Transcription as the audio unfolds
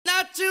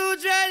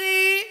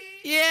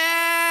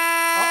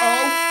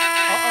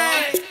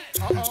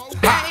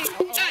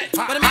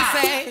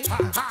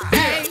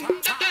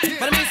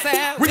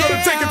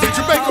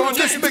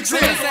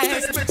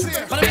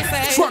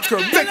Trucker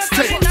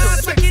Mixtape.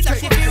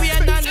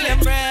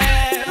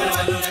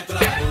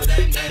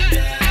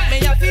 Me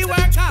have to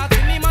work hard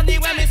for me money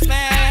when me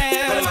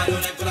spend.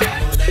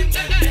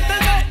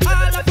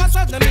 All of a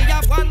sudden me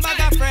have one bag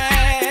of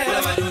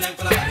friends.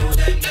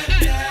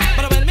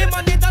 But when me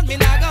money done, me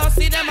not go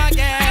see them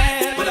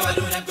again.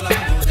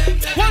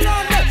 Hold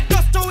on,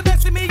 just 2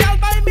 days see me all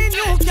buy me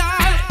new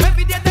car.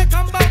 Every day they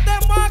come out,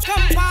 them walk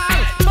come far.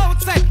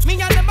 Both say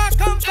me and them a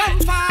come from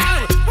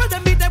far. Well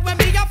them me there when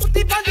me have put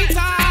it on the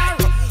tar.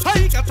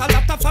 I got a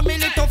lot of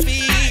family to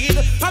feed,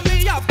 and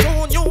me have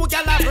 2 new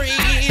gal a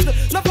breed.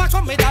 Never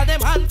come with all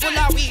them handful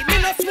of weed. Me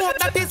no smoke,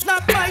 that is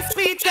not my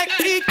speed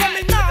technique. But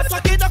me nah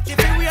suck it up if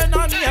you wear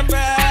no name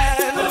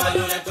brand.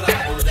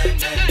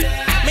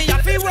 Me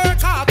have to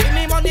work hard for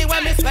me money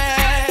when me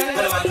spend.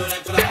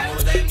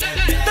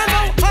 Then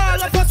now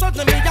all of a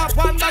sudden me have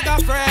one bag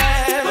of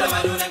friends.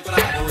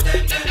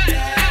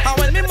 And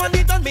when me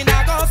money done, me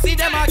nah go see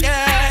them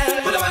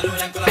again.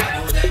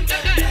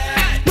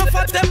 No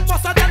for them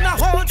wasser than a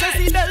whole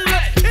Jesse Bell.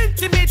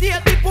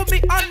 Intimidate, they put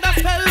me under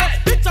spell.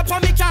 Bitch up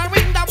on me car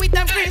window with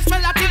them free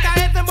smell. I think I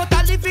heaven but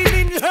I living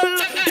in hell.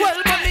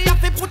 Well, but me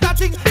have to put a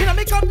thing in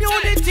me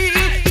community.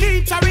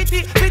 Keep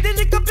charity with the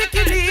little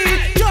bikini.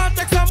 Can't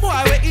take some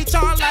boy we eat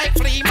on like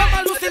free.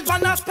 Mama losing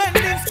van a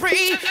spending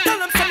spree. Tell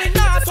them some me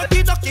nah suck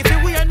it up if you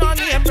wear no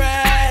name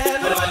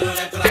brand.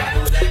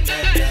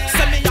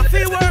 Say me have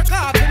to work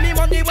hard for me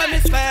money when me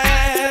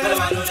spend.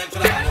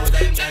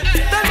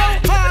 Then now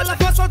all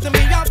of a sudden me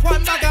have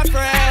one bag of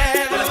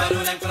friends.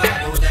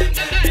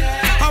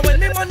 And when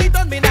me money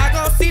done, me nah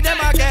go see them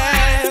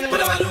again.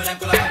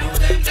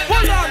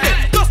 Hold on,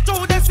 just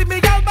 2 days see me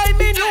all buy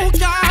me new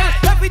car.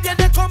 Every day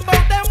they come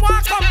out, them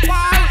walk come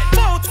far.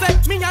 Both say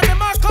me and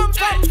them a come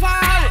from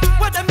far.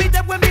 When them me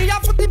there when me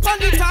have put it on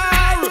the tar.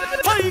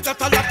 I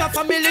got a lot of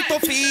family to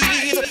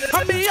feed,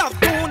 and me have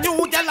 2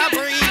 new gal a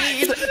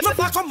breed.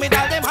 Never come with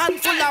all them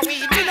handful of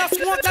weed. Me no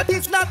smoke, that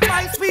is not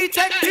my speed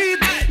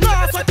technique.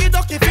 No suck it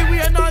up if you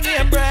wear no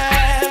name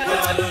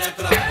brand.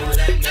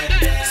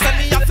 Say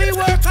me have to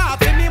work hard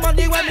for me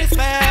money when me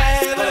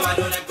spend.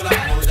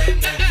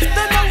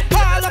 Then now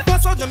all of a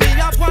sudden me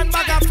have one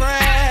bag of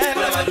friends.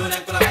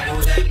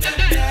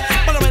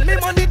 But when me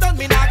money done,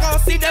 me nah go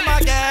see them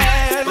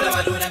again.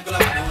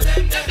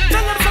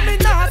 Tell them so me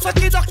nah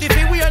suck it up if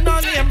you wear no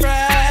name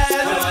brand.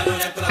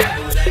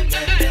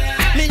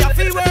 Me have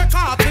to work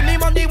hard for me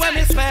money when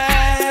me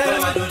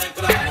spend.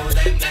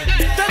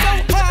 Then now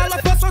all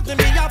of a sudden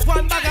me have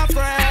one bag of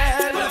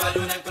friends.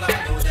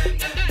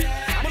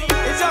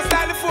 It's just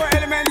like the 4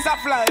 elements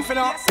of life, you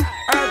know.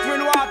 Earth,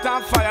 wind, water,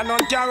 and fire.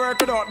 None can work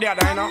without the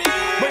other, you know.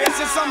 But you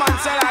see some man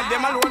say like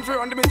them alone for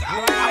on the bit.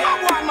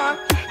 I'm one man.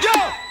 Yo!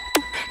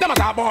 Them a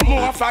talk about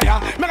more fire.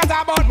 Me a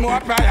talk about more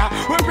prayer.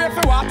 We pray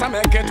for water,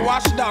 make it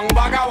wash down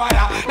bag of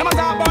wire. Them a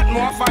talk about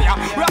more fire.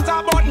 We a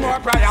talk about more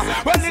prayer.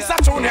 Well, this a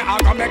tune, I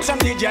go make some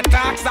DJ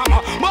talk some.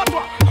 But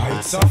what?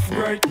 Heights of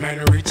great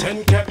men reach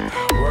and kept.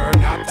 We're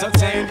not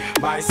attained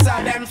by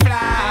sudden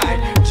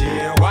flight.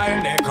 Jail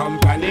while the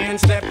company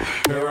step.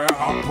 We were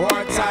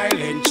upward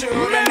tiling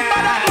through the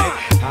night.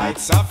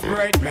 Heights of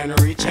great men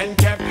reach and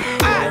kept.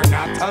 We're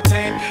not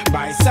attained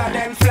by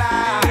sudden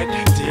flight.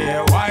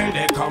 Jail while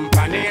the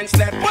company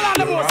step.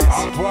 We were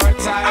upward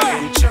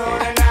tiling through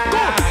the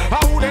night.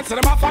 How them say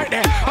them a fight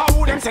there?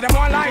 How them say them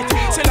one light?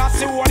 Still I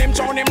see who them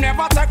show him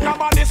never take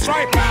nobody's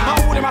stripe.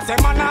 How them a say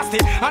man nasty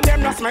and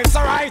them not smell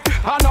so right.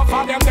 Enough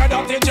of them dead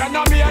dirty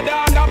gender be a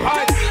down the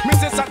pipe. Me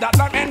sister that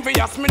I'm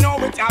envious, me know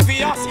it's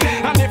obvious.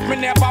 And if me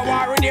never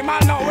worry him, I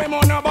know him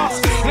on a bus.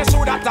 They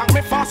should attack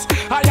me first.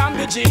 I am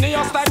the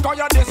genius like how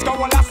your disco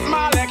will a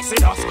small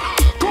exodus.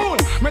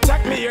 Cool, me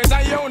check me ears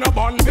and you no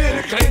bun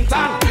Bill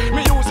Clinton.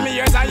 Me use me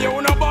ears and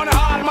you no bun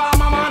all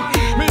mama man.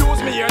 Me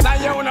use me ears and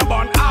you no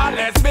bun all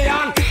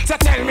lesbian. So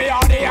tell me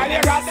how the hell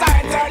you got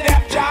signed to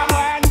Def Jam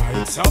when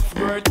heights of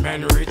great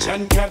men rich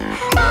and kept.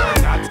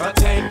 We're not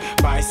attained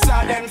by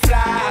sudden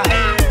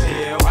flight.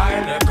 Day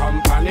while the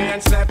company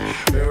slept.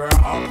 We were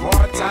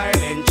upward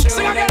tiling through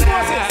the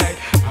night.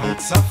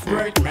 Heights of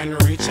great men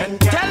rich and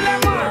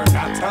kept. We're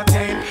not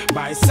attained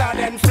by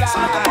sudden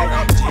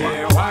flight.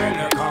 Day while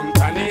the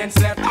company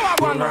slept.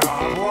 We were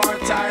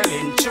upward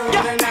tiling through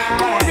the night.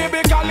 Come on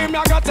baby, call him,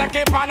 I got take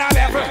it on a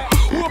level.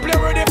 Who play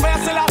with the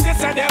vessel as they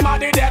say them are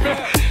the devil.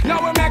 Now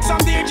we make some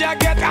DJ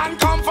get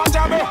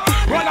uncomfortable.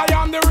 Well I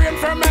am the rain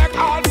for make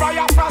all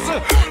fire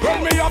frazzle.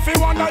 Well me off you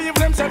wonder if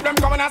them said them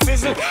come and a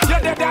sizzle. You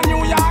dead in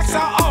New York so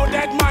how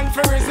dead man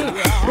for reason.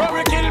 Where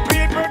we kill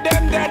people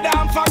them dead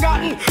and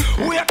forgotten.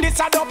 Wait this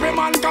a dopey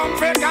man come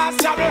fake as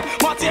trouble.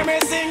 What you may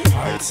sing?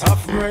 Heights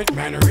of great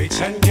men rich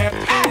and kept.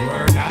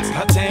 We're not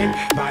attained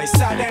by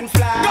sudden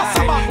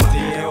flight.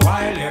 Day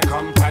while the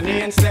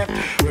company slept.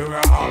 We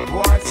were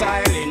upward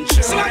tiling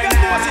through the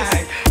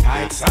night.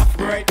 Heights of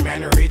great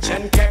men rich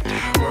and kept.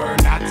 We're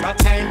not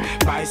attained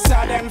by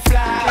sudden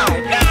flight.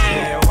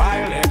 Day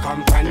while the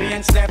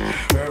company slept.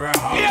 We were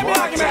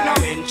upward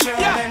tiling through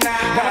the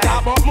night. But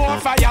about more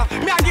fire,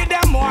 me I give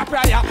them more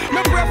prayer.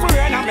 Me pray for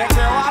rain and make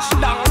me wash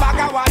down bag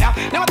of wire.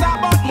 Never talk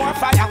about more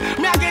fire,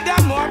 me I give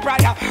them more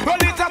prayer.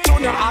 Well it's a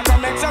tune,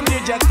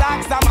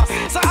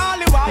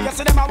 you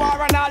see them a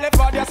war and all the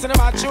blood, you see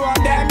them a chew.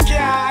 Them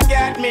can't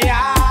get me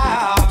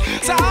out.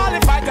 So all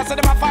the fight, you see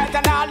them a fight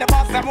and all the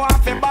boss, them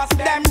want to bust.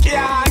 Them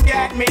can't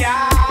get me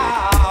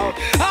out.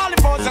 All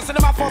the foes, you see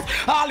them a fuss.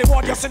 All the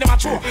word, you see them a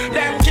chew.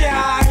 Them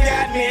can't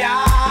get me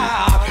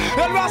out.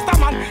 The Rasta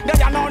man,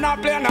 they are now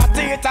not playing a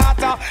theater.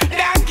 Them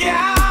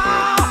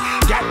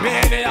can't get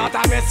me out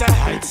of me. Say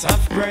heights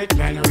of great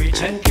men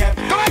reach and kept.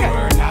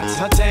 We're not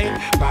attained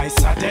by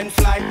sudden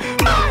flight.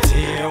 But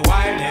here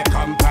while their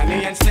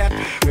company and step,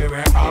 we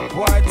were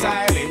upward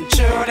tiling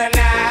through the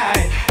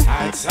night.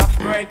 Heights of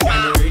great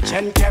men reach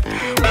and kept.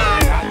 We're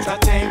not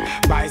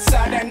attained by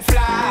sudden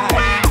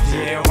flight.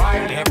 Here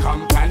while their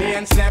company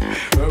and step,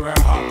 we were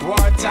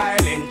upward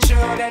tiling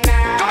through the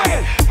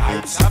night.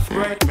 Heights of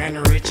great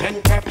men reach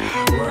and kept.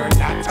 We're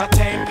not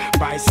attained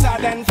by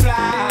sudden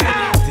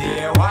flight.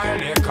 Here while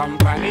their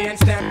company and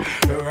step,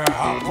 we were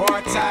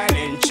upward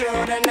tiling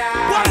through the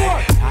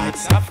night.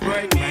 Heights of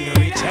great men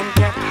reach and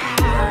kept.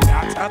 We're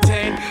not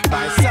attained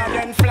by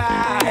sudden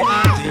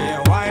flight.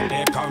 Here while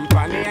their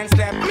company and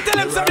step, we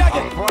were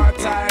upward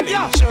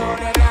tiling through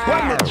the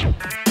night.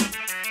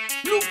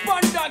 Look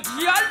on that,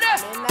 y'all.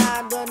 And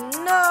I don't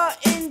know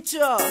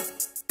intro,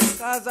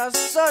 cause I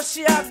saw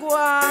she a go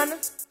on.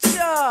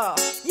 Sure.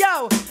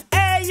 Yo,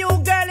 hey you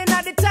girl in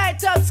the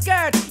tight up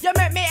skirt, you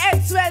make me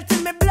head swell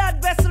till me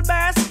blood vessel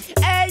burst.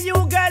 Hey you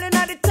girl in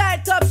the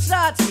tight up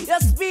shorts, you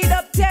speed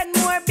up 10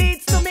 more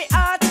beats to me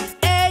heart.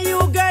 Hey you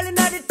girl in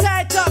the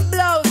tight up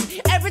blouse,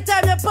 every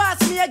time you pass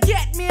me you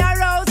get me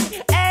aroused.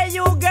 Hey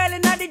you girl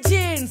in the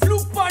jeans,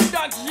 look on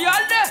that,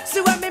 y'all.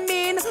 See what me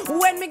mean?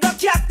 When me go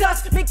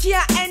cactus, me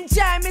can't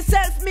enjoy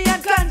myself, me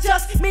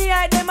unconscious. Me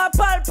hide them a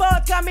pulp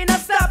out, cause me no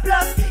stop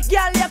loss.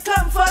 Girl you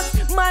come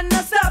first, man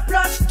no stop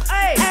rush.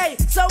 Hey, hey,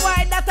 so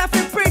why that I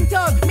feel print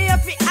out? Me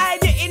if I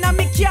hide it in a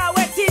me car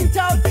wet tint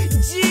out.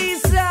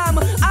 Jeez,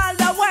 all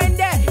the wine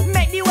there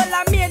make the whole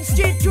of Main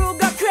Street crew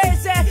go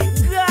crazy.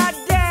 God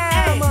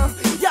damn,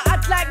 you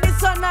act like the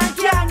sun and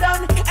can't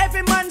done.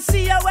 Every man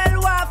see you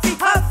well, waffy,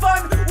 have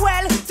fun.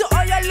 Well, to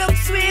all you look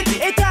sweet,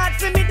 it hard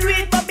for me do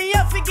it, but me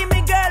have to give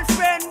me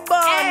girlfriend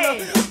bun.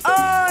 Hey.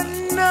 Oh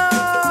no,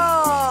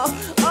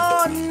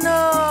 oh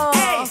no.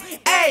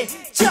 Hey, hey,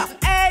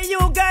 hey, you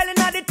girl in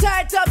the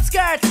tight up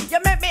skirt, you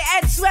make me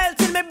head swell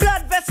till me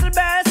blood vessel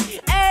burst.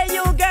 Hey,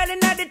 you girl in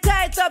the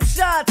tight up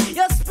short,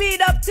 you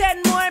speed up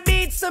 10 more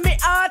beats to me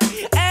heart.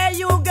 Hey,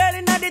 you girl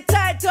in the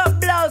tight up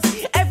blouse,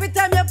 every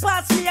time you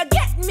pass me you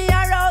get me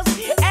aroused.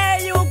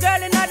 Hey, you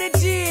girl in the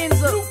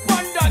jeans, look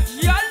on that,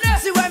 y'all.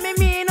 See what me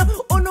mean?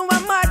 Uno a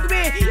mad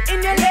way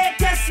in your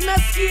latest, no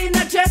skin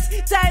a dress,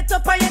 tight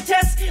up on your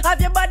chest, have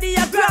your body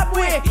a grab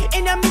way.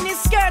 In your mini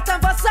skirt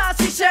and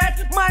Versace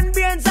shirt, man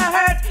brains are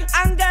hurt,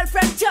 and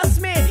girlfriend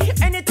trust me.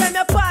 Anytime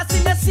you pass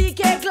in the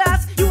CK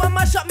class, you a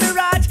mash up me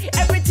raj.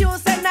 Every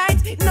Tuesday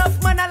night,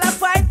 enough man all a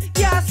fight,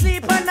 can't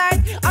sleep at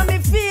night, and me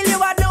feel you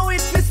a do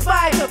it for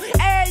spite.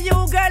 Hey you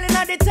girl in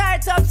the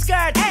tight up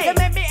skirt, hey. You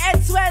make me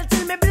head swell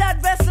till me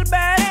blood vessel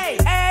burn. Hey,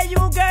 hey you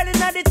girl in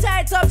the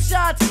tight up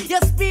shorts, you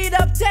speed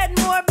up 10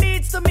 more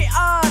beats to me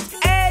heart.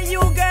 Hey you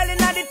girl in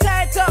the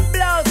tight up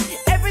blouse,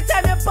 every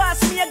time you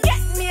pass me you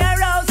get me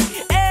aroused.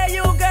 Hey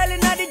you girl in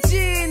the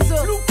jeans,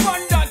 look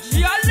on that,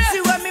 y'all.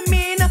 See what me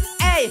mean?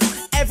 Hey,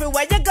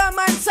 everywhere you go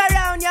man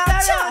surround ya.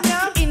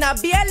 In a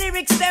beer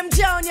lyrics them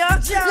drown ya.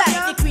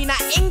 Like the Queen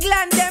of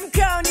England them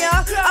crown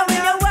ya. And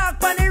when you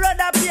walk on the road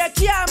up your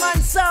car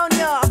man sound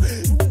ya.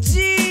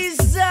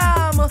 Jesus,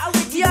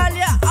 y'all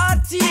you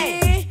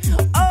hotty.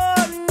 Oh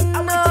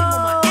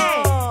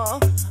no,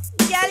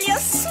 y'all you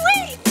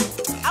sweet.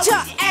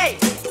 Hey,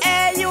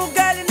 hey you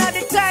girl in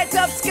the tight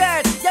up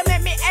skirt, you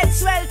make me head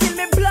swell till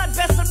me blood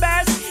vessel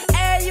burst.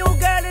 Hey you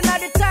girl in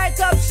the tight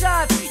up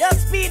shorts, you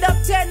speed up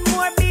 10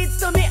 more beats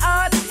to me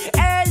heart.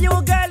 Hey you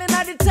girl in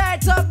the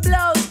tight up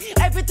blouse,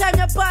 every time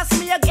you pass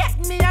me you get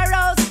me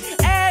aroused.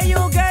 Hey you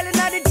girl in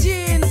the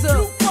jeans,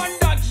 look on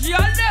that,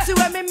 y'all. See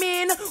what me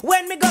mean?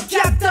 When me go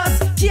cactus,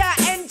 can't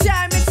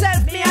enjoy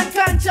myself, me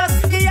unconscious.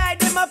 You hide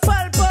them a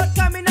pulp out,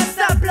 come in a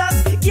stop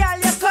loss. Girl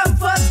you come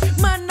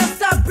first, man no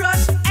stop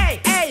rush. Hey,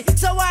 hey,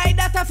 so why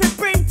that I feel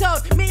print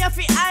out? Me have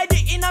to hide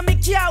it in a me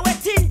car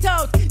wet tint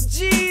out.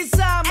 Jeez,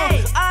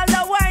 hey. All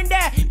the wine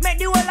there make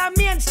the whole of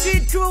Main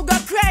Street crew go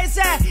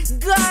crazy.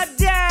 God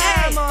damn,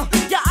 hey.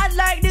 You act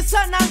like the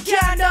sun and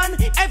can't done.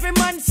 Every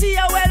man see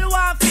you well,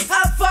 want to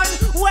have fun.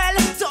 Well,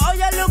 to all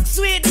you look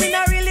sweet, me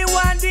not really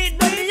want it,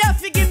 but me have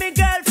to give me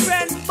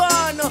girlfriend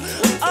bun.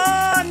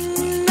 Oh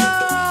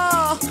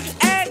no,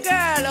 hey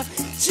girl,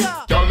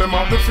 Tell them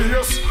of the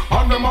face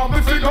and them of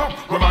the figure.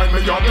 Remind me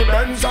of the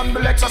Benz and the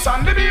Lexus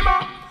and the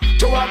Beamer.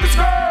 To have this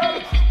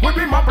girl will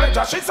be my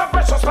pleasure. She's so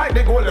precious like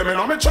the gold, let me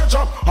know me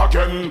treasure.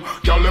 Again,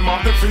 tell them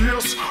of the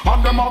face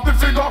and them of the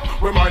figure.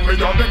 Remind me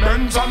of the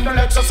Benz and the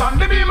Lexus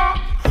and the Beamer.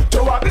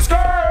 To have this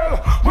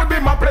girl will be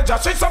my pleasure.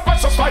 She's so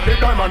precious like the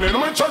diamond in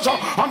my treasure.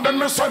 And then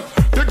me say,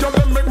 the girl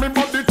them make me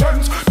body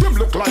tense. Them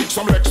look like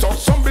some Lexus,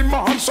 some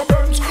Beamer and some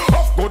Benz.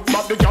 Of good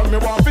body girl me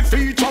want to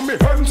feature me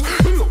hands.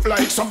 It look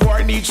like some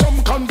boy need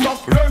some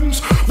contact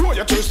lens. Boy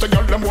you chase the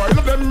girl them while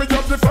of them me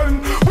just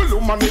defend.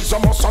 Well Woman is a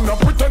must and no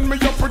pretend me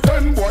a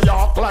pretend. Boy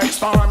act like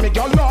star, me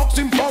girl knocks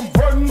him from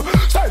when.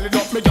 Style it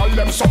up, me girl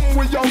them some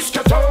we just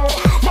scatter.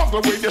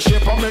 Muggle with the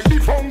shape and make the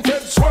funk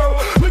get swell.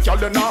 Me girl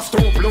the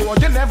nasty blow,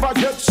 you never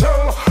get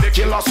sell. The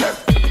killer said,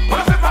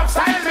 what if I'm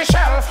style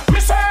Michelle? Me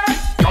say,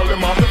 girl them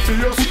have the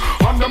face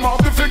and them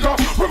have the figure.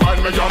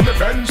 Remind me of the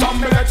Benz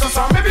and me Lexus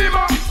and me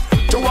Beamer.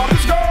 To have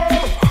this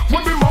girl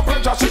would be my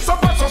pleasure. She's a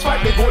precious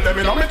like the gold them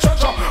in me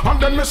treasure.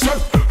 And then me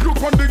said, look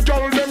when the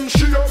girl them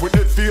share with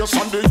the face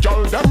and the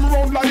girl them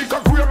round like a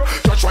grape.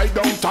 Just right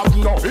don't have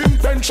no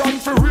intention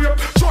for rape.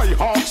 Try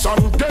hearts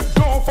and get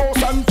no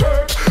force and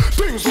take.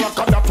 Things like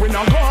that when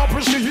I go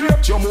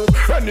appreciate. You move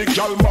any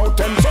girl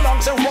mountain so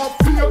long say what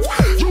feel.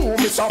 You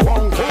miss a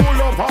one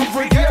whole of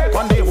every gate.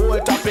 On the whole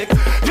topic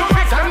you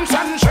be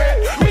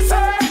concentrate. Me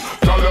say,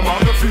 girl them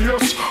on the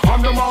face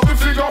and them on the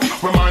figure.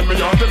 Remind me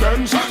of the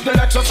Benz, the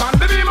Lexus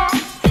and the Beamer.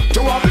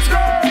 To have this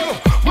girl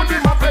would be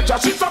my pleasure.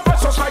 She's a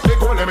precious like the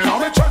gold, let me know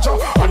me treasure.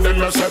 And then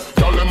me say,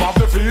 girl them have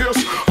the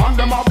face and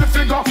them have the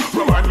figure.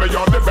 Remind me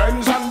of the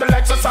Benz and the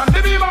Lexus and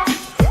the Beamer.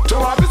 To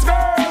have this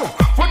girl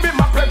would be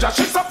my pleasure.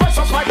 She's a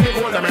precious like the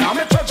gold, let me know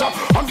me treasure.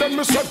 And then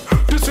me said,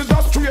 this is a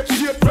straight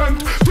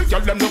statement. The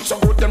girl them look so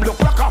good, them look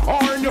like a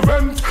horn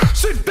event.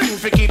 Sitting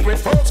for keep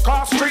with first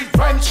class street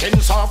rent. Chin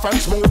soft and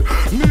smooth,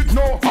 need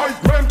no height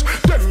rent.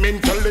 Them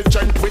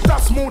intelligent with a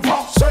smooth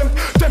accent.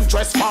 Them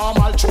dress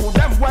formal true,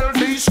 them well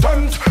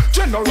distant.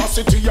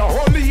 Generosity, a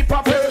whole heap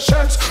of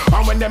patience.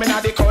 And when them in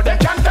a the code, them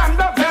can't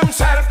handle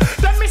themselves.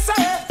 Then me say,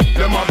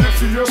 them have the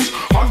face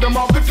and them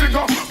have the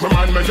figure.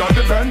 Remind me of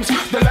the Benz,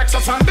 the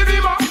Lexus and the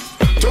Beamer.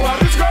 To have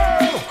this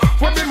girl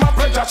would be my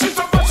pleasure. She's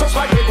a precious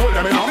like the gold,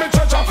 let me know me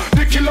treasure.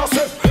 The killer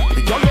said,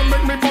 the girl them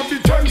make me body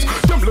tense.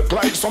 Them look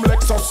like some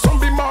Lexus, some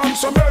Beamer and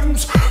some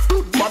Benz.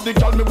 Good body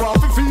girl, me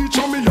want to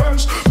feature me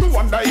hands. Me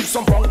wonder if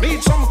some punk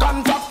need some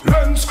contact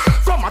lens.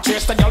 From a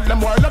chase the girl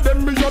them while of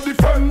them me a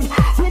defend.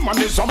 Woman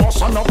is a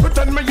must and no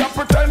pretend me a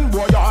pretend.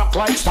 Boy you act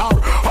like star,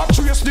 I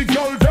chase the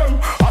girl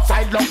them.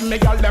 Outside love me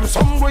girl them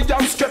some we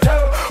just get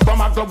tell. But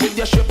I go with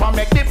your ship and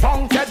make the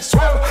punk head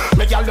swell.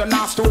 Me girl you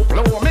not to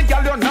blow, me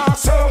girl you not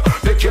sell.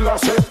 The killer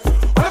said,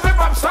 well if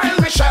I'm style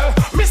Michelle,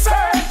 me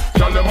say,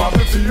 girl them have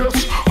the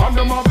face and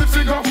them have the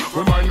figure.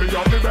 Remind me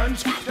of the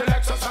Benz, the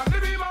Lexus and the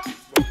Beamer.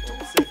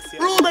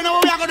 Ruben,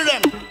 how we are gonna do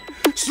them?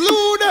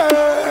 Slew them.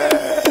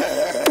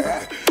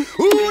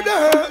 Who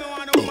them?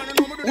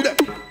 Who them?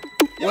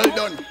 Well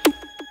done.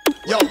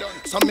 Yo,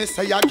 so me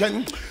say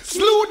again,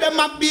 slew them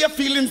up bare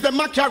feelings them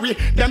a carry.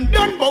 Them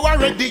done bow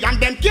already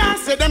and them can't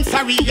say them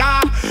sorry,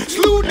 yeah.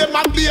 Slew them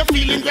up bare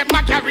feelings them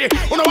a carry.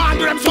 You know want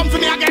do them something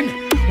me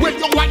again. Well,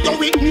 you want your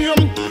weak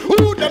name.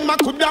 Who them a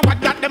coulda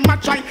what that them a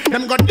try.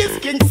 Them got this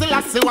king still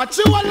I say what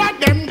you all of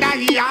them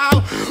die, yeah.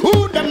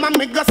 Who them a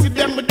me go see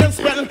them with them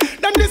spell.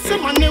 Them this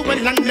money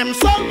well and them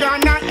so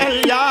gonna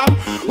hell, yeah.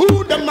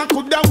 Who them a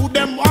coulda who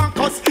them want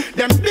us.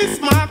 Them this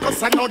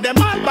Marcus I know them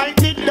all bite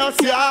the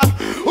dust, yeah.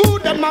 Who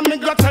them a me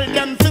go tell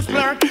them fist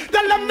blur.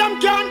 Tell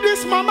them can't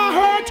this mama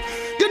hurt.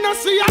 You know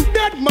see a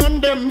dead man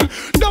them.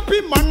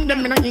 Dopey man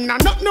them in a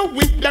not no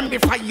with them. The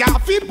fire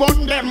fi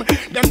burn them.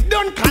 Them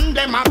don't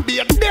condemn a be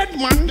a dead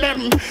man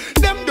them.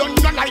 Them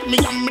don't not like me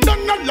and me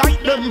don't not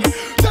like them.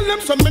 Tell them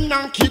some me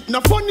not keep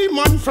no funny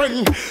man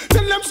friend.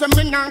 Tell them some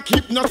me not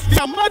keep no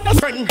fear mother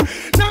friend.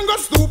 Now go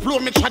stoop low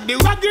me chat the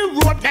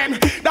Reggae road them.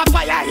 The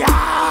fire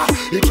yeah.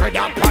 It tread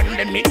upon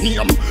them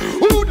name.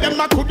 Who them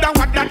a coulda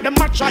what that them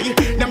a try.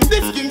 Them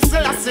this king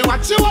still I say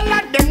what you all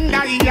of them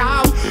die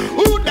yeah.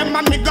 Who them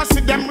a me go see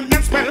them with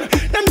them spell.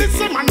 Them this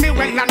money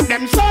well and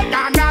them so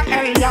gonna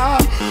hell yeah.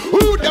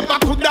 Who them a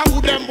coulda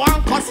who them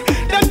want cause.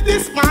 Them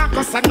this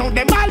Marcus I know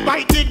them all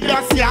bite the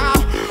dust yeah.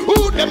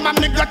 Who them a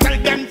me go tell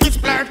them this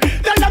flirt.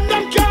 Tell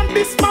them can't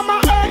this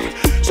mama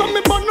earth. So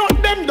me burn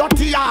out them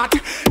dirty heart.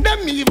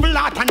 Them evil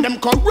heart and them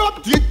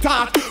corrupted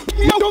thought.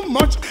 No too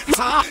much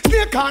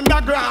snake on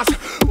the grass.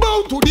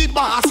 Bow to the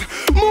boss.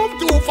 Move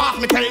too fast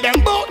me tell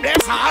them bout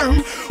this harm.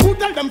 Who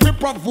tell them to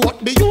provoke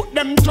the youth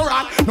them to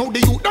rock. Now the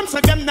youth them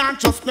say them not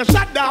just no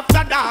shut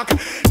after dark.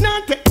 Now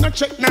take no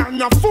check now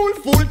no full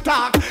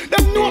talk.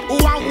 Them know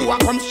who a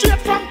come straight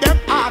from them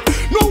heart.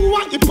 No who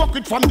a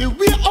hypocrite from the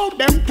way how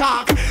them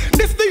talk.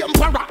 This the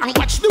emperor and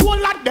watch the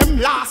whole of them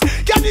last.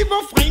 Can't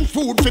even find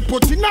food to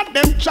put in at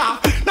them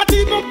chart. Not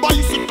even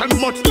bicycle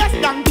much less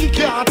than the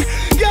cat.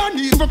 Can't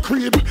even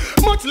creep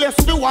much less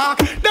to walk.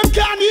 Them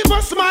can't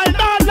even smile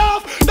or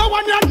laugh. The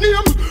one your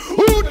name.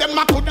 Who them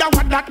a coulda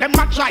what that them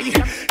a try.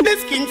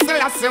 This king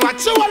still a say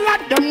what you all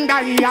of them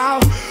die yeah.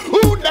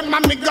 Who them a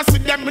me go see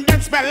them with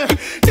them spell.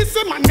 This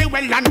money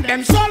well and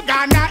them soul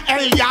gonna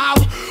hell yeah.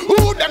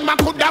 Who them a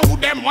coulda who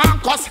them want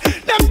Marcus.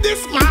 Them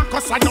this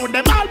Marcus, I know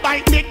them all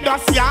bite big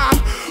dust, yeah.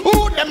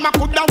 Who them a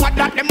coulda what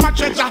that them a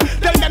treasure?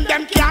 Tell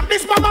them can't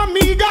this mama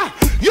amiga.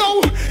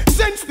 Yo,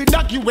 since the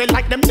doggy way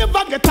like them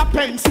never get a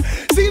pence.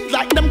 Seems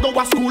like them go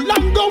to school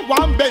and go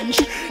on bench.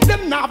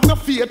 Them not have no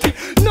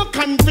faith, no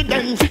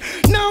confidence.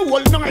 No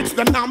old nights,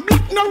 them not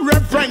black, no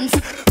reverence.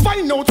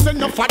 Find out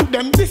enough of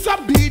them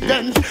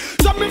disobedient.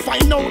 So me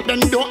find out them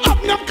don't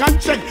have no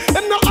conscience.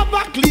 Them not have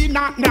a clean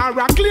heart, nor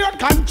a clear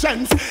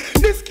conscience.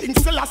 This King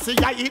Selassie,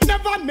 it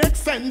never makes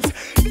sense.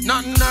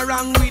 Nothing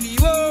wrong with you,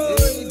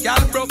 boy.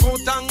 Girl broke out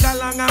and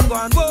galang and go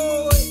on,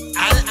 boy.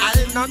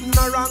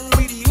 Nothing wrong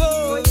with you,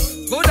 boy.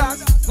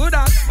 Good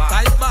as,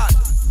 tight bad.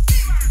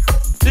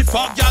 If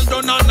a girl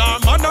done on her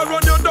man, I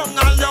run you down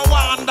and you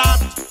want that.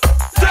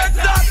 Take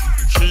that.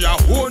 She a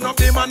own up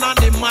the man and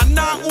the man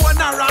now own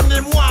her and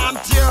him want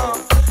you.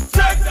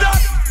 Take that.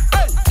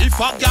 Hey. If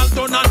a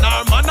girl done on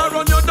her man, I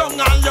run you down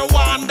and you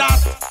want that.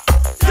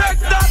 Take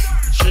that.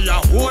 She a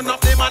own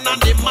up the man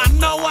and the man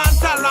now want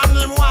her and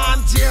him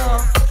want you.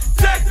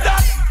 Take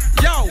that.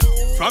 Yo,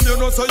 from you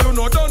know so you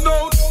know don't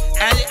know.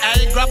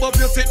 Hey, grab up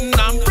your sitting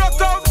and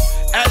broke out.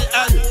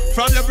 Hey,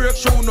 from your break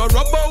shoe no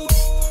rub out.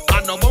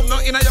 And no bum no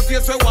in your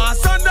face we want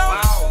sun down.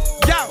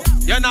 Yo,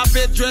 you're not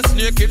fit dress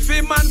naked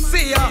for man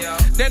see ya.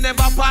 They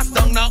never pass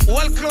down no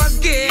old class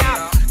gear.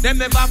 They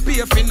never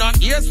pay for no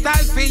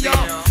hairstyle for you.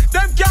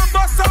 Them can't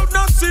bust out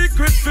no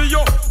secret for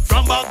you.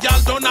 From a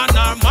girl down and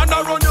her man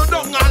a run you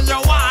down and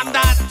you want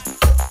that.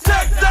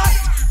 Take that.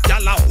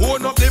 Girl a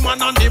own up the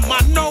man and the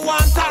man no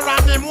want her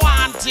and him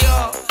want you.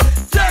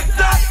 Take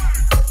that.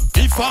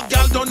 If a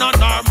girl done on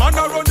her man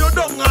a run you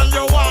down and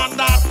you want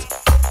that.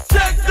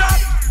 Take that.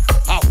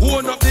 I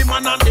own up the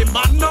man and the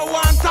man no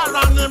want her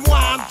and him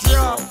want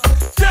you.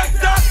 Take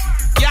that.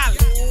 Girl,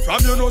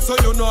 from you know so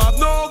you know have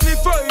no ugly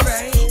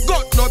face.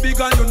 Got no big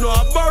and you know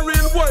have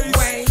barrel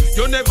waist.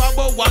 You never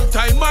but one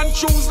time and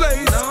choose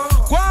lace.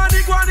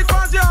 Gwani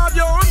cause you have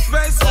your own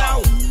space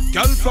now.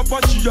 Girl flop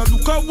and she a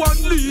look at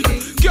one lead.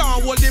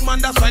 Can't hold the man,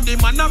 that's why the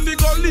man have to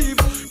go leave.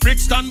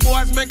 Brixton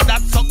boys make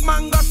that suck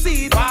mango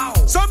seed. Wow.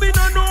 So me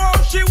don't know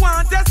how she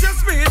want test your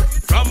speed.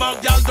 From a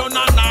girl done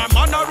on her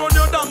man a run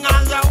you down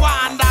and you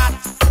want that.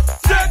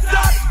 Take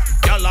that.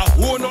 Girl a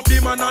own up the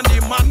man and the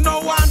man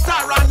no want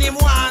her and him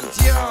want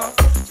you.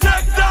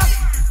 Take that.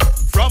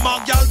 From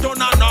a girl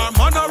done on her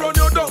man a run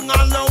you down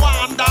and you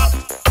want that.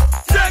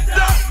 Take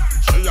that.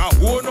 She a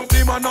own up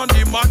the man and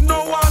the man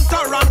no want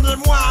her and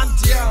him want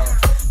you.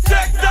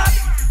 Take that.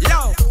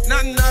 Yo,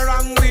 nothing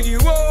wrong with you.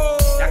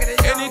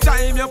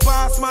 Anytime you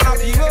pass man up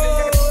you.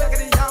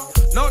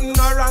 Nothing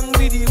wrong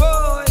with you.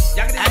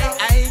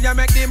 Hey, you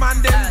make the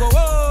man them go.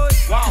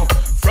 Wow.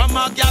 From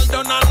a girl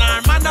done on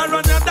her man a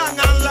run you down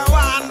and you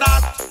want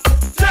that.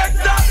 Take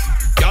that.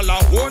 Girl a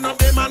own up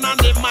the man and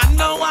the man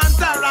no want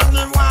her and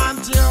him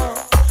want you.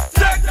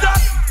 Take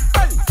that.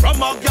 Hey.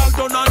 From a girl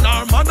done on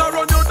her man a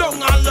run you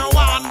down and you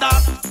want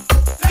that.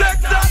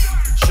 Take that.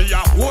 She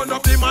a own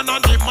up the man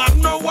and the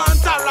man no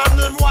want her and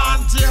him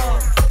want you.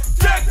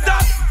 Take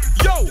that.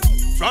 Yo,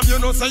 from you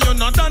know say you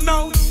not done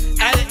now.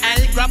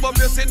 Hey, grab up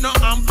your seat now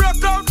and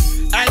broke out.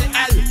 Hey,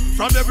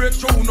 from your break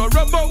shoe no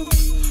rub out.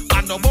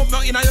 And no bump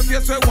no in your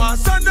face we want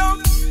sun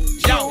down.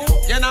 Yo,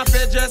 you're not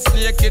fit just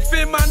naked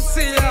for man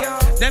see ya.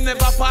 They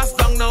never pass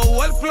down no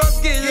old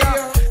plus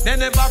gear. They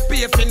never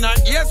pay for no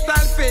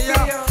hairstyle for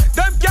ya.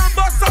 Them can't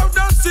bust out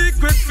no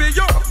secret for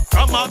you.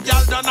 From a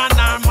girl done and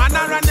her man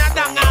a run you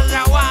down and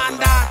you want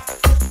that.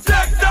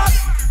 Take that.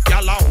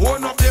 Girl a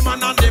own up the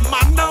man and the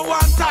man no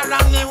want her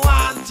and he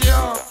want you.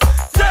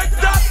 Take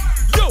that.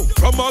 Yo,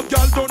 from a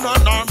girl done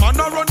and her man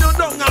a run you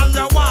down and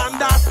you want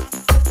that.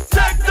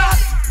 Take that.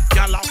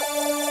 Girl a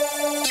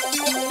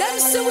them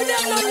see we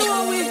them no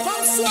know we.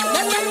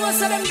 Them no know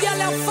say them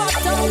gyal are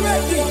fat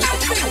already.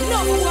 No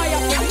boy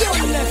up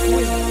you left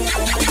with.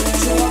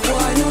 So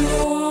boy you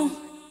know,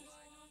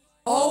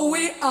 oh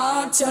we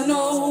are you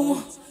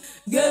know,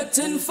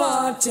 getting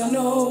fat you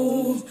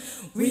know.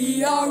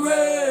 We are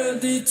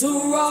ready to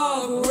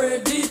rock,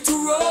 ready to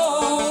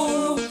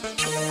roll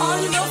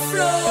on the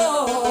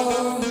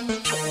floor.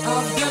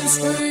 Have them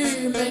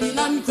screaming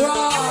and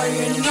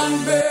crying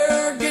and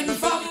begging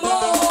for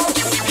more.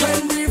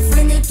 When we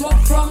fling it up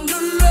from the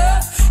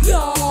left,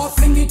 yeah,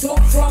 fling it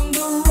up from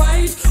the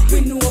right.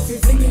 We know if we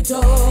fling it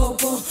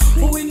up,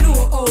 we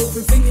know how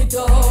we fling it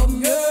up,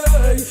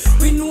 yeah.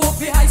 We know if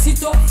we ice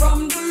it up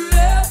from the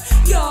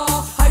left, yeah,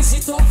 ice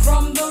it up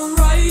from the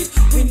right.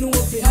 We know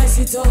if we ice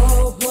it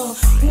up,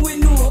 we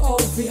know how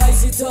we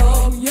ice it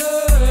up,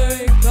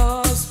 yeah.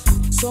 Cause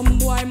some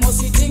boy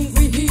must think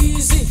we easy.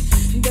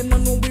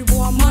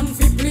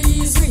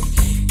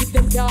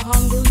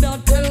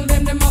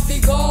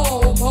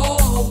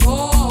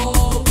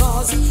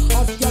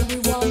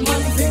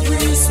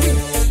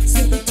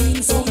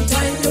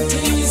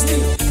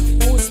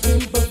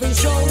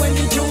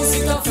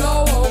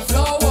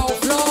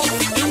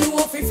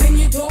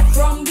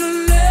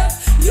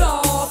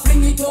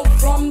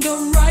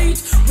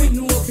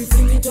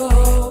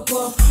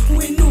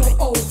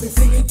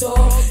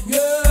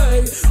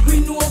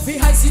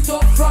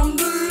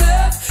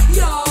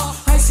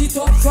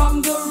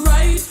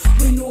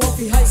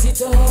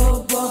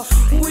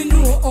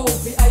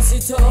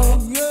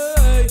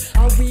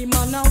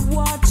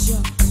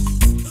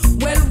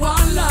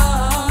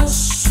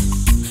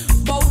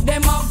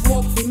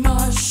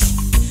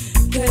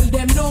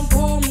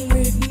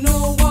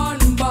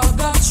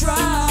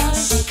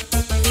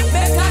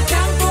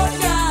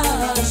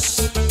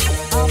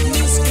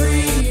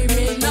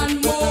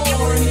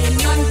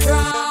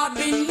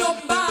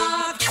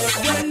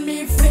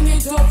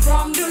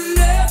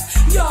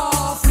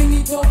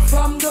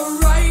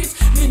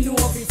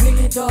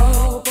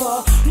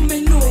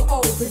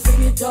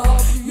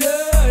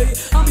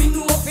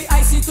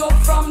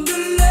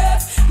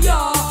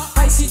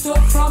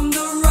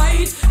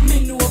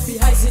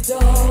 it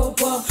up.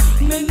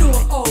 Me know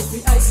how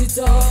we ice it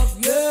up,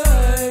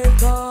 yeah.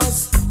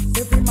 Cause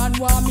every man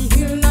want me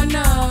heal,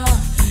 na.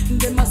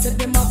 Them a say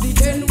them a the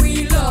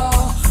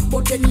 10-wheeler.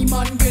 But any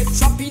man get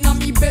trapped in a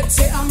me bed,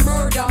 say I'm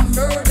murder.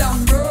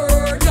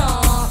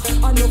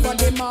 And over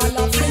them all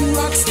a fling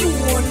rock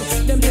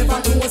stone. Them never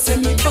know say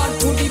me bad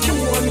to the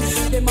bone.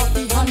 Them a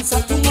the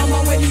answer to mama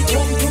when it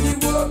come to the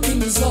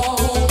working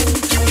zone.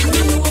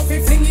 Me know if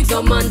you fling it.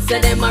 Some man say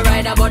them a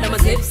ride but them a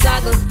slip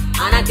saddle.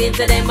 And I think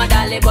to them a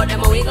dolly but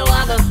them a wiggle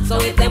waggle. So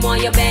if them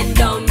want you bend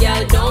down,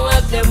 girl, don't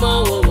help them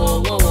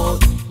oh.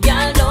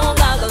 Girl, don't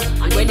goggle.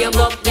 And when you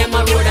buck them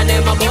a road and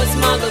them a bus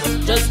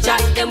muggle, just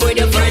chat them with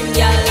your friend,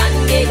 girl,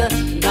 and giggle.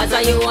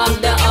 Cause you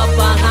have the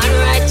upper hand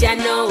right, you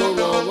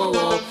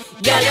know.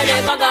 Girl, you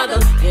never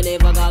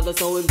goggle,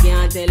 so him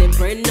can't tell him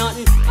friend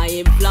nothing. I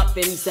him flop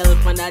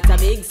himself and that's a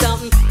big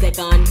something. Take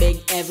on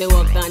big heavy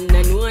work and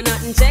I know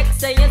nothing. Check,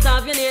 say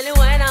yourself, you nearly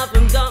went off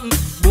him something.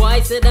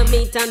 Boy, see the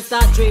meat and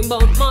start dream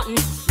about mutton.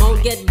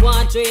 Mouth get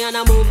watery and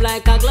I move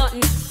like a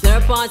glutton. Slur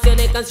past your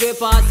neck and straight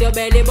past your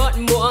belly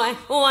button, boy.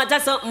 Oh, what a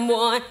something,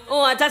 boy. Oh,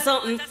 what a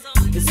something.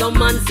 Some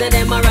man say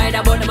them a ride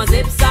but them a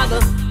slip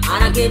saddle.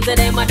 And I keep to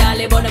them a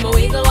dolly but them a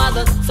wiggle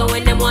waggle. So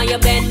when them want you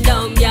bend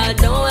down, girl,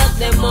 don't help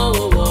them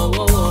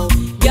oh.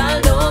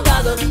 Girl, don't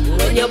goggle.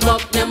 When you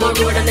buck them a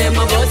road and them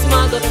a bus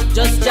muggle,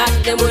 just chat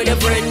them with a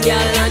friend, girl,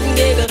 and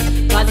giggle.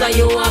 Cause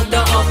you have the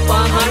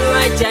upper hand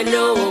right, you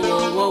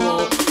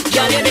know.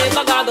 Girl, you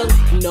never goggle.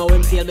 Now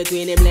him feel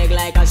between him leg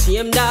like a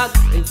shame dog.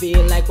 And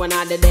feel like one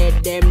of the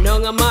dead, them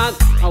nung a mark.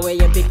 How when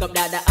you pick up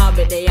that the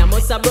habit they a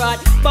must abroad.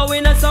 But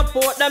we not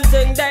support them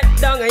thing that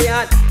dung a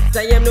yacht.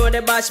 Say him know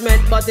the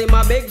bashment but him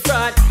a big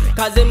fraud.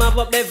 Cause him have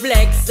up the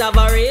flex of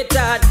a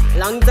retard.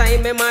 Long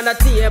time him on the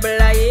table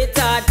I hate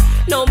hard.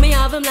 Now me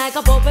have him like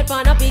a puppet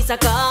on a piece of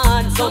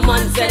card. Some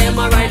man say them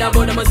a rider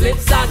but them a slip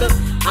saddle.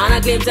 And I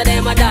claim to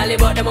them a dolly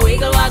but them a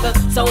wiggle waggle.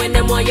 So when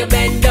them want you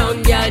bend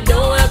down, girl,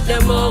 don't help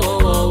them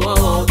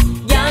oh.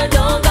 Girl,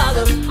 don't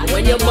goggle. And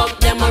when you buck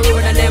them a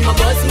road and them a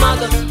bus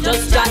muggle,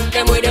 just chat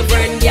them with a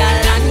friend, girl,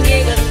 and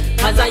giggle.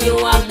 Cause you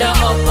have the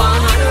upper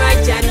hand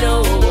right, you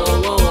know.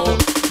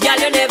 Girl,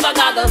 you never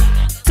goggle.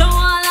 So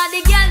all of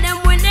the girl them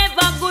will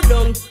never go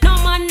down. No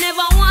man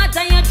never want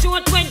and your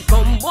throat when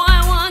come. Boy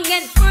won't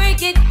get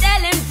freaky,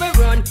 tell him for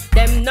run.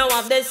 Them know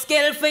have the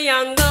skill for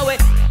young away.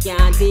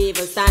 Can't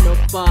even stand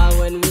up fall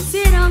when we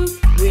sit down.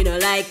 We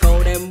don't like how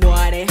them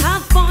boy they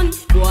have fun.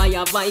 Boy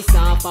your voice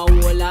off a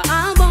whole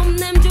album.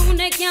 Them tune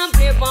they can't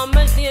play for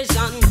my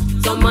station.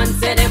 Some man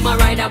say them a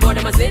rider but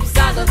them a slip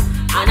saddle.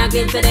 And I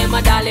give to them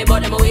a dolly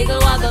but them a wiggle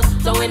waggle.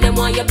 So when them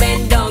want you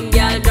bend down,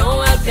 girl,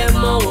 don't help them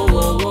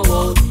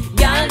oh.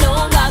 Girl,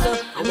 don't goggle.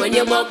 And when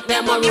you buck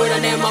them a road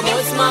and them a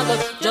bus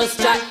muggle, just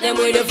chat them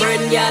with a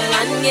friend, girl,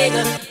 and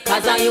giggle.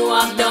 Cause you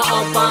have the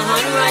upper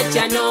hand right,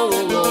 you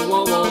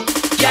know.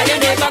 Girl, you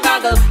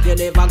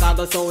never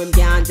goggle, so him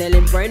can't tell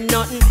him friend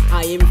nothing.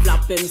 I him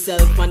flop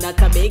himself and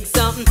that's a big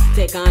something.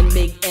 Take on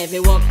big heavy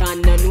work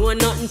and no know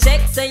nothing.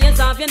 Check, say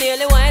yourself, you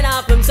nearly went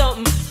off him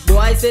something.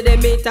 Boy, see the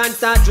meat and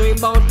start dream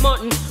about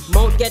mutton.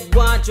 Mouth get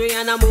watery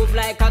and I move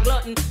like a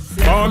glutton.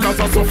 Born as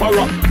a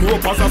sufferer, grow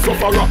up as a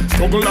sufferer,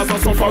 struggle as a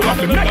sufferer,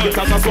 make it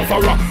as a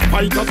sufferer,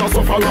 fight as a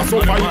sufferer,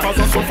 survive as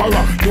a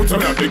sufferer. You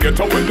tell them they get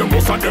away, the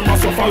most of them a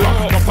sufferer.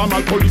 After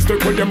my police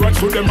take with them right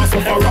through them a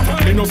sufferer.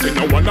 They no say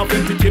no one a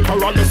vindicator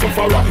or the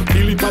sufferer.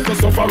 Feel it as a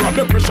sufferer,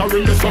 the pressure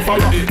in the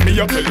sufferer. Me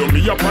a tell you,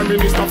 me a prime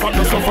minister for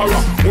the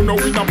sufferer. Who know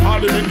in a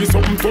parliament give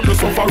something to the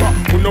sufferer.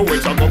 Who know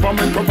it's a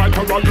government provide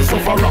for all the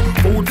sufferer.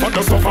 Food for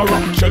the sufferer,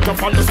 shelter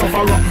for the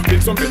sufferer.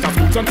 Build some better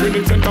schools and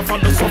training center for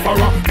the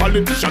sufferer.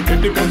 Politician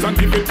take the guns and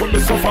give it to the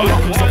sufferer.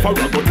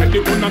 Sufferer go take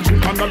the gun and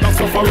shoot another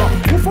sufferer.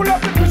 Who full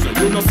of the prison,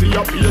 you no see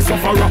a be a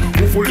sufferer.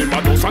 Who full in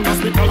my dose and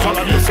hospitals and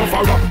be a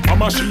sufferer.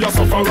 Mama she a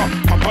sufferer,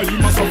 Papa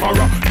him a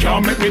sufferer.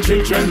 Can't make me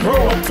children grow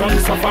up some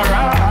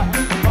sufferer.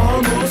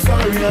 Almost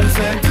sorry I'm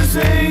sad to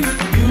say,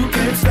 you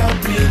can't stop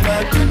me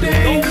not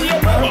today.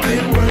 I've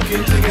been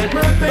working to get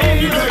my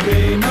pay, my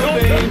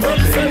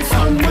pay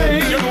some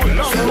way.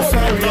 So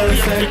sorry I'm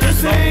sad to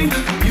say,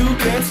 you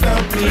can't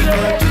stop me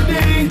not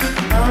today.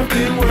 I've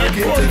been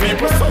working to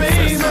get my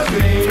pay, my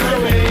pay.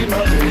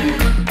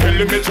 Tell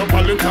the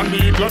metropolitan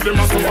eagle them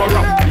a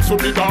sufferer. It's so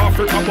big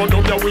Africa but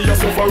down there we a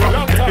sufferer.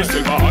 The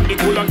silver and the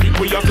gold and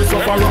people as the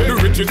sufferer. The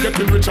rich is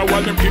getting richer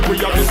while them people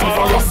as the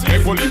sufferer.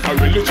 Evil is a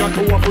religion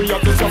to what we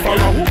as the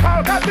sufferer. Who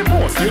call God the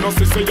most? You know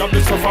sister you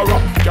the sufferer.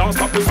 Can't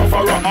stop the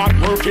sufferer, hard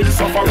working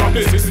sufferer.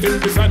 The system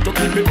designed to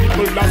keep the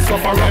people that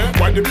sufferer.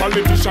 While the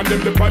politician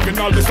them depriving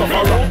all the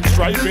sufferer.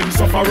 Striving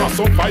sufferer,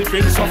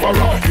 surviving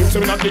sufferer. You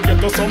say not to get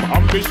to some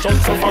ambition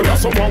sufferer.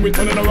 Someone we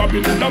telling a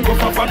rabbit and go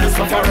for the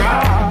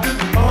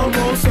sufferer.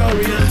 Almost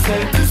sorry I'm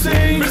sad to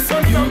say, you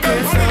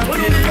can't stop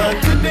me not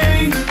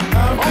today.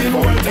 I've been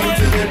working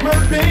to get my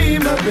pay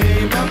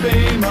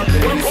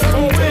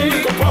some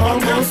way.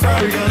 Almost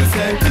sorry I'm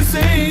sad to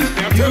say,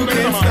 you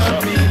can't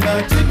stop me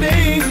not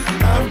today.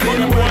 I've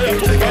been working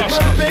to get my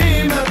pay.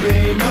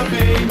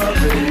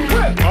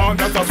 Born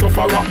as a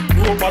sufferer,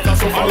 grow up as a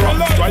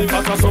sufferer, strive as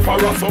as a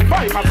sufferer,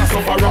 survive as a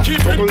sufferer,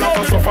 struggle as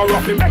a sufferer,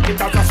 we make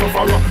it as a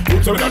sufferer. You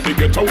tell that they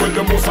get away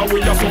the most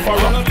we a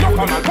sufferer.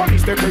 National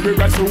police take every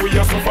right so we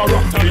a sufferer.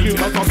 Feeling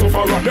as a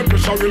sufferer, the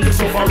pressure in the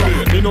sufferer.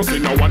 Me no see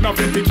no one of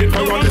them thinking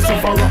for the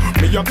sufferer.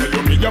 Me a tell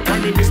you, me a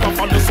prime minister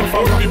for the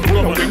sufferer.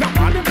 Who no win a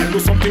man, can do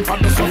something for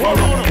the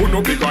sufferer. Who no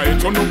big guy,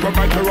 who no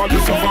provide for the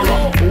sufferer.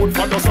 Food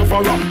for the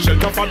sufferer,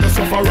 shelter for the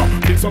sufferer.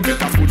 Did some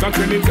better schools and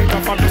training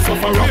center for the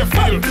sufferer.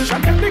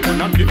 Shall take the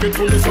gun and give it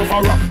to the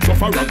sufferer.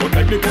 Sufferer go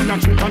take the gun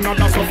and shoot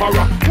another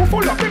sufferer. Who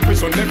full of the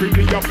prison every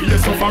day a be a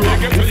sufferer.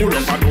 Who full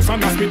of a house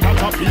and hospital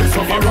a be a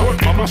sufferer.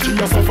 Mama she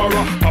a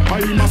sufferer, Papa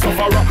him a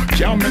sufferer.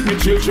 Can't make me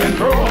children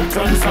grow up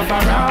and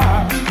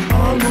sufferer.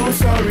 Almost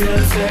sorry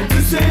and sad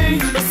to say,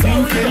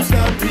 you can't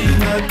stop being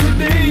not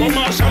today.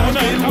 I've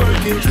been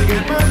working to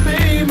get my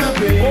pay, my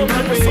pay, my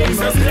pay,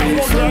 my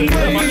pay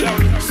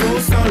someday. So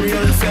sorry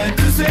and sad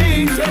to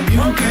say, you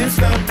can't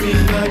stop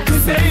being not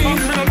today.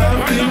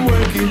 I've been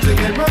working to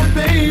get my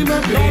pay, my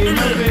pay,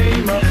 my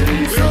pay, my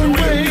pay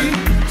someday.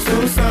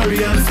 So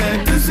sorry and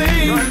sad to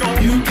say,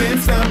 you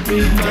can't stop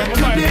me not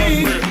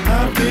today.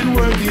 I've been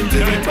working to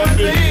get my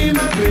pay,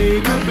 my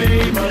pay, my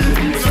pay, my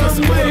pay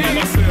some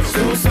way.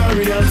 So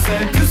sorry and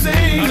sad to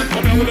say,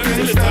 you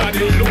can't stop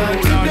me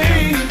not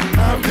today.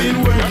 I've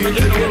been working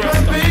to get my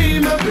pay,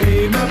 my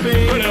pay, my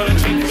pay, my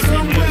pay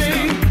some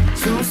way.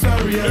 So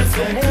sorry and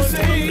sad to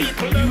say, you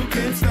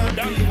can't stop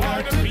me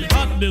not today.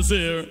 Hot this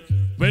here.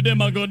 Where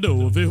them a go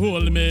do if you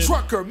hold me?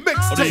 Trucker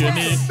Or they get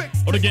me,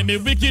 or they get me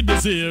wicked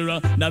this year.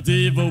 Not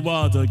even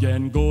water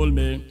can gold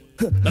me.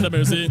 Not a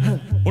mercy.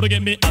 Or they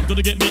get me up, to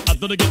they get me up,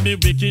 to they get me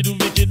wicked.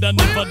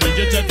 And if I did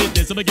you check it,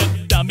 they say I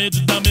get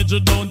damage,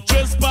 don't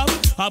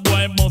trespass. A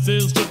boy must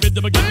is stupid,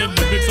 they get the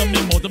lyrics on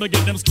me mouth, they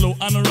get them slow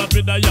and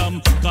rapid. I am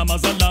calm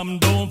as a lamb,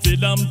 don't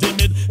feel I'm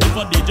timid. If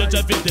I did you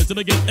check it, they say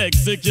I get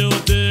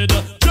executed.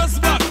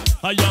 Just back,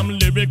 I am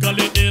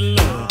lyrically ill.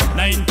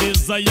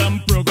 90s, I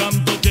am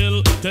programmed to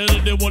kill. Tell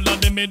the whole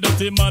of them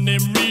dirty man,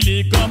 him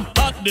really come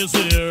hot this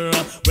year.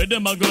 Where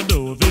them a go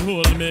do if you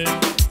hold me?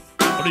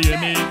 Or do you hear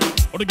me?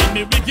 Or to get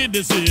me wicked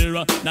this year?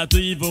 Not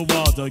even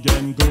water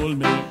can cool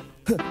me.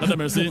 Not a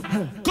mercy.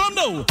 Come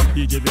now,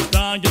 DJ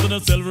Vistan, get to the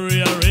silver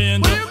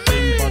rearrange.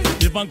 Think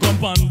positive and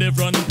come on the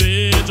front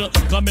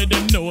page. Come in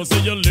them know, say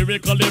you're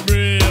lyrically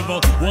brave.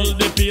 Hold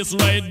the pace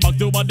right back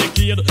to what the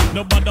kid.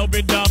 No matter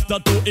with after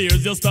 2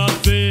 years you start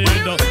fade.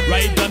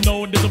 Right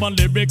now, this one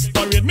lyrics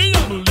parade. Me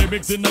have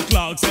lyrics in the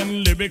clocks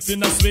and lyrics in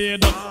the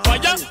suede.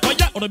 Fire,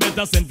 fire, or the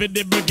better send for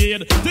the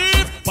brigade.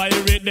 Thief,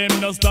 pirate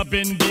them no stop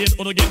indeed.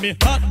 Or to get me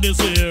hot this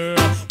year.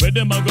 Where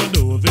them a go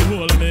do if you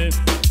hold me?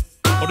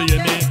 Or do you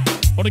hear me?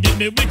 Or to get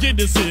me wicked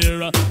this year.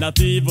 Not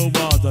even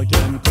water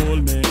can cool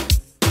me.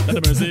 Not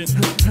a mercy.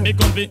 Me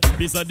comfy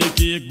piece of the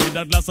cake with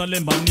a glass of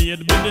lemonade.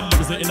 With the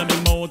lips in my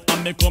mouth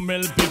and me come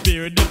well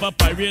prepared. If a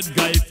pirate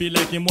guy feel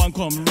like him want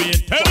come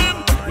raid, tell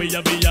him we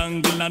have the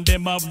angle and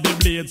them have the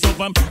blade. So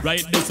from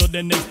right there, so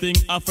the next thing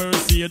I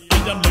first see it.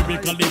 I am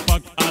lyrically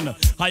packed and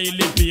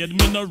highly paid.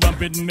 Me no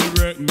ramping me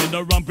work, me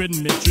no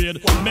ramping me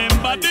trade.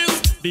 Remember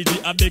this,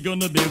 DJ I beg you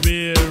no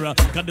beware.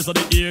 Cause this of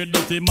the ear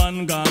dirty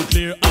man gone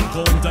clear. And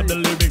counter the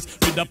lyrics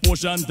with a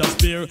portion to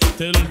spare.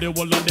 Tell the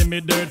whole of them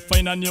me dirt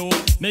fine and you.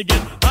 Me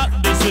get hot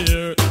this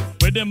year.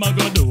 Where them a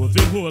go do if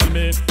you hold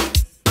me?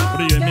 Or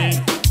do you hear me?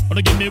 Or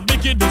to get me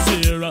wicked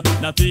this year.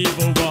 Not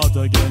even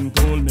water can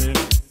cool me.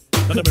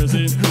 Not a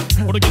mercy.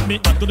 Or to get me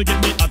hot, to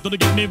get me hot, to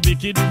get me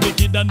wicked.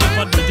 And if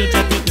I do you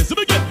chop it, so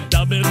we get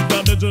damage,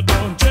 you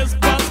don't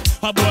trespass.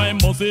 A boy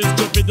must is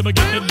stupid, to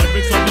get the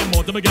lyrics on the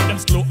mouth, to get them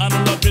slow and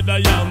rapid.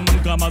 I am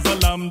calm as a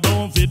lamb,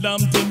 don't feel I'm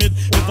timid.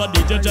 If I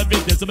did you chop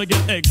it, so we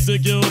get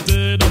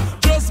executed.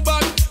 Just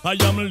back, I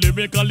am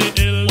lyrically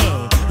ill.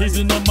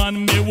 He's no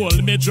man, me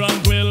hold me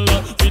tranquil.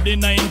 For the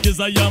 90s,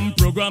 I am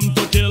programmed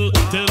to kill.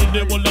 Tell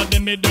the whole of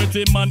them, me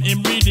dirty man,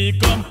 him really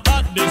come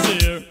hot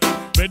this year.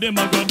 Where them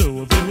a go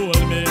do if you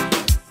hold me?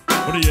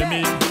 Or do you hear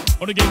me?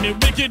 Or to get me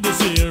wicked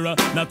this year?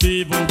 Not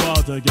even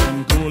water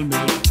can cool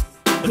me.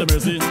 Not a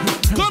mercy.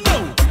 Come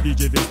now,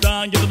 DJ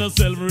Vistan, get to the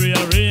silver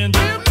rearrange.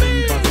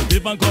 Think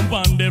positive and come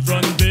on the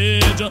front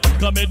page.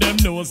 Come in them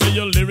know, say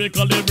you're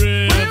lyrically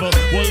brave.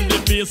 Hold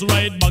the pace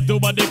right back to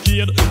what the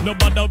kid. No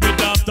matter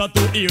with after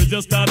 2 years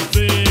you start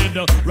fade.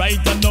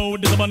 Right now,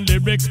 this one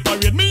lyrics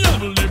parade. Me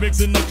have lyrics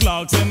in the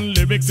clocks and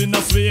lyrics in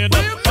the suede.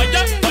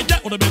 Fire,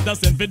 fire, or the better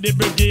send for the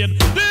brigade.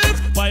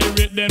 This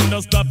pirate them no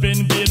stop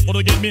invade. Or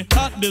to get me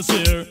hot this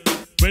year.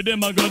 Where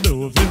them a go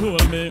do if you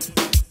hold me?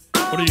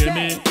 Or do you hear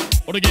me?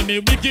 Or to get me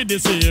wicked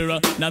this year.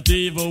 Not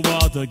even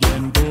water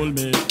can cool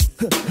me.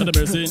 Not a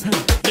mercy.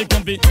 They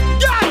comfy.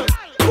 Girl,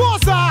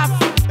 what's off?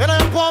 And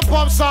I'm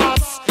pump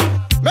sauce.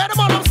 Make the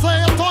man say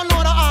you turn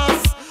load of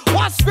ass.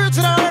 What's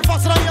spiritual and earth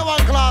faster than your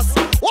one class?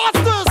 What's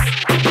this?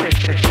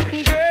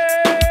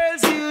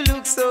 Girls, you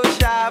look so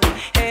sharp.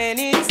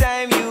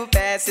 Anytime you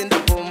pass in the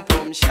pum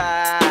pum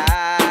shop.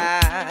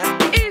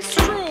 It's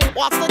true.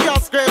 What's the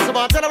girl's crazy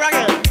about? Tell her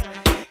again.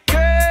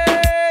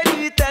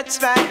 Girl, you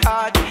touch my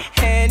heart.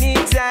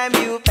 Anytime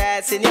you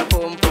pass in your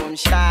pum pum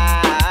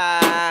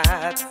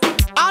shot.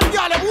 And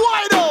girl, I'm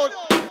wide out.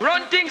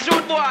 Run things,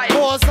 rude boy.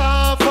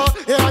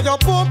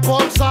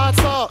 pump pump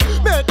salsa.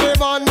 Make the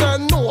man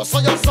them know so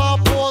you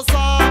suppose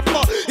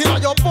off. Inna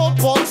your pump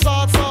pump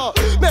salsa.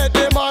 Make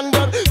the man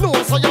them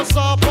know so you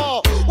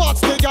suppose.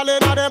 Watch the gal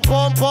inna them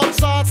pump pump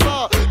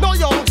salsa. No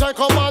young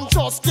gentleman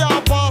just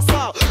can't pass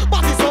her.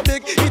 Body so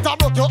big it a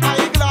block your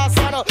eyeglass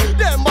and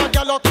them a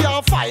gal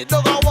can't fight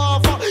the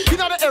waffle.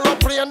 Inna the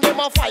aeroplane them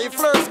a fight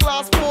first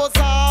class pose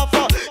off.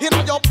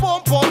 Inna your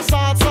pump pump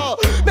salsa.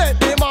 Make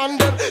the man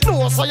them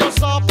know so you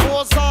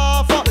suppose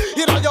off.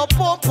 Inna your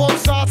pump pump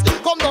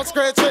salsa. Come down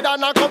scratch it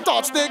and come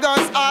touch the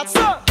girls' hearts.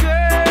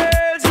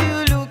 Girls,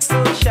 you look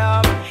so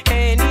sharp.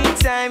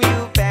 Anytime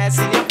you pass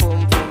in your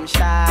pum pum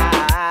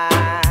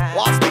shot.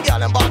 Watch the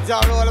girl and back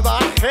down roll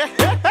man.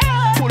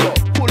 Pull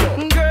up, pull up.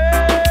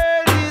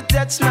 Girl, you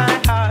touch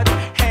my heart.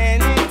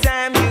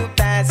 Anytime you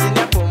pass in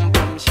your pum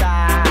pum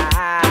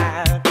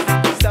shot.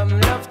 Some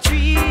love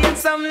three and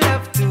some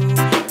love two.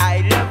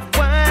 I love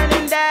one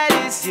and that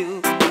is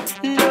you.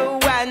 No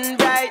one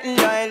brighten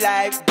your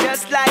life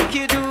just like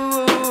you do.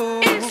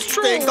 It's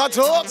true. Think a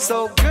joke.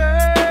 So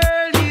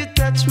girl, you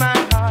touch my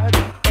heart.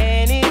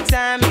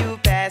 Anytime you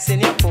pass in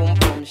your pum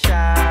pum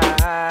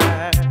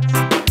shot.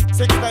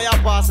 6 day a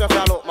pass if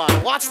you look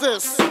man. Watch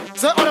this.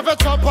 Say on if you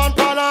jump on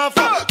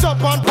palaver,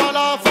 jump on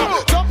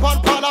palaver, jump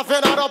on palaver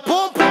in the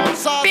pum pum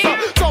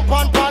salsa. Jump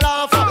on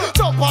palaver,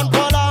 jump on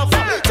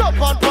palaver,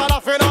 jump on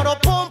palaver in the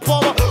pum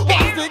pum.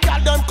 Watch the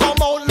girl them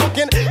come out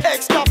looking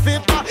extra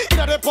fit.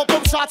 Inna the pum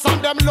pum shots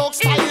and them look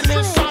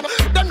stylish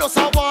and them no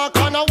so walk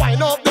and a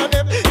wind up them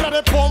hip. Inna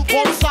the pum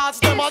pum shots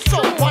them a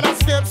jump on a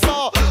step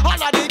so.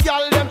 All of the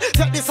girl them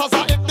take this as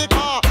a hit the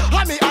car.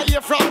 And me I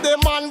hear from the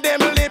man them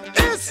lip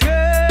is.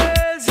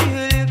 Girls,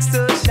 you look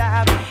so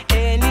sharp.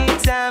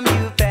 Anytime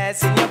you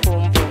pass in your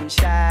pum pum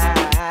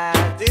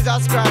shot.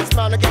 Jesus Christ,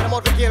 man, again, I'm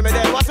out to kill me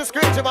then. What's the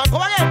screeching, man?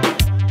 Come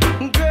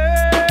again.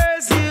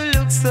 Girls, you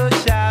look so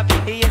sharp.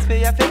 Yes, me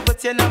have to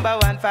put your number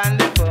one fan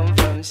the pum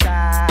pum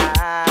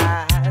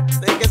shot.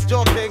 Think it's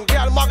joking.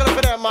 Girl, muggle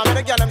for them, man.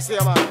 The girl, them see,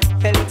 man.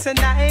 You look so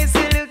nice,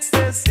 you look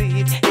so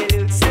sweet. You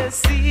look so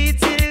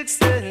sweet, you look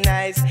so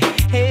nice.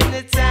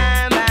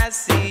 Anytime I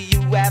see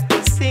you, I have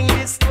to sing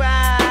this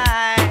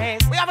twice.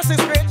 We have a sing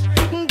screech.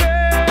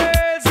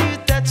 Girls, you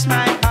touch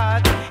my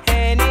heart.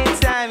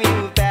 Anytime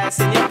you pass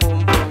in your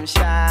pum pum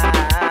shot.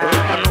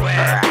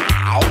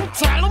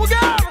 Tell them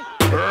again.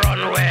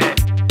 Runway.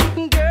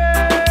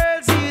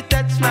 Girls, you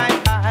touch my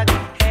heart.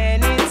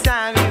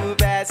 Anytime you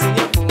pass in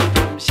your pum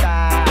pum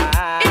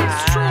shot.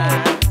 It's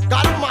true.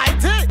 God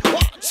Almighty,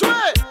 watch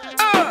it.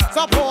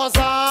 Suppose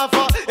off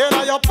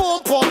in your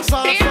pum pum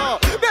salsa.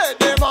 Make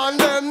the man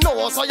them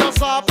know so you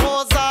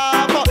suppose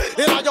off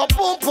in your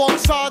pum pum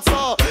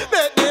salsa.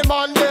 Make the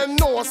man them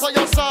know so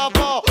you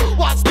suppose.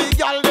 Watch the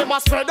girl them a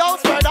spread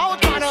out and all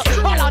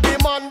of the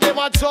man them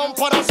a jump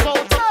on a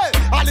shout.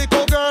 A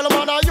little girl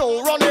man a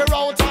you run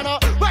around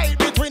and right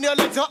between your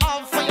legs you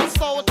have for your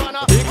stout and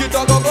Think it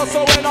a go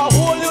so when I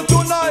hold you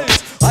tonight,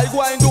 I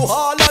go and do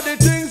all of the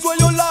things where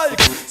you like.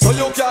 So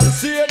you can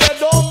see they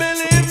don't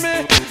believe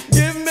me.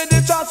 Give me the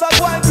chance I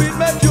go and do it,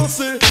 make you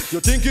see. You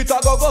think it a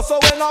go so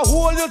when I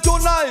hold you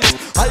tonight,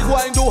 I go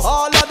and do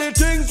all of the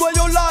things where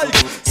you like.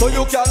 So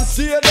you can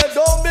see they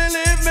don't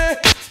believe me.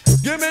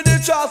 Give me the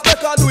chance,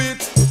 make I do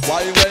it.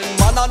 Why when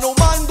man and no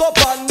man go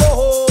and no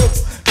hope,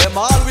 them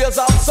always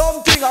have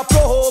something a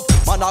prove.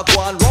 Man a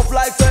go and rough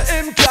like say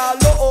him can't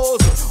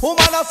lose.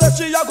 Woman a say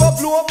she a go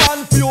blow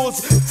man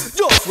fuse.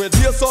 Just wait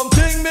hear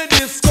something me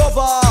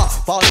discover.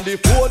 On the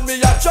phone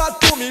me a chat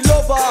to me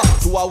lover.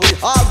 To a we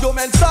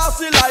argument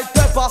saucy like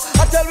pepper.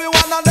 I tell we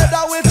one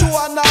another we two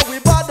and now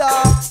we bother.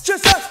 She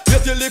said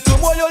get you little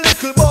more you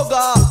little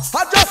bugger.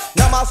 I just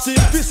now my sing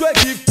piece we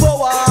give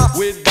power.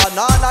 With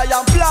banana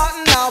and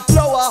plantain and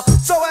flour.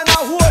 So when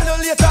I hold you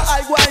later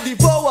I go and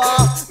devour.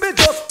 Me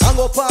just hang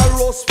up and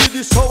roast with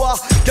the shower.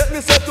 Get me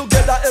set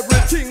together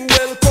everything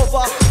well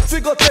cover.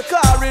 Figure take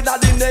car in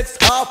at the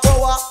next half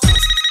hour.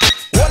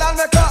 Well I'll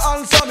make her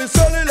answer me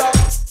cellular.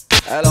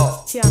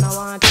 Hello. Tiana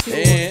want you.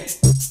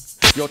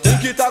 You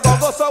think it a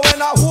go so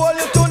when I hold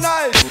you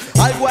tonight,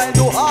 I go and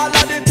do all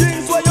of the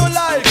things where you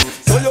like.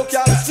 So you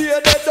can see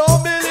they don't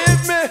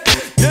believe me.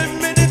 Give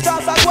me the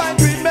chance I go and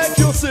do it, make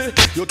you see.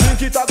 You think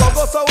it a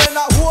go so when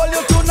I hold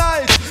you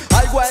tonight,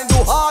 I go and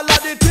do all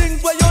of the things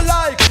where you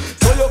like.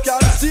 So you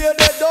can see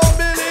they don't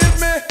believe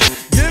me.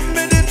 Give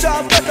me the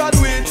chance, make I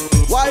do it.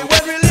 Why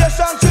when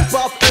relationship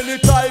of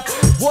any type,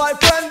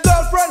 boyfriend,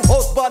 girlfriend,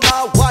 husband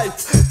or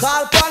wife,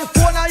 call pan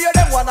phone and hear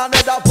them one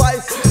another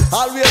voice.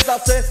 Always I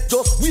say,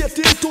 just wait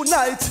till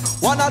tonight.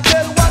 Wanna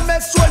tell one,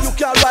 make sure you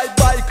can ride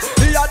bike.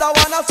 The other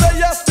one I say,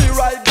 yes, the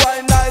ride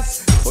quite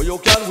nice. So you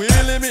can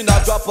wheel him in a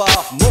dropper,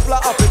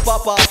 muffler happy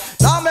papa.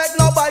 Now make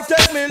nobody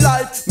take me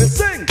life, me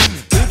sing.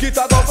 Think it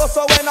a go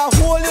so when I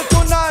hold you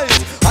tonight,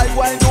 I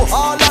go and do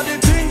all of the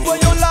things where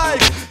you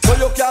like. So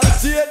you can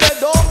see they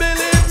don't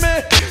believe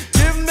me.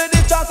 Give me the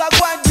chance I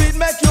go and do it,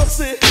 make you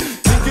see.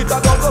 Think it a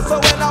go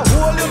so when I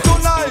hold you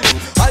tonight,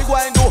 I go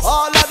and do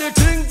all of the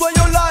things where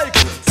you like.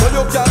 So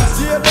you can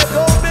see they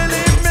don't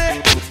believe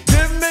me.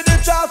 Give me the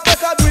chance, make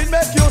I do it,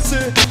 make you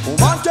see.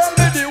 Woman, tell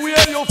me the way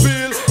you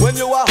feel when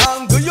you are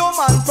hungry, your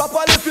man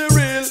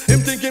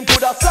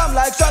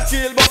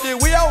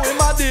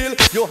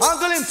You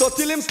handle him so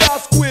till him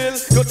start squeal.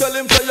 You tell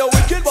him say you're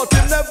wicked, but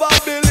him never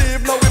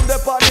believe. Now him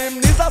dep on him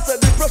knees, I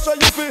said the pressure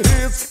you feel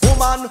his.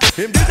 Woman,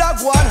 him did a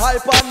go and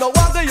hype and no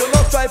wonder you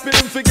not striping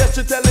him. Forget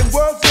she tell him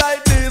words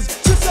like this.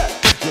 She said,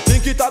 you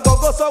think it a go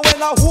so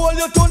when I hold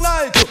you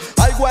tonight,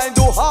 I go and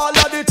do all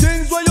of the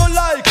things where you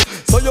like.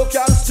 So you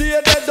can stay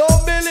there,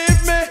 don't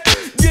believe me.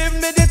 Give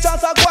me the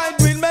chance, I go and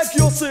will make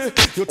you see.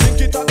 You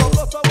think it a go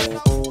so when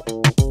I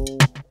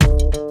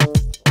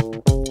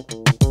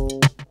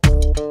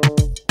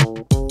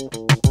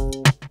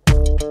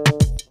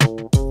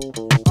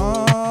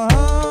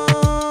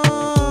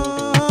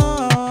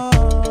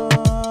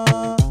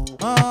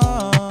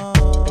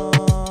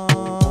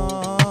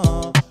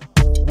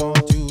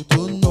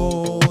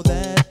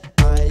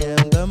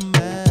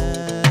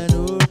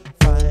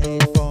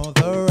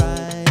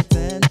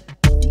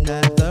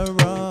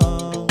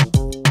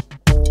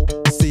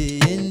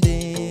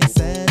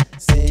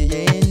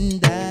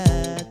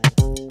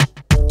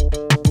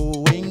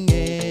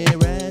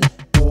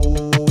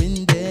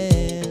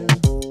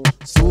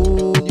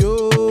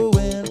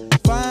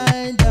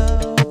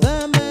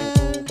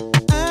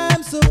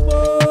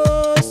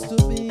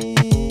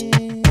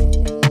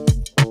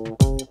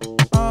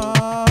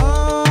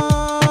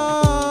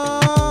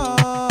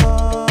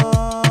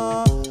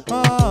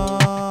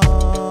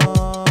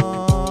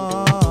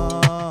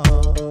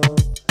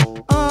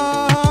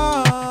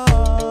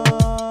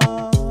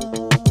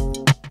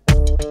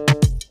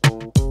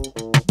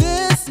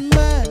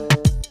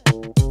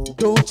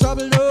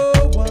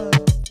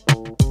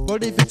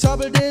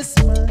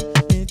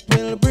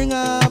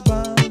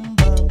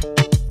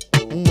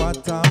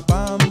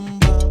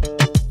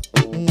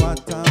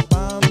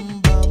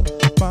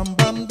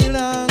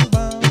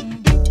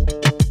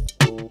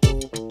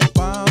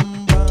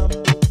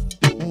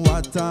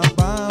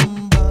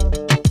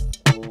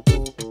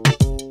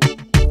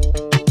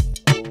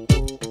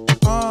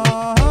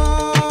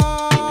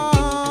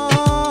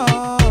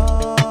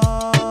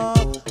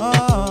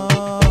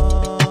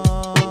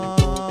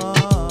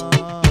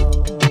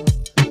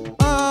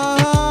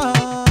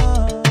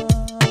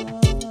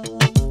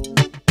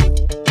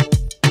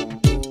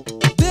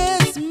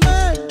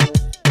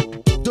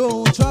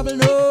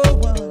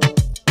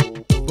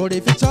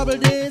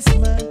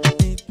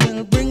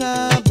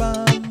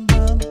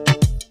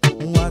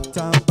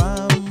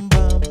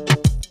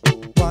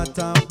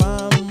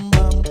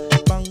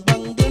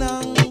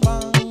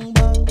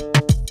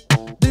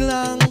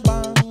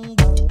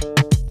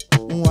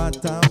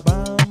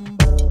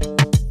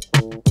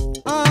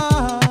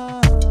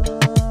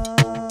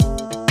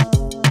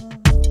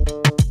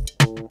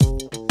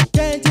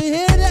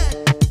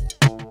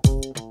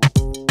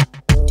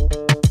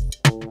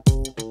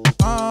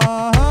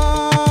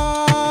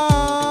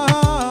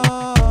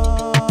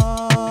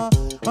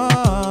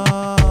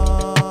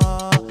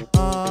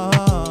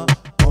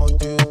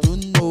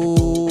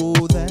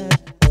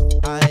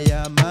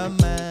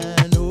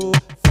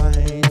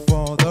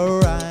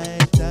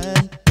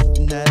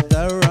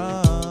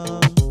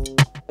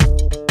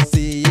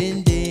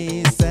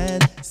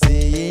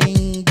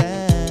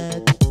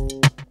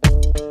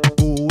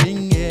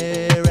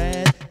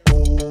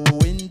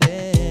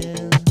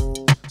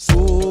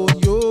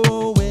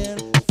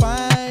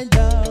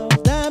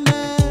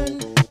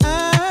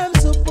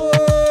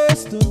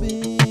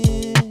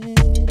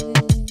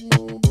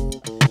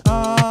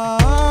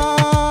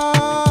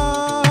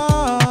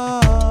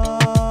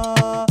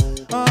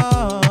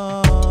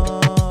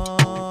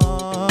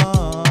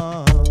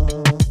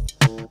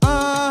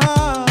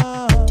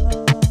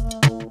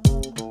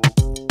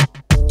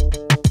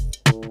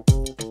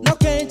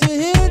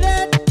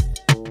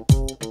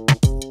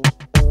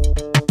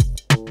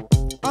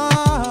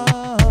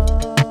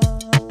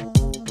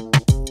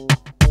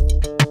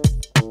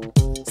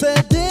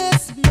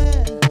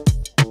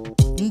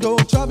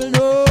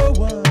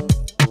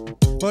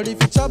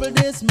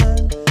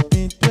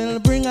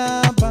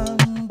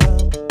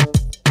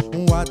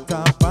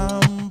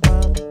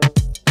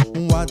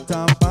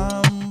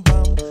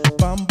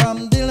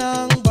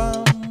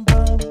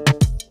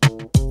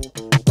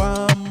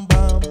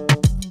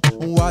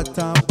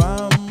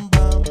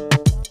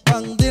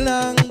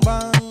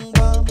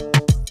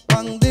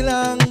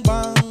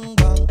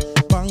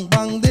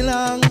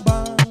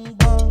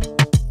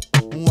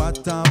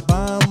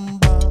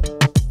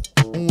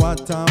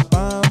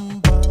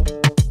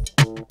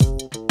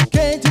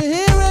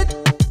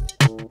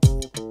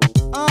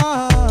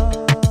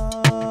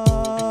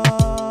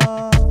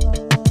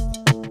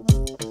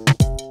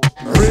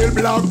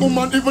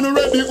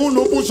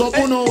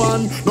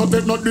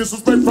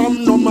disrespect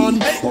from no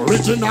man.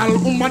 Original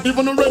woman,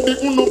 even ready,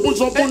 no push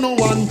up on no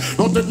one.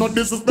 Don't take no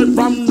disrespect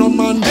from no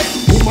man.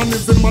 Woman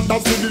is the mother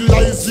of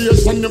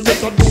civilization. You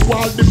better do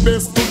all the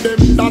best to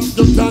them that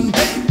you can.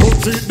 Don't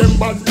treat them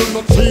bad, do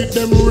not treat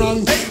them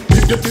wrong.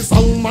 If you diss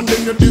a woman,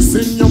 then you diss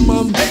in your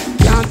mom.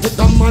 Can't take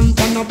a man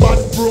on a bad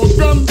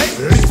program.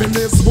 Living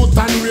is good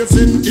and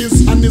raising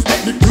is, and it's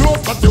not the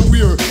clothes that you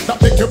wear that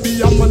make you be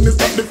a man. It's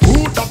not the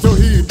food that you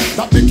eat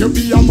that make you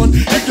be a man.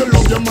 If you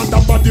love your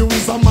mother body, you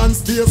is a man,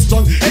 stay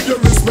strong. If you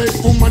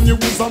respect woman, you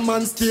is a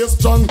man, stay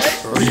strong.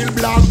 Real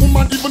black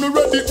woman, even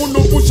ready, who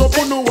no push up,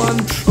 who no one.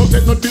 Don't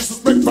take no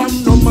disrespect from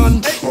no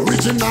man.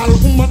 Original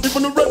woman,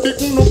 even ready,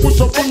 who no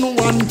push up, who no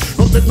one.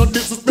 Don't take no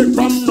disrespect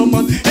from no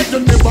man. If you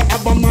never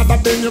have a mother,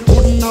 then you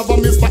couldn't have a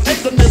mister.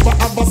 If you never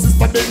have a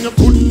sister, then you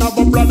couldn't have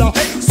a brother.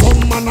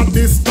 Some man a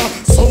dister,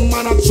 some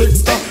man a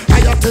trickster.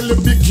 I tell you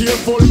be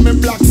careful, me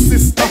black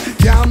sister.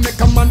 Can't make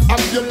a man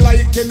have you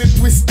like any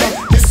twister.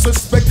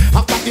 Disrespect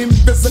after him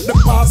visit the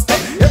pastor.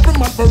 Every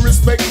man for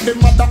respect the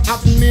mother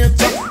of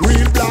nature.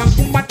 Real black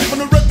woman,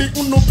 even ready,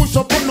 who no push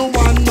up, who no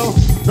one. No,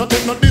 no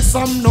take no this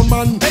from no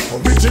man.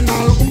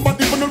 Original woman,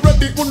 even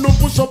ready, who no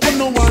push up, who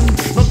no one.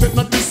 No take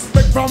no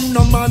disrespect from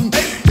no man.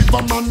 If a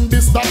man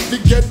this that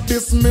they get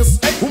dismissed.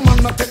 Woman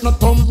not take no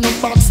thump, no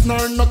box,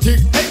 nor no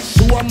kick.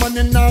 Show a man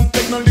in and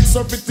take no licks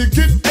of it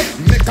ticket.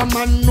 Make a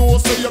man know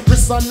so you're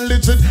Christian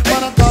legit.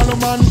 Man I call a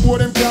man who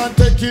them can't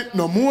take it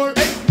no more.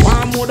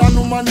 One more than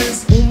woman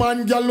is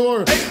woman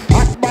galore.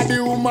 Hot body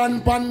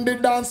woman pan the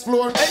dance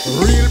floor.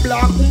 Real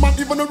black woman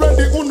even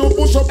ready who no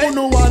push up who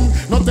no one.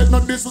 No take no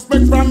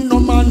disrespect from no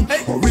man.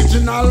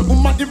 Original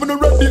woman even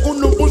ready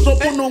who no push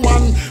up who no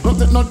one. No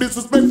take no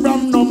disrespect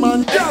from no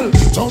man. Girl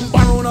jump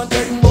around and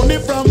take money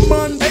from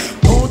man.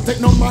 Don't take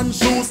no man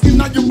shoes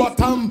inna your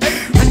bottom.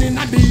 And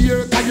inna the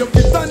ear cause you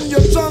fit and you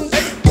drunk.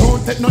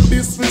 Don't take no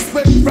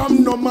disrespect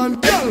from no man.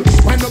 Girl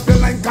wind up your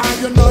line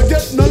cause you not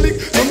get no lick.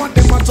 Some of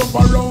them a jump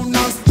around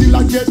and still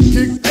a get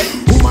kicked.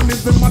 Woman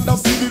is the mother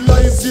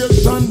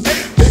civilization.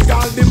 Take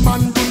all the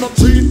man do not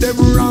treat them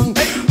wrong.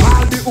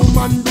 All the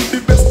woman do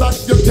the best that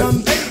you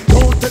can.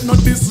 Don't take no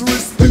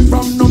disrespect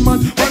from no man.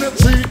 When you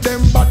treat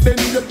them bad then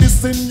you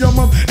dissing your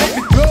mom. That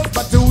the clothes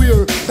that you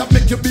wear that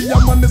make you be a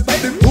man. Is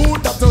that the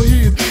food that you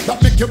eat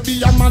that make you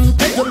be a man.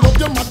 If you love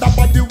your mother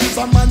body you is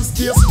a man,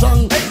 stay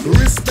strong.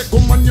 Respect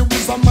woman you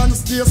is a man,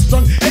 stay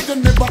strong. If you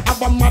never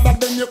have a mother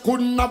then you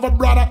couldn't have a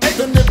brother. If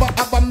you never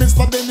have a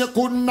mister then you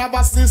couldn't have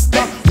a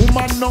sister.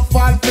 Woman no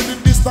fall for the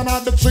distant or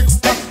the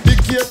trickster. Be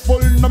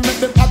careful no make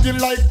them have you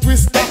like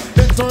twister.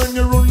 They turn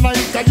you run like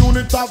a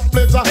unit of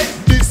pleasure.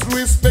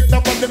 Disrespect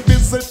about them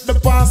visit the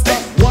pastor.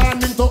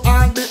 Warning to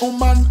all the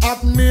woman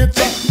of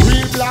nature.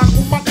 Real black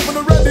woman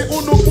even ready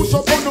who no push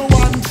up who no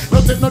one. No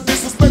take no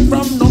disrespect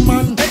from no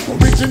man.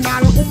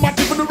 Original woman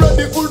even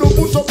ready who no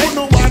push up who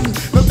no one.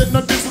 No take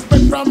no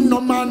disrespect from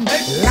no man.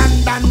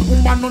 London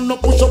woman who no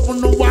push up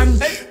who no one.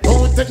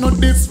 Don't take no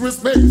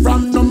disrespect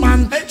from no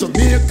man.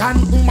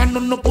 Jamaican woman who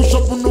no push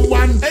up who no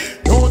one.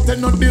 Don't take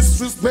no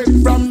disrespect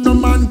from no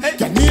man.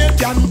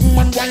 Canadian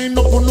woman wind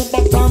up on no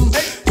bottom.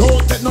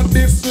 Don't take no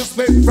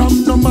disrespect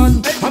from no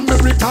man.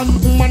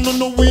 American woman who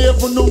no wave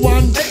for no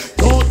one.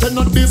 Don't take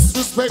no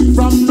disrespect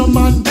from no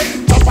man.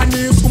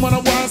 Japanese woman I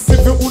want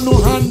see you who no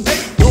hand.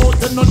 Don't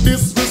take no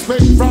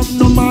disrespect from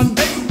no man.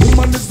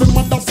 Woman is the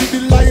mother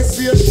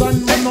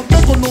civilization. Man no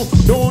beg no,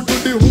 don't do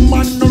the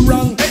woman no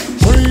wrong.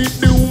 Treat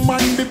the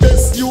woman the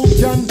best you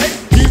can.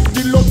 Give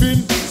the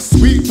loving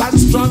sweet and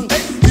strong.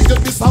 If you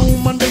diss a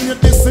woman then you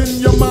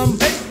dissing your mom.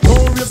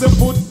 Don't raise your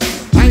foot,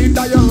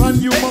 neither your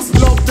hand. You must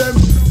love them.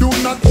 Do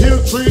not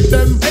ill treat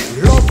them.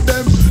 Love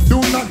them.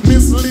 Do not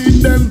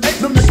mislead them.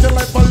 No make your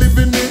life a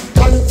living it.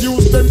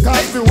 Confuse them.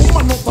 Cause the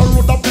woman out the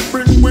road that we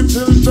bring with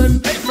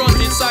children. Front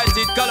inside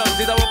teeth, columns,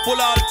 these are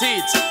full all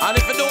teeth. And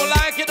if you don't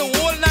like it, the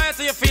whole night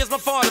so you face my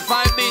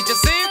 45 beat. You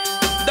see it?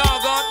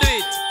 Dog on do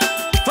it.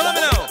 Follow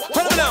me now,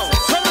 follow me now,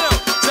 follow me now.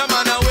 Some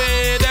man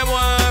away, them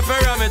want to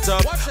ram it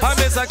up. I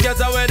miss a cat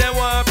away, them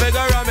want to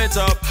ram it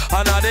up.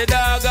 And now the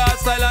dog got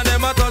style and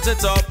them a touch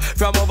it up.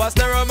 From over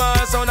stereo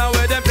man, sound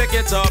away, them pick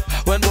it up.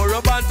 When more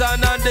up and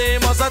down and they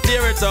must a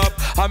tear it up.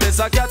 I miss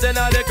a cat in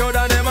the crowd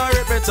and them a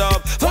rip it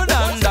up. For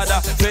dan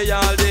dada, for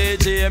y'all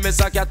DJ, miss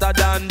a cat a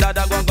dan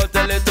dada. Go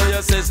tell it to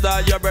your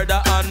sister, your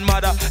brother and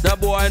mother. The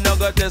boy no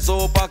got this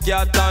super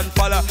cat and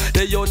follow.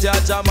 The youth ya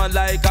jamming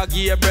like a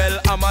Gabriel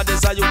Amma.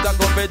 This a youth a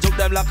come fi juke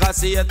them like a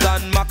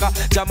Satan Maka.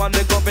 Jamming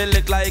me come fi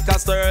lick like a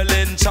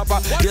Sterling chopper.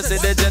 You see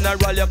the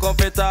general, you come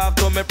fi talk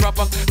to me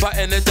proper. For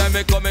anytime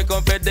me come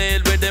fi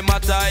deal with the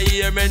matter.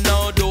 Hear me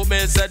now, do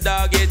me say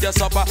dog eat your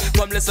supper.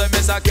 Come listen,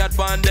 miss a cat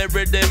pan the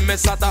rhythm, me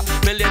sata.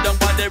 Me lay down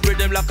pan the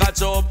rhythm like a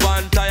chop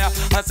and tire.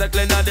 And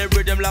circling on the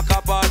rhythm like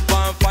a pot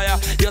pan fire.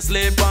 You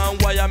sleep on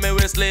wire, me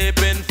we sleep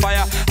in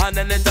fire. And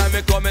anytime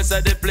me come, me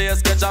say the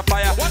place catch a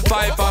fire.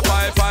 Five, but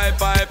away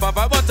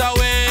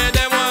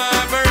them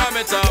want to ram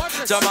it up.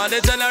 Jam on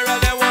the general,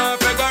 they want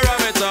to go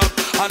ram it up.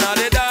 And all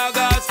the dog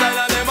out style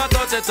and them a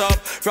touch it up.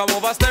 From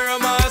over stereo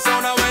man,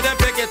 sound away them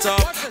pick it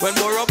up. When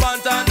more up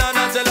and down and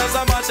until us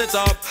a mash it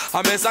up.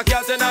 I miss a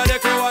cat in the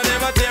crew and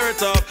them a tear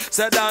it up.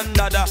 Say dan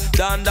dada,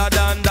 dan da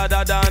dan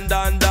dada, dan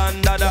dan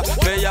dan dada.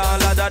 Me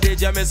all of the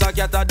DJ miss a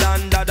cat a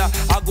dan dada.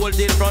 A gold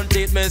teeth front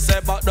teeth me say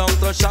back down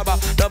to Shabba.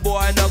 The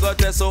boy no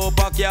got a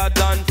super cat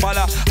and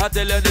falla. I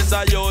tell you this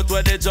a youth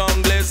where the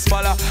jungle is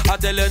falla. I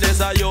tell you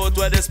this a youth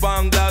where the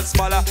spanglers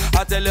falla.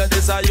 I tell you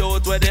this a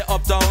youth where the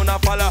uptown a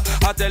falla.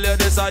 I tell you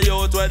this a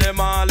youth where the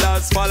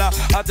malas falla.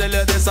 I tell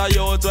you this a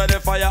youth where the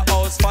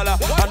firehouse falla.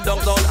 And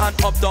downtown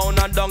and uptown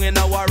and down in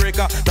a Warwick.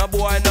 No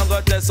boy no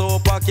go test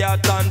super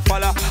cat and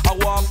follow. I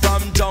walk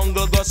from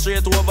jungle, go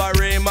straight over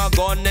rim, a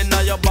gun in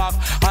your back,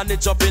 and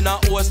it up in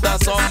a host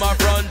that's on my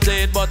front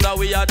teeth. But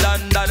we are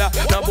done dada.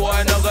 No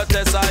boy no go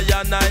test I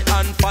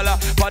and follow.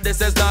 But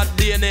this is not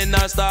DNA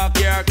nor stock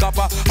here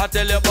copper. I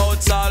tell you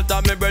about salt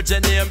and me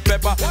virgin name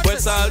pepper. When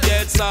salt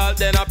get salt,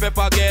 then a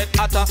pepper get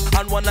hotter.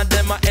 And one of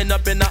them I end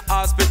up in a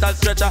hospital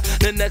stretcher.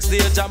 The next day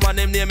Jaman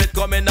him name it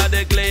coming at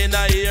the clean.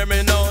 I hear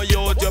me now,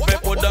 youth, you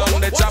put down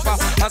the chopper.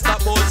 I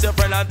stop out your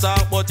friend and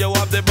talk, but you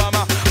have the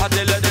bomber. I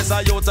tell you this,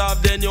 a youth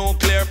have the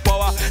nuclear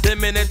power. The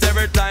minute,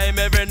 every time,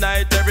 every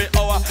night, every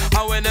hour.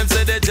 And when them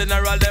say the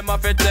general, them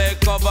have to take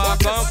cover.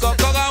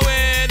 Come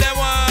away, them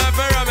want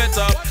to ram it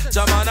up.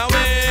 Jaman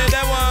away,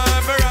 them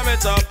want to ram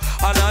it up.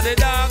 And all the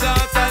dog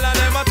style and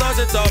them a touch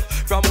it up.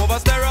 From over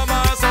stereo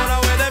man, sound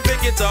away them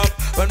pick it up.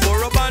 When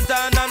Moro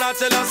Bantan and I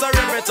tell us to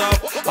rip it up.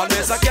 And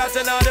there's a cat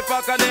in the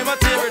pack and them a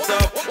tear it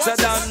up. Say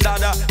dan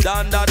dada,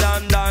 dan da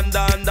dan dan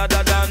dan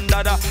dada dan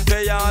dada.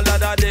 Pay all of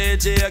the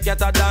DJ,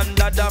 get a dan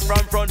dada.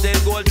 From front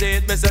end gold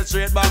teeth, me say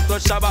straight back to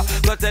Shabba.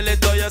 Go tell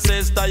it to your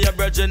sister, your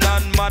virgin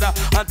and mother.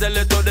 And tell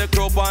it to the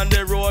group on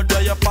the road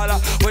where you follow.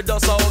 We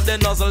dust out the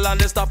nozzle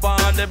and the stopper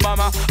and the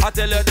bomber. I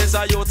tell you this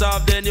a youth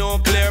of the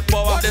nuclear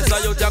power. This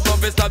a youth you come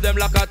fi stop them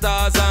like a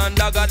Tarzan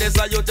dagger. This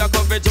a youth you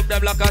come fi juke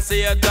them like a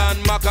Satan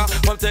Maka.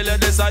 Come tell you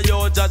this a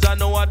youth judge I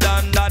know a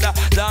dan dada.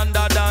 Dan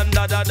da dan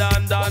dada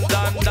dan dan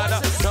dan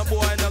dada. No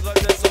boy no go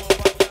this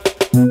over.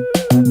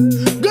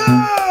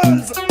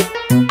 Girls,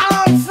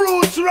 all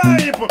fruits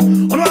ripe.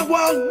 I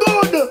want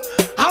good.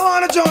 I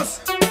wanna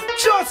just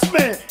trust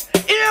me.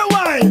 Here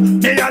why?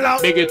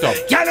 Big it up.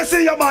 Can you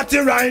see your body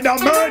ride a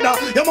murder?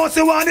 You must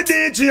want the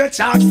DJ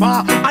charge for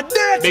a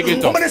date. Big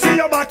it up. When you see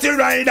your body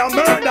ride a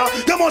murder,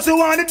 you must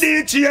want the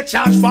DJ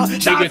charge for.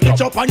 Shot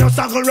it up on your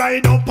saddle,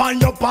 ride up on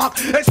your back,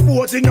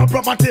 exposing your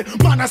property.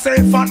 Man, I say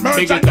fat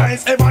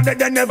merchandise. Ever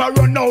they never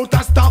run out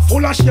of stuff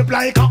full of shape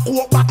like a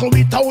oak buckle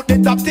without the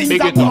top things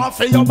that go off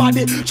for your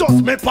body.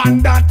 Trust me, pan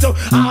that.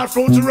 All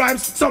fruits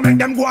rhymes, so make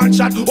them go and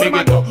chat. What am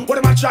I do? What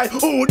am I try?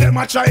 Who them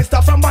I try?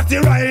 Stuff from body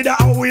rider.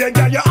 Away,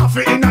 girl, you have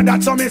it in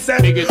that. So me say,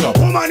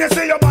 woman, you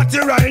say your body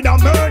ride a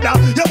murder.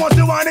 You must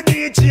want the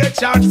DJ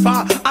charge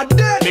for a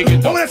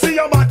death. Woman, you say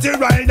your body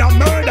ride a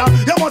murder.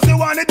 You must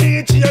want the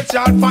DJ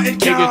charge for it.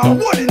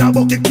 Can't hold in a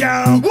bucket,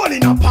 can't hold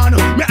in a pan.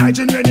 Me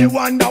hygiene when you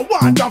wonder,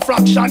 want a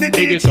fraction. The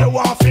DJ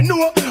want to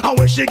know how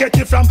where she get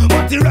it from.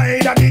 Body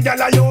rider, the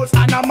girl I use,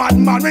 and a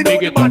madman without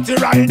the body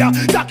rider.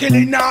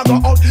 Tackling now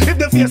go out. If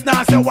the face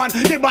now say one,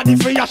 the body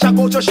free, I shall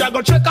go to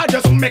Chicago. Check out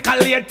just make a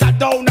later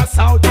down the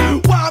south.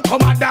 One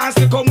come a dance,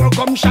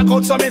 come shack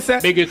out. So me say,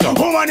 big it up.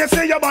 Woman, you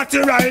say your body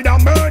ride a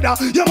murder.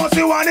 You must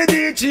want the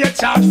DJ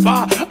charge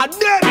for a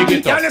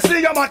dead. Can you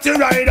see your body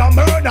ride a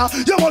murder?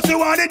 You must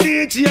want the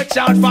DJ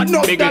charge for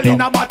no girl in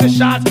a body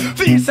shots.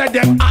 Feel say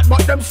them hot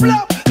but them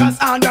flop. Cause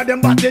under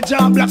them body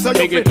jam black. So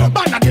you feel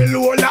ban the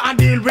lola and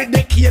deal with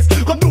the case.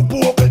 Come do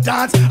vocal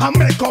dance and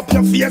make up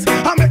your face.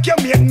 And make your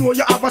mate know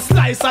you have a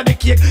slice of the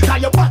cake.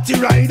 Cause your body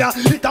rider,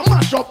 it a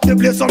mash up the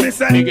place. So me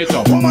say,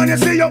 woman, you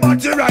see your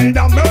body ride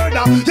a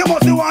murder. You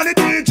must want the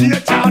DJ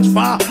charge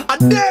for a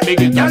dead.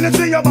 Can you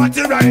see your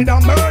body ride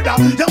a murder?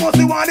 You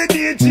must want the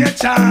DJ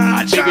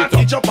charge.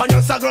 Catch up on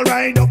your saddle,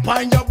 ride up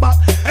on your back,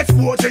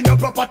 exposing your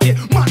property.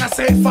 Man, I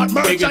say fat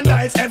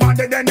merchandise. Ever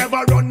they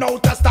never run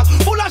out of stock.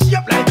 Full of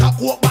shape like a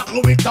coke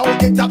buckle without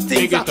the top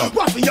things.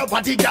 Rough your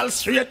body, girl,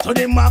 straight to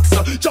the max.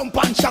 Jump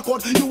and shock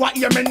out, you are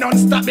hear me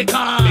non-stop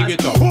because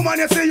woman,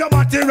 you see your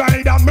body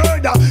ride a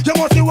murder. You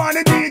must want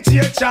the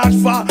DJ charge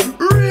for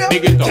real.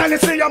 Can you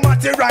see your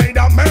body ride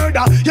a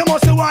murder? You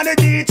must want the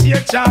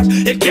DJ charge.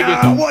 It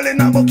can't hold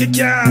in a bucket,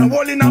 can't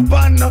hold in a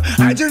pan.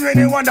 I just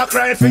really wanna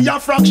cry for your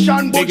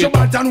fraction, but your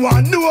button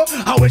want know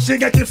how where she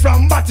get it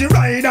from. Body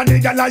rider, the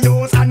girl I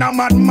use, and a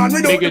madman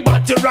without the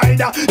body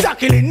rider.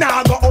 Tackling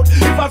now go out.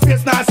 If a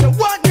face now say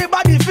what the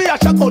body fear,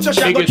 she go to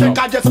she go check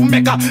and just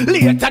make her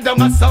later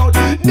down a sound.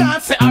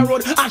 Dance a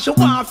road and she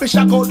want fish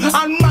a coat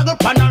and muggle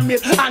pan her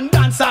meat and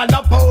dance all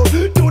the pole.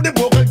 Do the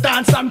vocal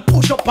dance and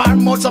push up her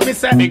mouth. So me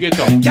say,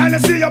 can you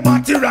see your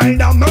body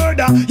rider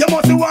murder? You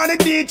must want the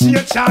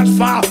DJ charge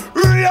for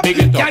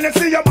rape. Can you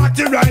see your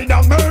body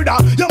rider murder?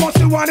 You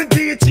must want the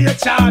DJ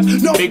charge.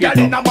 No girl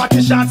in a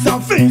body shot,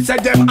 some things say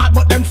them hot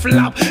but them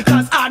flap.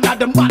 Cause under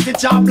them body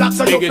job black.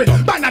 So you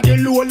feel ban at the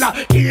lola,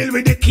 deal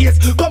with the case.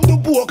 Come to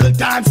vocal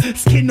dance,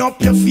 skin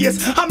up your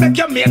face and make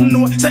your men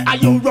know, say how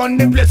you run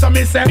the place. So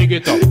me say,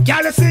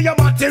 can you see your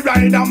body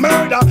rider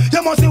murder?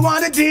 You must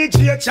want the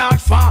DJ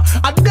charge for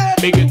a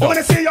dead.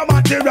 Wanna see your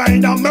body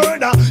rider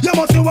murder? You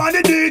must want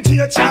the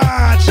DJ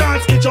charge.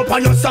 Chance itch up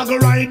on your saddle,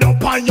 ride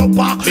up on your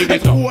back,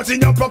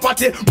 exposing your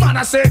property. Man,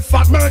 I say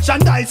fat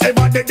merchandise.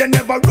 Ever they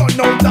never run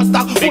out of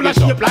stock. Full of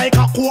shape like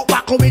a coke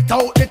buckle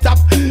without the top.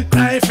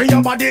 Cry for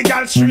your body,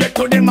 girl, straight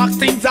to the max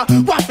things.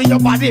 What for your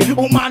body,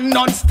 woman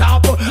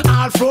non-stop.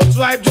 All fruits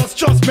housewife, just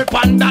trust me,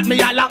 pan that me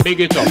yalla. Big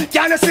it up.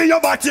 Can you see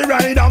your body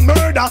ride and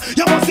murder?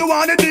 You must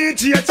want the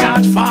DJ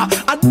charge for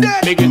a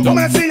dead. Big it up. Come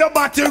and see your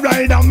body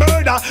ride and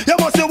murder. You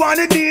must want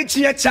the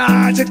DJ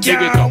charge. It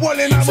can't hold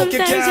in a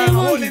bucket, can't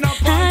hold in a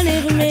pot. I'll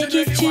never make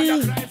it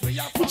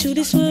to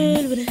this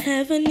world wouldn't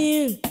have a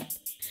new.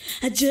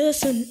 I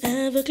just don't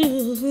have a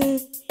clue.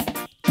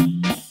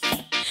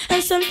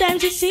 And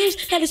sometimes it seems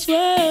that this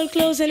world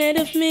closing ahead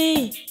of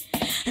me,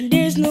 and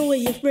there's no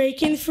way of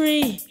breaking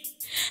free.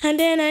 And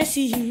then I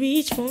see you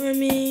reach for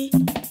me.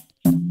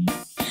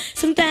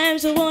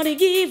 Sometimes I wanna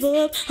give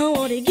up, I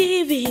wanna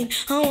give in,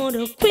 I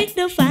wanna quit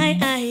the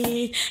fight.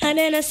 And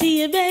then I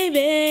see you,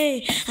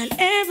 baby, and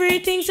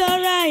everything's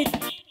alright.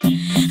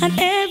 And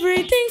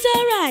everything's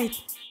alright.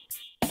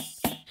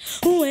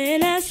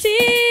 When I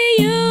see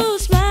you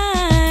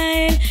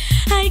smile,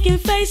 I can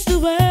face the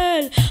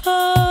world.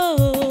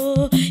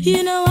 Oh,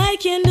 you know I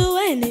can do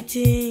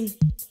anything.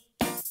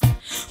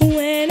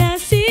 When I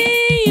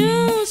see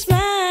you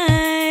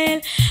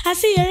smile, I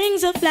see your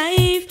rings of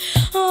life.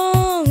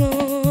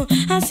 Oh,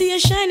 I see you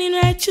shining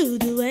right through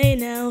the way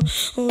now.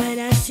 When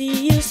I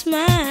see you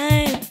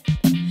smile,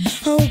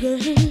 oh girl,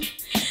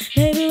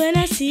 baby, when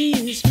I see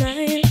you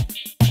smile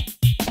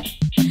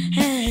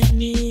at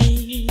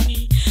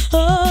me,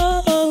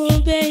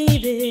 oh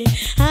baby,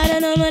 I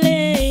don't know my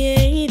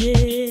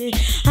lady,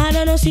 I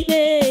don't know see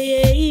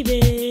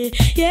baby,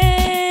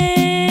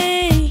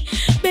 yeah,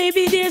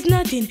 baby, there's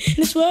nothing in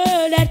this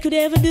world that could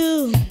ever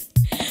do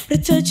the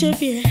touch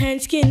of your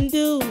hands can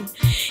do.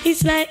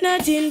 It's like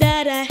nothing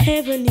that I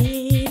ever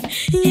need,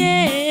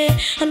 yeah.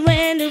 And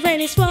when the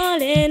rain is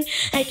falling,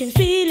 I can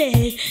feel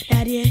it,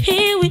 that you're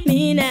here with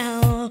me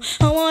now.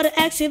 I want to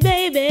ask you,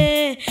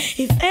 baby,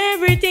 if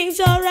everything's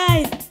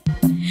alright.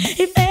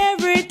 If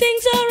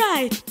everything's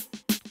alright.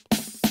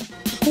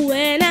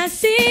 When I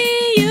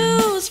see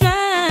you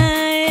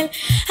smile,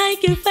 I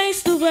can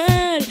face the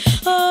world.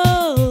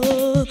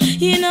 Oh,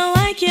 you know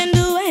I can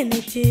do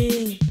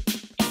anything.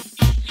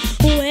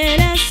 When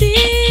I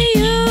see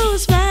you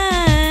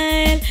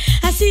smile,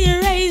 I see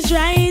your rays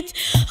right.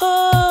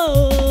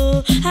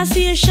 Oh, I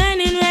see you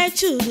shining right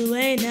through the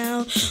way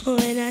now.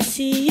 When I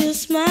see you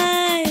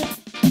smile,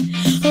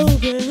 oh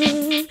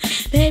girl,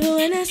 baby,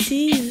 when I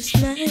see you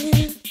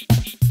smile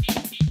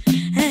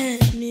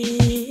at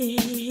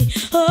me,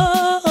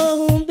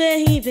 oh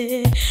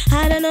baby,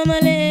 I don't know my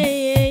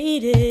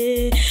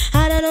lady,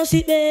 I don't know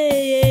see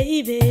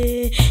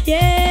baby,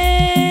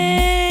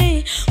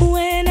 yeah.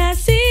 When I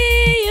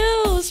see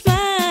you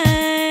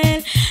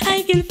smile,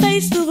 I can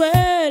face the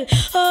world.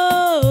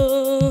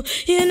 Oh,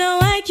 you know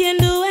I can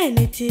do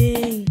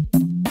anything.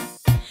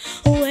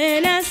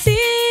 When I see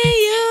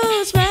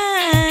you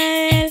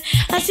smile,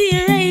 I see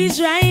your rays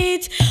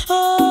right.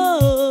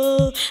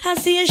 Oh, I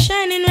see you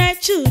shining right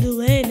through the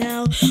way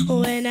now.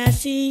 When I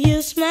see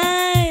you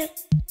smile,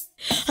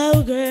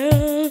 oh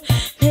girl,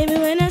 baby,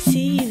 when I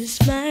see you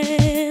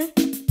smile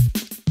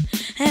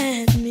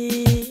at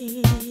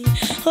me,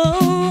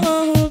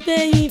 oh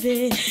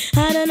baby,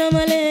 I don't know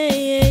my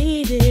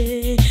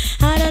lady,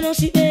 I don't know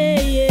see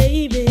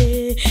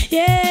baby,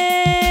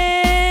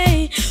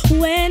 yeah.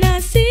 When I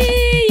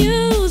see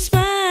you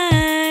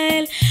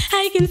smile,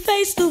 I can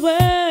face the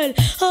world.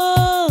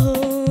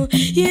 Oh,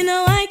 you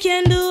know I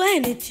can do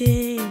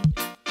anything.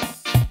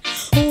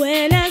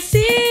 When I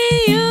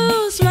see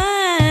you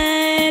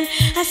smile,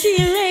 I see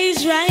your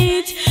rays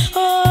right.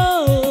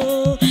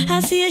 Oh,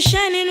 I see you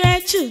shining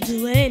right through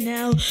the way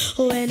now.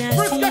 When I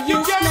see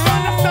you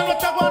smile.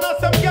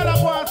 Some girl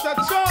wants a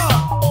show.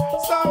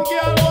 Some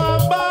girl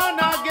want born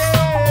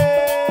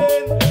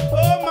again.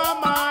 Oh my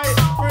my,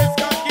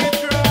 Frisco kid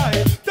cry.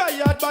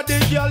 Tired body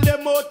girl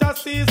them out of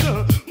season.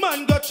 Man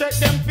go check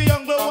them for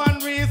younger one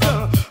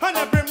reason. And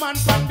every man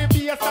from the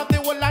base of the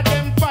whole of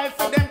them fight,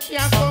 so them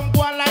can't come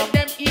go like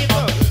them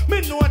evil.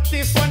 Me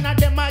notice one of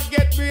them I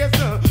get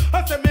brazen.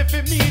 I say me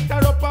fi meet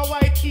her up a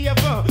white cave.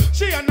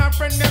 She and her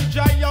friend them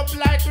dry up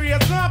like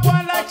raisin.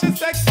 Boy like she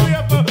sex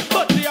rape.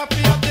 But she have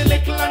the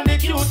little and the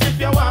cute if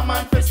you want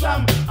man for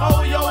slam.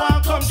 How you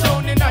want come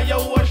down in a your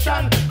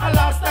ocean? And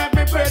last time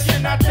me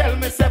virgin I tell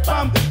me say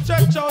pam.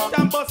 Stretch out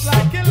and bust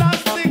like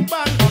elastic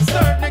band.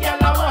 Certain girl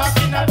I walk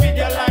in a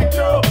video like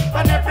throw.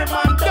 And every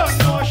man don't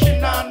know she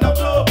not no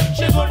blow.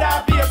 She good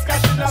have bass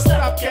cause she not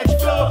stop catch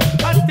flow.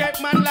 And take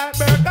man like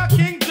Burger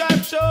King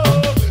drive show.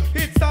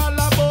 It's all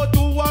about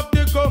who have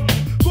the gum.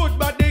 Good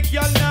body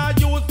girl now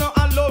use no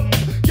alum.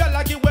 Girl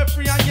I give way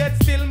free and yet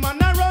still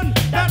man a run.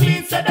 That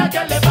means that the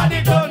girl the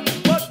body done.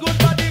 But good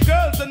body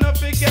girls enough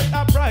to get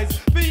a prize.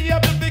 Be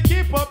able to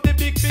keep up the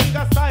big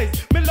finger size.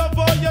 Me love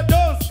how you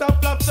don't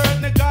stop love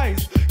certain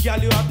guys. Girl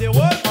you have the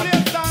whole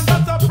place down,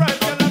 that's a prize.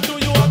 Girl I do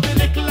you have the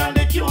little and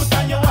the cute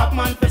and you have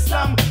man for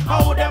slam.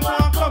 How them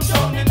want come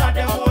down in a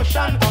them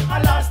ocean.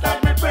 And last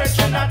time me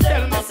virgin I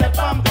tell me say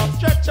pam.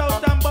 Stretch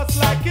out and bust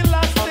like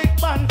elastic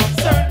band.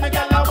 Certain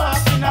girl I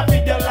walk in a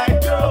video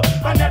like girl.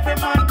 And every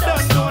man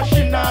don't know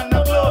she not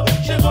no glow.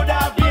 She good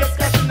have bass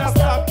cause she not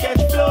stop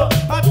catch flow.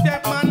 I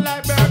take man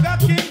like Burger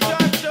King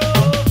judge show.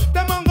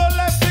 Them on go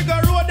left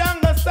figure road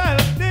and go style.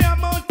 The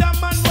amount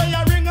of man where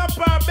you ring up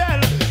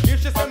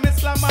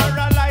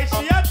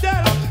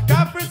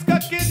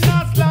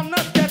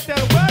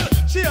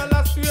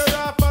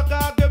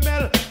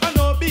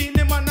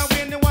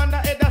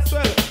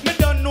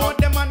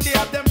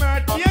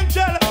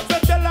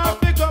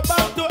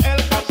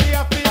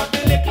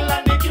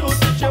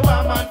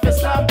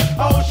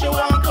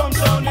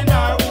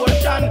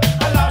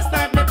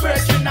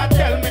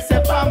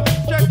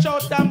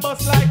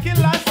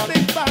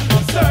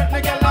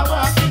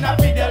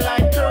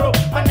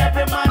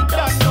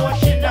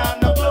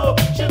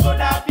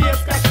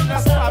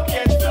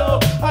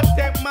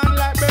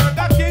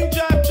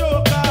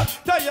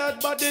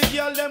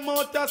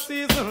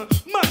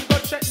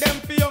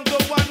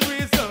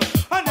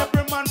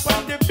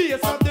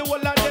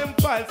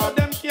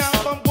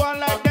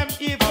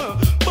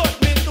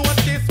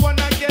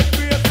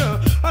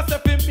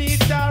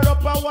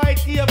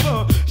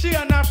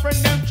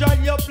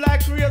up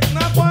like race.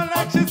 Not one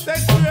like she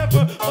sex rape.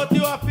 But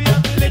you have to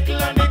have the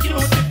little and the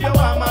cute if you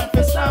want man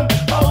for slam.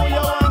 How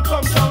you want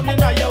come down in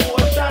your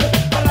ocean?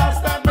 The last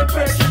time me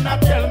preaching, I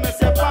tell me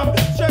say pam.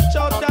 Stretch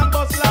out and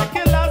bust like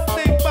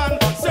elastic band.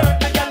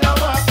 Certain girl a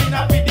walk in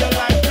a video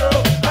like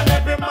girl. And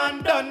every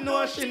man done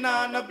know she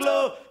not a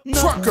glow.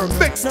 Trucker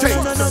Mixtape.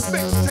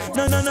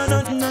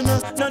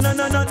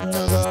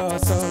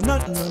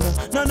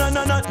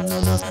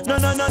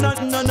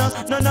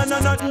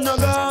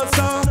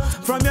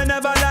 From you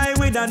never lie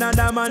with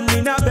another man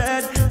in a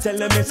bed. Tell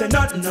them it's a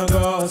nothing no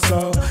go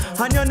so.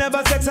 And you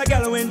never sex a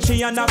girl when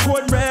she on a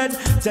cold red.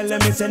 Tell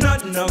them it's a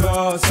nothing no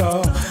go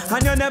so.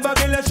 And you never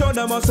build a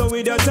shoulder muscle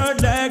with your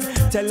third leg.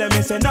 Tell them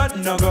it's a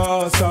nothing no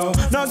go so.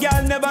 No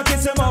girl never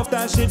kiss him off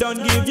that she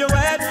don't give you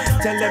head.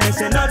 Tell them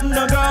it's a nothing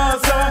no go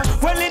so.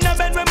 Well in a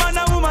bed with man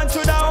and woman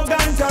should have hug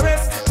and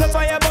caress. So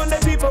fire burn the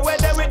people where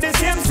they with the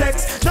same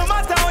sex. No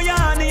matter how you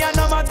honey and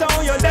no matter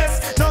how you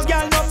less. No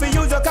girl not for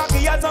use your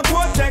cocky as a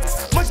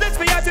cortex. Much less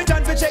for you to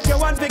turn to check your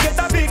one to get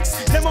a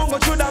fix. Them won't go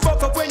through the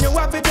buck up when you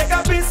have to take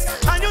a piss.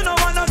 And you know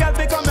one no girl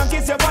to come and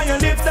kiss you on your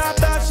lips.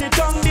 After she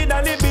tongue did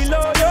a lip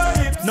below your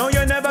hips. No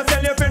you never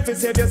tell your friend to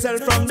save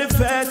yourself from the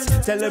feds.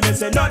 Tell them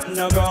it's a nothing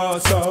no go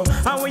so.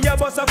 And when your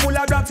bus are full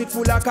of rocks, it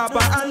full of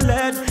copper and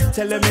lead.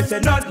 Tell them it's a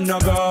nothing no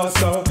go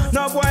so.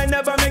 No boy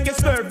never make you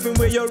slurping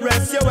where you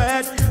rest your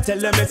head. Tell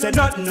them it's a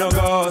nothing no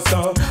go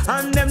so.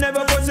 And them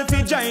never go to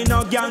feed join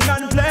no gang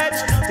and pledge.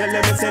 Tell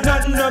them it's a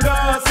nothing no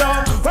go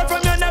so. But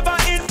from you never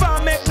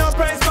inform, make no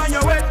price for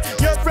your wet.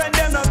 Your friend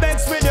them no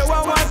vex with you and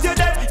want you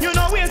dead. You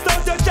know waste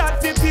out your chat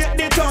to paint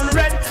the town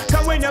red.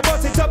 Cause when you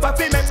bust it up a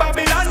feel make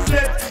Babylon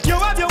flip. You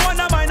have your one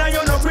of mine and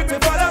you no quick to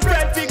follow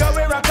bread. Figure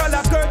wear a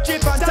color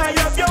kerchief and tie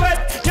up your head.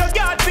 You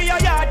got for your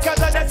yard cause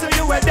that's who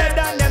you were dead.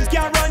 And them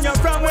can't run you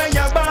from where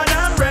you're born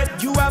and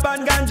bred. You have a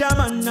ganja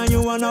man and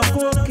you wanna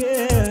cook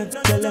it.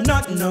 Tell them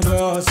nothing no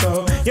go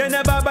so. You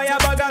never buy a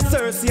bag of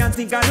Cersei and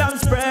think a lamb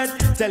spread.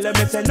 Tell them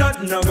it's a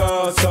nothing no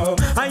go so.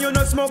 And you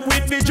no smoke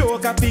with the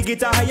joke a pig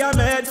it a higher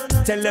med.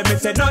 Tell them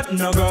it's a nothing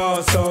no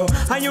go so.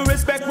 And you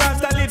respect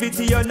Rasta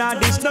liberty, you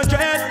not dish no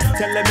dread.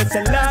 Tell them it's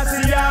a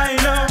last year I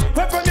know.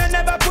 Where from you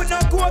never put no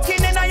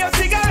cocaine in your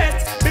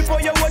cigarette.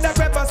 Before you would have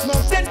pepper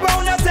smoke 10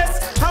 pound of sets.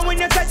 And when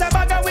you touch a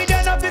bag of weed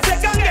enough to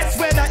second guess.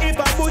 Whether if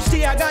a bush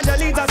tea or ganja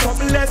leaves or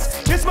something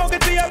less. You smoke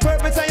it for your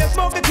purpose and you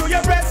smoke it through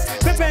your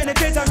breast. To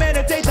penetrate and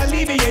meditate,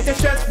 alleviate the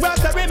stress.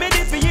 Rasta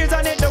remedy for years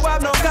and it don't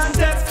have no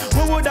contest.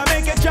 Who would have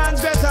make it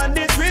transgress and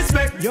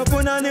disrespect? You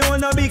put on the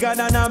one no bigger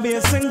than a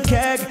basin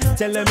keg.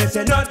 Tell them it's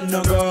a nothing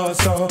no go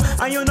so.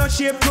 And you no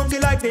shape cookie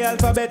like the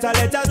alphabet a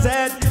letter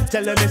Z.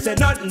 Tell them it's a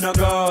nothing no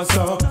go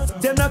so.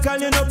 Them no call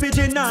you no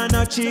pigeon and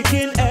no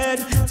chicken head.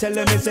 Tell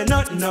them it's a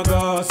nothing no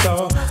go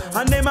so.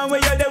 And them a way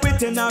you there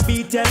with you no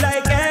beat you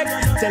like egg.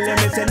 Tell them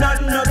it's a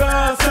nothing no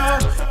go so.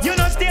 You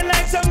no stay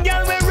like some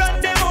girl we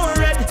run them on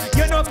red.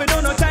 You know if you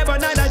don't know type of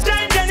nine a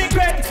giant any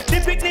crack.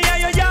 The picnic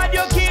in your yard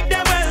you keep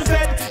them well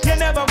fed. You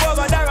never go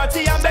over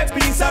Dorothy and beg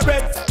piece of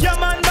bread. Your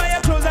man buy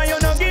your clothes and you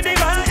no give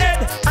him an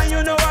head. And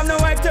you know I'm no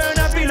wife turn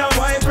up in a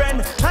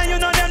boyfriend. And you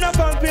know them no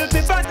come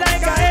filthy fat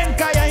like a hen.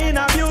 Cause you in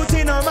a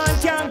beauty no man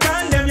can't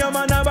condemn. Your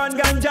man a ban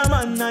ganja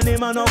man and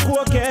him a no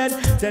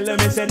cokehead. Tell them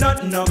it's a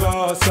nothing no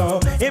go so.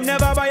 Him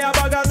never buy a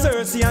bag of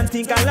Cersei and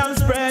think a lamb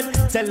spread.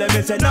 Tell them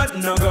it's a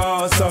nothing no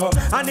go so.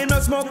 And him no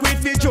smoke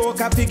with the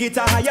joke a fig it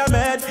a higher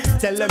med.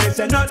 Tell them it's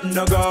a nothing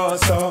no go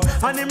so.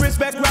 And him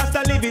respect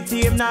Rasta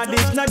liberty, him not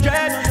dish no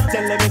dread.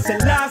 Tell them it's a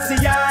last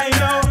year I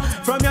know.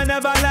 From you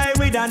never lie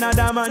with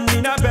another man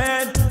in a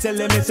bed. Tell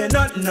them it's a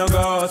nothing no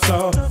go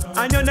so.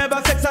 And you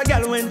never sex a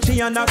girl when she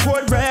on a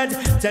cold bread.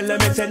 Tell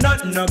them it's a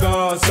nothing no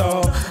go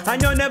so.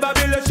 And you never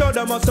build a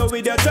shoulder muscle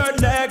with your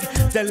third leg.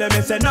 Tell them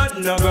it's a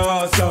nothing no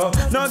go so.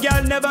 No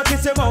girl never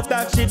kiss him off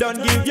that she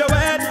don't give you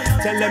head.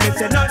 Tell them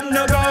it's a nothing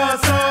no go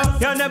so.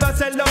 You never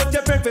sell out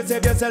your friend to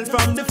save yourself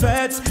from the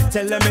feds.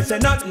 Tell them it's a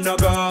nothing no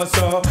go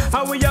so.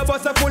 And we your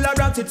bus are full of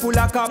rocks, it full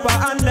of copper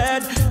and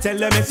lead. Tell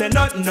them it's a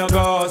nothing no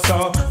go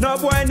so. No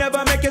boy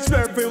never make you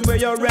slurping where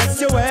you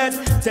rest your head.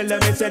 Tell them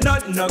it's a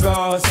nothing no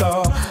go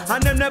so.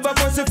 And them never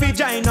force to feed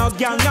join no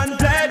gang and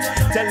pledge.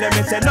 Tell them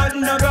it's a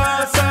nothing no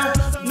go so.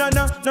 No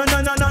no no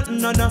no no no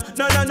no no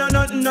no no no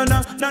no no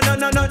no no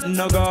no no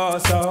no go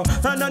so.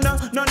 No no no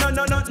no no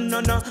no no no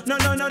no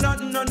no no no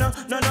no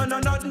no no no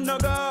no no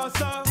go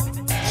so.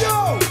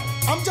 Yo,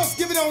 I'm just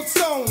giving out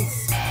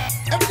sounds.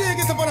 Every day I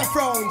get up on a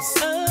frowns.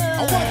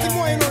 I want it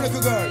more, you know,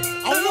 little girl.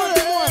 I want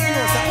it more, you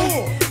know, say,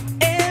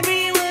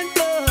 everyone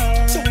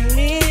for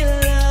me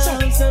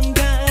love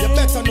sometimes. You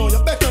better know,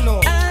 you better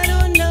know. I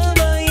don't know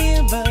about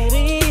you, but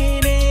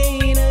it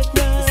ain't a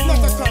crime. It's not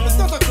a crime, it's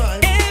not a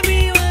crime.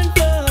 Everyone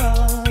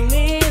for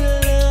me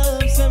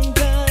love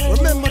sometimes.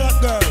 Remember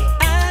that girl.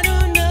 I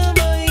don't know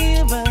about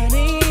you, but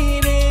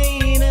it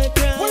ain't a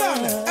crime. Hold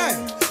on, hey,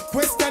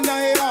 question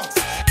I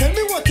ask. Tell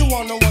me what you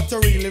wanna, what you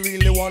really,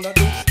 really wanna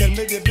do. Tell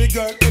me the big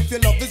girl if your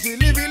love is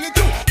really, really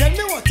true. Tell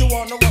me what you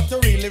wanna, what you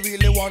really,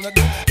 really wanna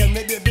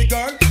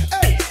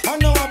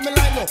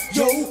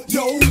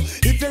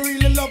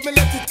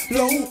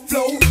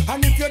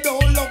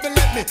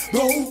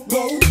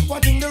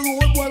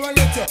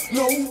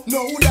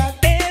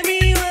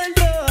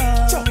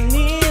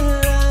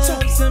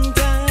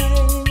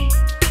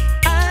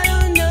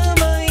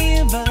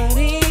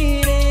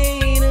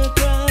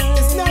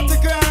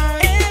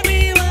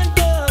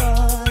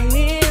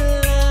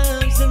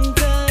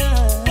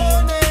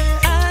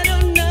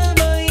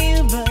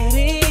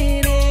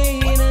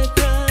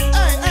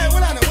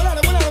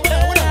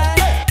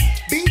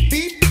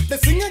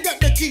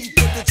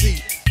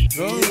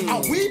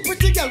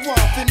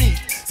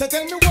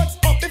tell me what's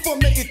up before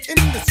me hit in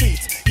the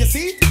streets. You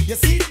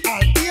see,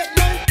 all 8,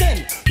 9,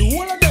 10. The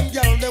whole of them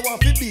girls they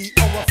want to be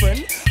our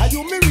friend. And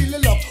you me really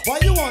love, why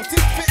you want it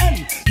to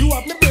end? You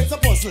have me brains a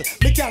puzzle,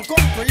 me can't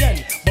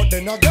comprehend. But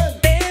then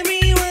again,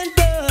 everyone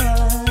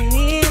fall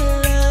in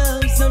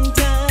love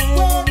sometime.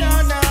 oh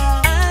no no,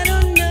 I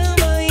don't know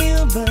about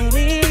you, but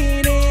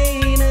it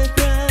ain't a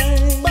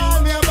crime.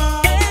 ball me a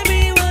ball.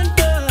 Everyone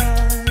fall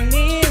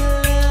in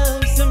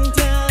love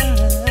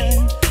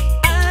sometime.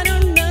 I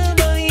don't know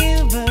about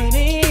you, but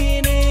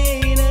it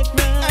ain't a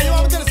crime. Hey, you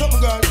want me tell you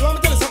something, girl? You want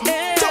me tell you something?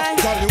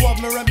 Girl, you have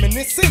me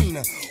reminiscing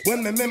when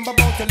me remember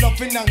about your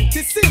loving and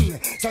kissing.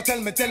 So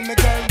tell me,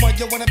 girl, why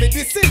you wanna be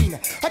dissing?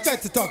 I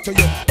tried to talk to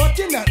you, but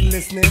you're not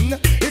listening.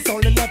 It's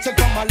only natural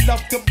for my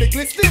love to be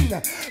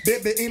glistening.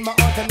 Baby, in my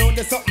heart I know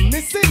there's something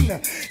missing.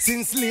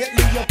 Since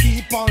lately you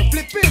keep on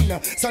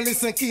flipping. So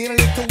listen keenly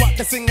to what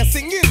the singer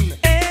singing.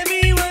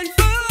 Everyone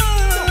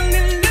fall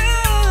in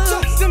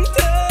love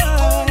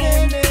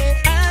sometime.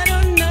 I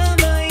don't know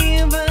about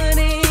you, but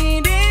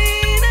it ain't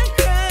a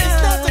crime.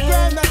 It's not a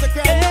crime, not a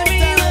crime.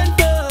 Everyone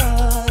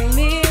fall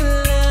in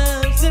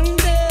love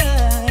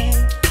sometime.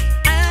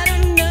 I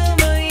don't know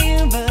about you,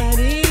 but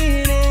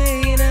it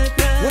ain't a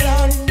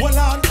crime. Well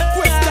on,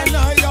 question I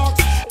ask.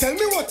 Tell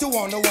me what you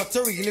wanna, what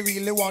you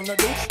really wanna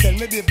do. Tell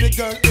me baby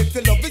girl, if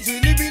your love is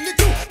really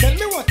true. Tell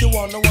me what you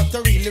wanna, what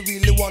you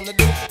really wanna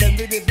do. Tell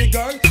me baby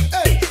girl,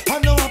 hey, I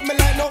know have me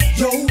like no,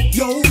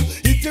 yo.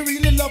 If you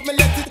really love me,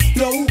 let it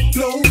flow.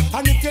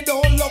 And if you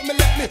don't love me,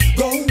 let me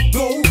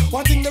go.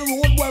 One thing the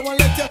road boy won't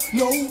let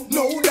you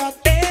know that.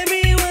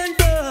 Everyone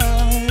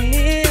fall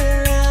in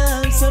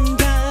love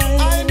sometime.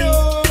 I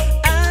know.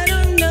 I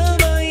don't know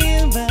about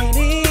you, but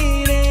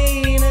it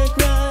ain't a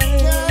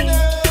crime.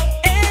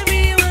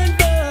 Everyone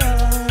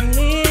fall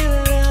in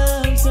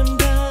love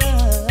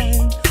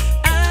sometime.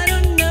 I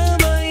don't know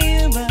about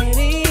you, but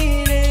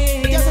it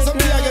ain't If you a say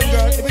something again,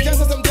 girl, if you just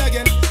say something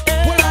again.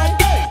 Well, I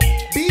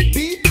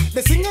beat,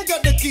 the singer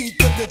got the key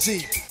to the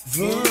Jeep.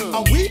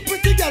 And we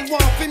pretty girl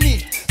want to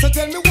meet. So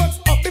tell me what's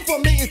up before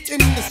me it's in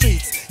the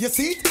streets. You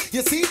see,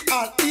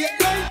 all 8,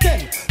 9,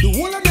 10. The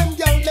whole of them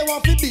girls they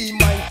want to be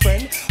my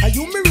friend. And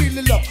you me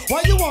really love,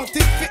 why you want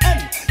it to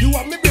end? You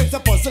want me brains a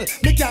puzzle,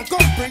 me can't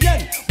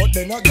comprehend. But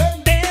then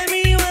again,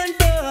 everyone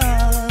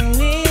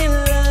fall in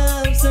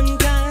love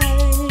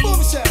sometime.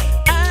 boom shot.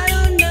 I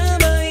don't know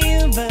about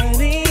you, but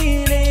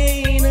it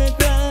ain't a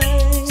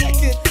crime.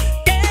 Check it.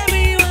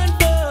 Everyone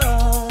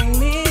fall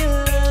in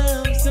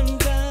love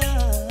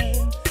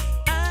sometime.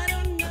 I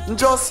don't know.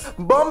 Just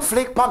bum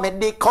flick pa me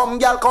dick, come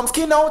girl, come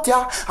skin out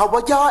ya.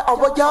 Our joy.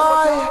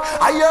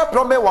 I hear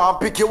from me one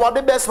pick you are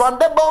the best one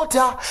they bout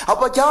ya.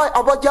 Our joy.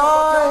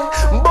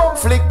 Bum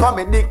flick pa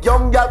me dick,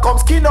 young girl, come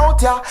skin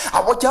out ya.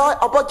 Our joy.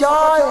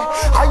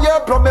 I hear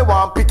from me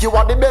one pick you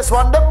are the best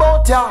one they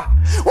bout ya.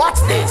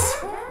 What's this?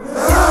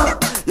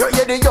 You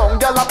hear the young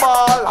girl a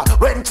ball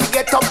when she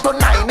get up to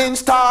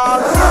 9-inch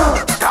tall.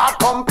 Start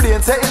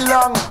complain, say it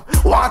long.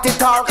 Want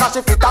it all cause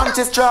she fit and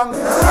she strong.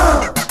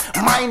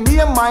 My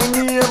name,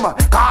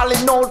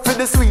 calling out for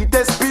the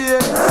sweetest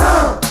pain.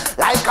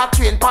 Like a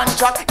train punch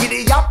track,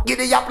 giddy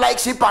up like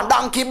sheep and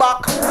donkey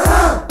back.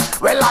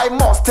 Well, I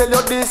must tell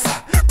you this,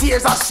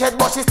 tears are shed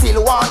but she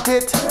still want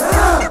it.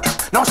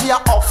 Now she a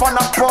off and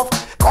a puff,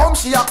 come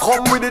she a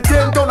come with the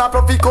 10 ton of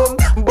puffy come.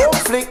 Bum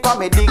flick pa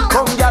me dick,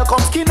 come girl,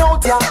 come skin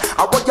out ya.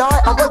 Our joy.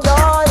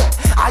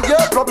 I hear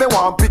from me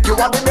one pick you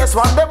are the best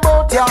one them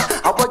bout ya.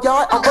 Our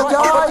joy.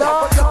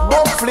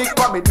 Bum flick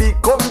pa me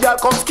dick, come girl,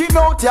 come skin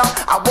out ya.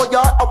 Our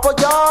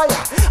joy.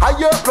 I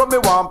hear from me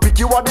one pick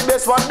you are the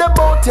best one them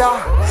bout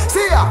ya.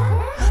 See ya.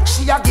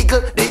 She a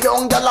giggle, the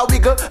young girl a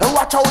wiggle.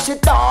 Watch how she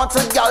dance,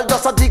 and girl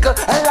just a jiggle.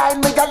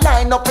 Line me a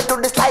line up into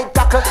the slide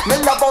tackle. Me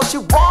love how she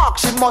walk,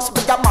 she must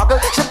be a muggle.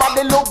 She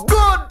body look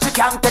good, she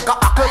can't take a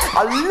hackle.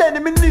 I'll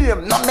lend me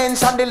name, not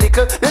mention the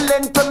lickle. The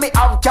length when me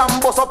have can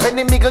bust up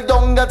any miggle.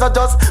 Young girls are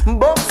just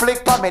bum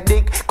flick pa me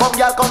dick. Come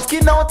girl, come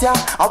skin out ya.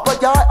 Up a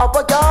guy.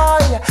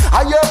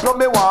 I hear from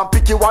me one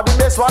pick you are the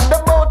best one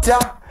the bout ya.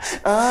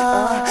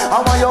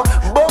 I want you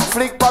bum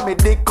flick pa me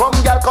dick. Come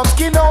girl, come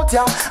skin out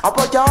ya. Up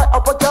a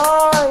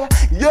guy.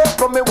 Yeah,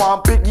 from me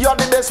one pick you are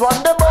the best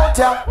one the bout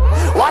ya.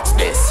 Watch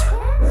this.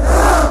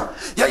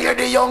 You hear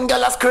the young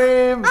girl a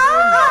scream,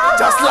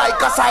 just like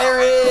a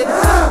siren.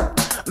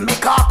 Me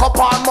cock up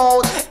her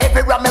mouth,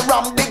 every ram me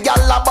ram the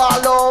girl a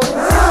ball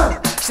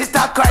out. She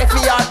start cry for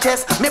her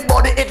chest, me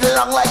body it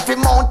long like the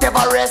Mount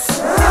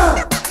Everest.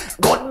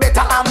 Good, better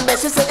and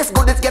best. She say it's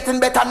good, it's getting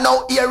better.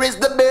 Now here is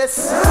the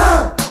best.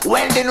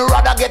 When the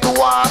rather get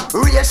warm,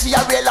 real she a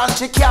real and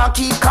she can't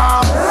keep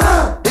calm.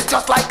 It's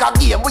just like a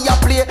game we a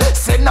play.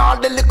 Send all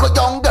the little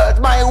young girls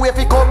my way if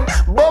you come.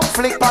 Bum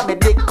flick pa me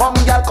dick, come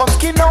girl, come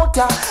skin out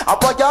ya.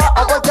 Aboya.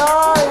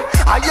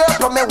 I hear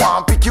from me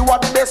one pick you are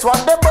the best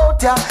one them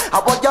bout ya.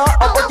 Aboya.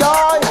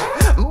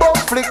 Bum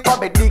flick pa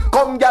me dick,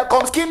 come girl,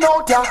 come skin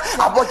out ya.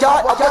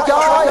 Aboya.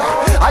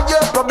 I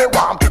hear from me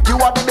one pick you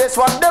are the best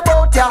one them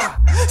bout ya.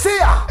 See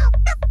ya.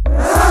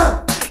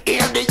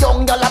 Hear the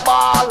young girl a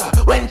ball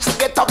when she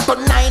get up to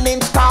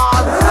 9-inch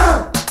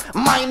tall.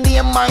 My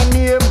name,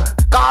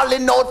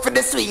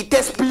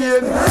 sweetest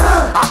pain.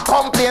 I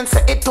complain,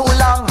 say it too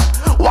long.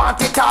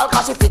 Want it all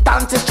cause she fit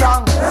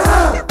anti-strong.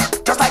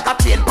 Just like a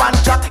train pan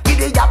track.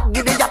 Giddy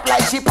yap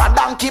like she a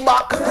donkey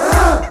back.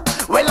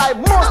 Well, I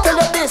must tell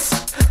you this.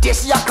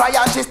 This she a cry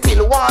and she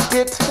still want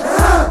it.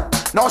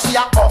 Now she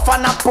a off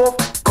and a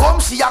puff. Come,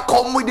 she a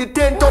come with the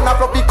 10 ton of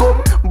fluffy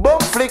come.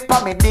 Bum flick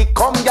pa me dick,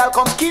 come girl,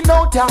 come skin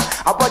out ya.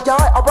 Abba joy.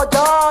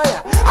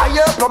 I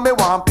hear from me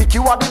one pick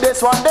you are the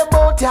best one them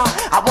out ya.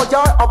 Abba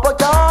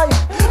joy.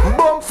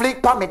 Bum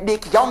flick pa me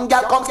dick, young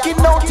girl, come skin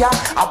out ya.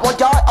 Abba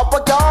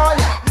joy.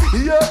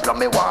 Yeah, from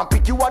me one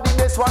pick you are the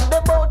best one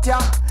them out ya.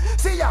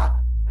 See ya,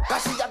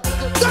 cause she a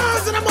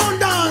girls in the moon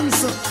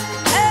dance.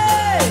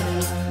 Hey,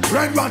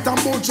 Red Rat and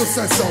Buncho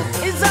says so.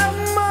 It's a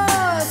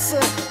must.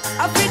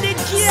 I feel the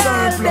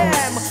girl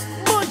them.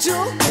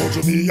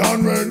 Buncho me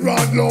and Red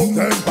Rat love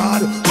them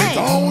bad.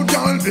 Without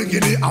y'all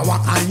bikini, our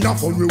kind of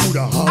fun we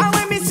woulda had. And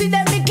when me see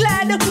them, me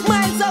glad.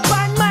 Miles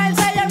upon miles,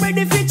 I am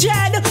ready for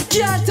tread.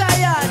 Can't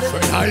tired.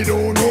 But I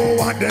don't know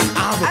what them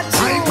have.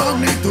 I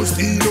magnet to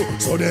steal,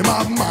 so them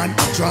have man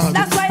a drag.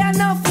 That's why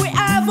enough we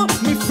have,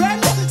 me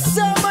friend.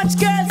 So much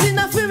girls in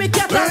a free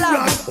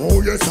catalog.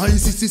 Oh yes, I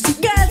see.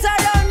 Girls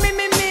around me.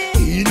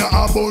 In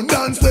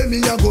abundance, let me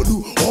a go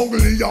do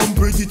ugly and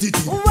pretty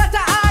titty. What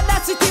a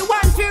audacity,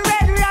 one for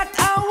Red Rat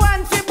and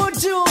one for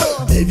Buju.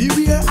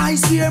 Everywhere I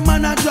swear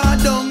man a draw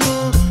down.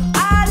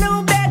 All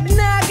who beg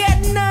nah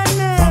get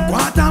none. From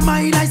quarter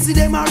mile I see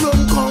them a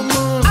run come.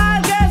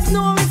 All girls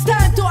know it's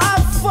time to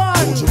have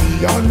fun. Buncho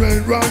me and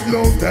Red Rat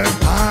love them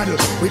hard.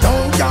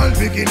 Without y'all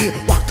bikini,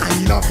 what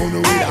kind of fun we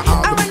woulda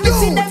have? And when you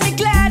see them me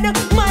glad,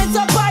 miles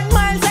upon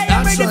miles I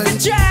am ready for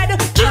tread.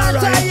 Can't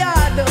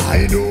tired.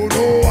 I don't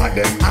know what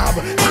them have.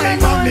 I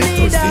magnet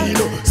to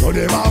steal, so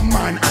them have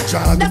man a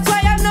drag. That's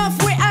why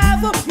enough we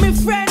have, me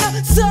friend.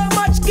 So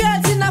much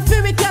girls in a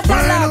free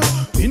catalog.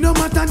 It no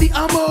matter the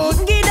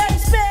amount. Give them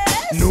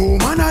space. No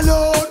man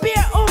alone. Be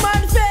a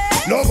woman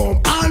face. Love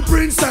them all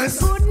princess.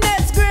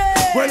 Goodness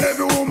grace. Well,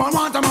 every woman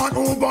want a man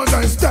who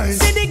possess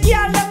taste. See the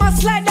girl them a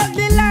slide up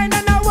the line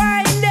and a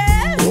wind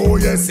them. Oh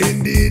yes,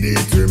 indeed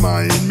it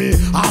remind me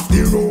of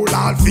the role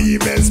all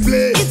females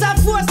play. It's a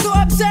force to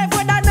observe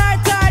whether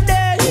night or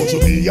day. Buncho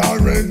me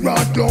and Red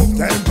Rat love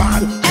them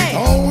bad.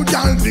 Without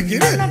y'all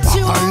bikini,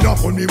 what kind of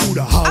fun we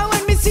woulda have? And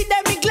when me see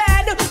them me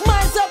glad,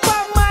 miles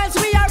upon miles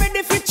we are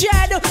ready for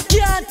tread.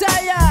 Can't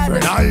tired.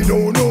 Friend, I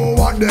don't know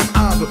what them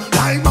have.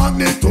 Like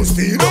magnet to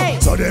steal,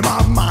 so them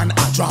have man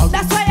a drag.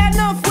 That's why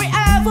enough we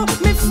have,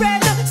 me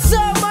friend. So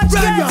much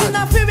girls in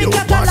a free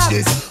catalog.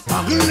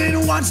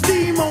 Muggling watch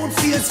the mount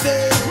face.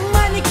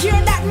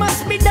 Manicure that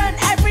must be done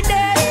every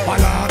day.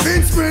 Palab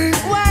in spring,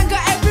 one go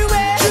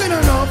everywhere. clean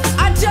enough.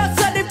 I just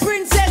saw the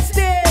princess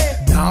day.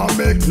 Now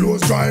make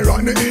clothes dry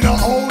run in a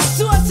house.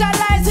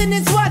 Socializing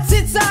is what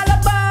it's all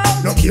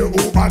about. No care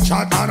who a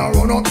chat and a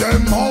run up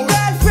them house.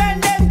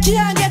 Girlfriend them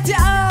can't get you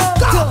out.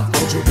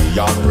 Buncho me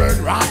and Red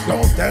Rat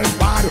love them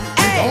bad.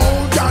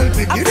 Without y'all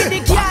bikini,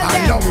 what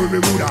kind of we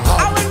woulda have?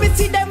 And when we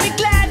see them we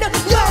glad.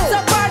 Miles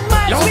upon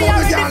miles we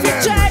are ready for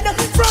tread.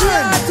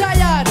 Can't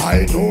tired.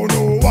 I don't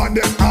know what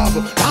them have.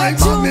 Like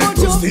magnet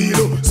to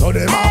steal, so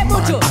them have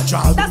man a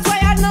drag. That's why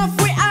enough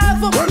we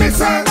have. Me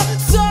say,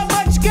 so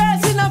much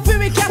girls in a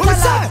free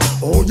catalog.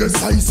 oh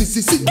yes, I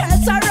see.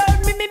 Girls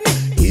around me.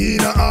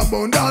 In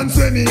abundance,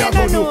 when me a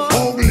go do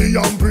ugly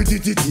and pretty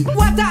titty.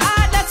 What a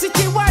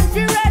audacity, one for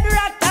Red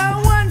Rat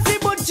and one for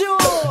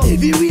Buju.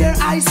 Everywhere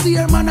I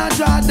steer man a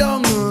draw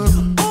down.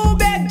 Who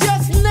beg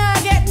just nah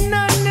get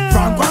none.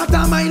 From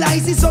quarter mile I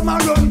see some a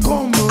run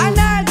come. And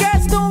all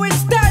girls know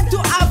it's time to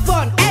have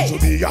fun. To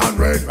be and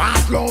Red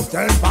Rat love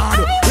them bad.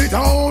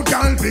 Without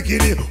y'all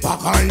bikini, what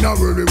kind of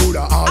we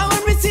woulda have? And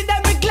when we see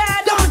them we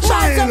glad. Don't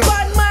try to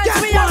fun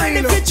minds, we are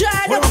ready for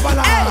tread.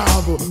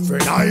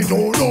 Friend, I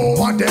don't know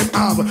what them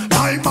have.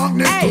 Like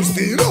magnet to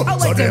steal,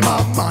 so them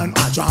have man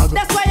a drag.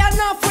 That's why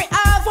enough we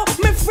have,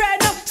 me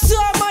friend. So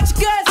much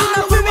girls in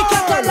a free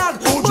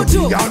catalog.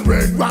 To be and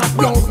Red Rat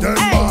love them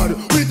bad.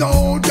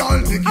 Without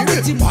y'all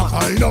bikini, what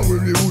kind of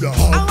we woulda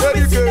have?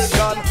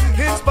 Dedication,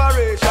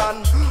 inspiration.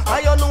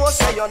 I don't know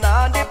say you're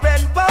not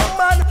depend on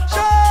man.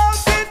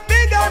 Shout it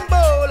big and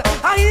bold.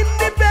 I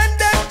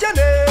independent your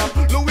name.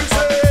 Louis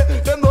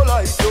say them no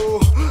like you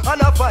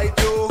and I fight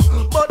you,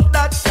 but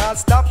that can't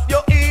stop you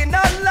in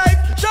a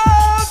life.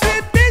 Shout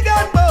it big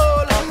and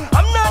bold.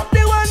 I'm not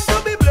the one to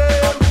be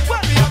blamed.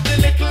 Well, we have the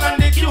little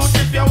and the cute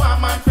if you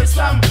want man for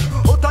slam.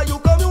 Out of you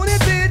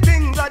community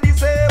things are the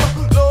same.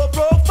 Low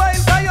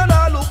profile, guy you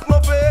not look no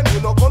fame.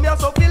 You no come here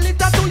so feel it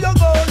to your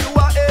goal you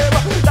are aim.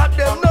 That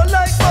them no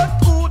like but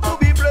who to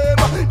be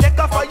blame. Take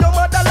off for your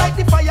mother like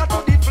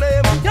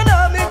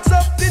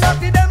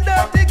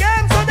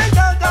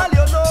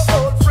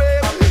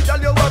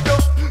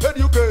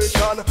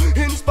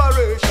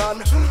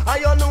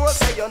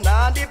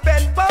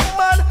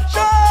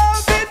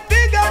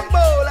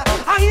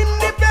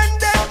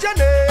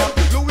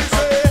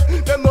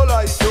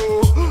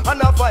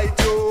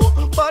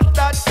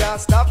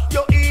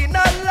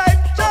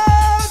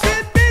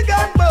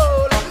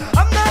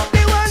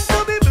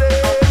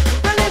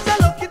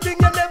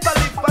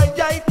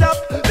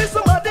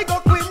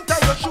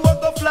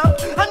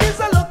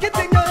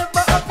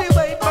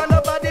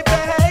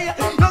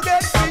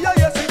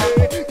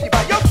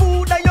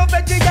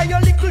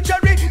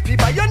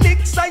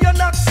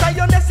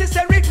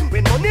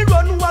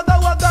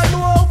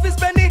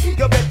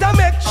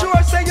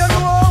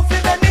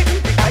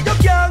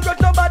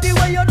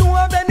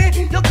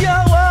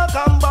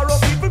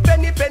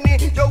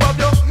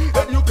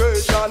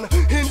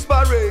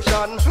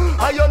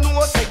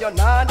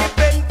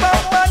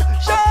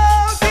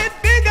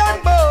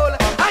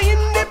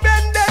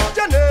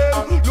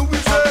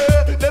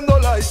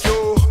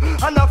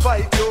and I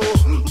fight you.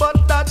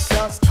 But that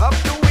can't stop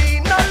the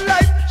win of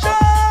life.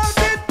 Shout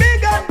it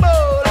big and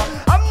bold.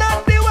 I'm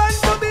not the one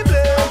to be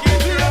blamed.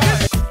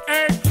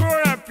 Hey,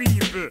 Cora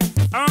people,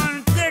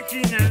 I'm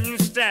taking a new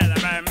style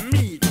about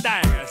me,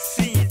 Tiger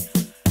Scene.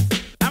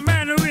 And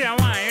by the way, I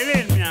want you to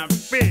let me a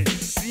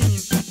face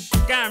scene.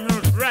 I'm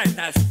not right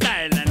a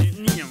style and it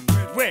name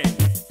well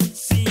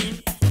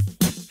scene.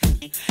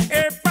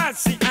 Hey,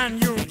 Patsy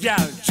and you,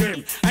 gal,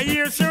 Jim. I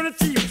hear some of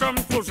the teeth from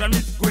close and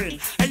Miss Gwen.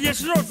 I hear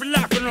she don't feel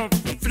locking up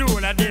through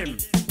all of them.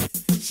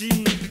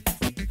 See,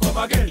 come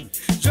again.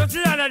 So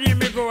the other day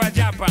me go to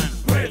Japan.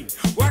 When?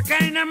 What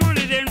kind of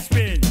money them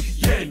spend?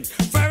 Yen.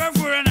 5 or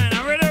 4 and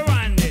 9, where they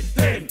want it?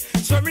 10.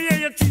 So me hear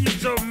your teeth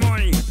some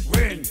money.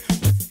 When?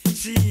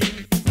 See,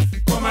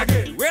 come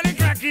again. Where the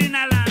crack in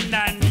a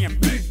London name?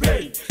 Big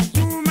Ben.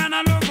 2 man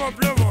a love up,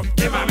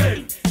 them a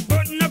men.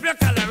 Button up your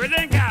collar, where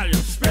they call you?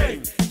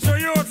 Spain. So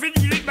you out for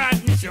deal with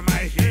badness, you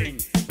might hang.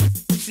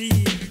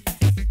 See,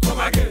 come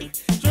again.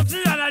 So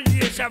the other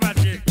day Shabbat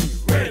take me.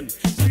 When?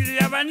 See they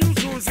have a new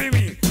soul for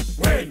me.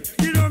 When?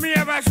 You know me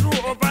have a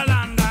show up a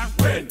London.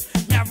 When?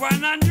 Me have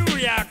one in New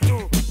York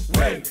too.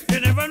 When? You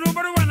never know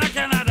but one in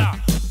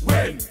Canada.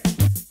 When?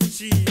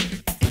 See,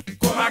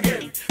 come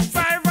again.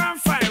 5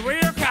 and 5, where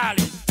you call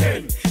it?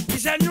 10.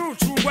 It's a new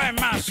true boy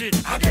machine.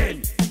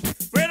 Again.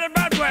 Where the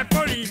bad boy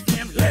police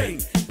names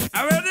Lane.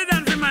 And where the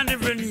dance man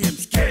different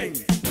names King.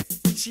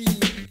 See,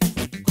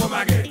 come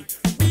again.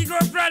 Big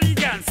up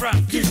Radigan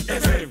from Kiss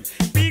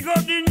FM. Big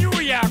up the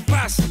New York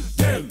posse,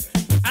 them.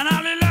 And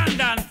all the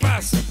London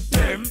posse,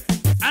 them.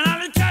 And all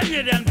the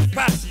Canadian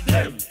posse,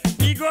 them.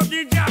 Big up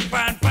the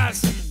Japan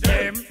posse,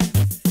 them.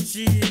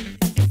 See,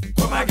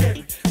 come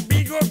again.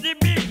 Big up the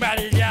big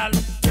body girl,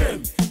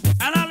 them.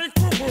 And all the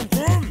cuckoo,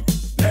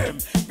 them.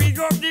 Big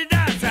up the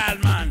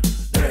dancehall man,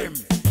 them.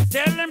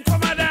 Tell them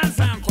come a dance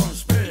and come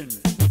spend.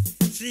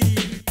 See,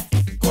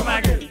 come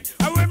again.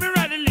 And when me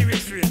write the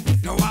lyrics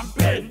straight, no one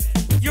pen.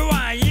 You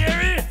want to hear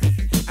it?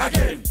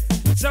 Again.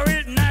 So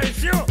it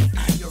nice you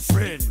and your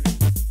friend.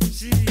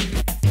 See,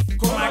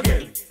 come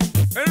again.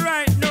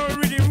 Right now,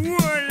 really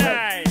whole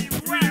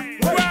life. Really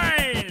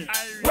wild.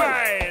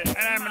 Wild. And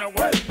I'm in a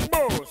wild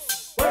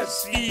boss.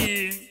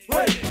 See.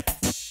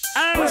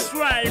 And that's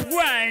why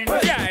wine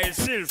guys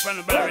self and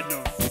about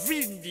no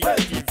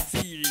vindictive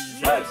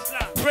feelings.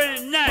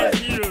 Very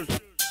nice, you know.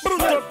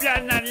 Put up your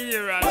nanny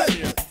here and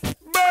say,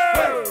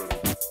 boo!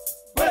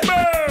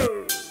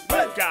 Boo!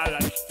 Call a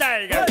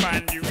tiger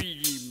from the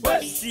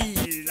rhythm.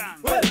 See,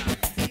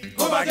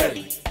 come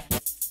again.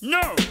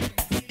 No.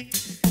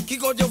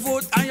 Kick out your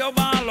foot and your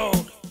ball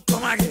out.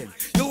 Come again.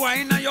 You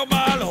whine and your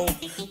ball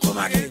out. Come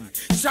again.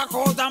 Shock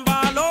out and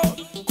ball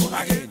out. Come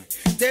again.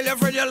 Tell your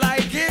friend you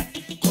like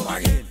it. Come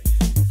again.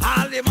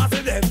 All the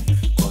massive them.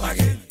 Come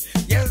again.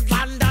 Yes,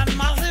 London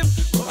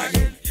massive. Come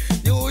again.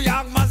 New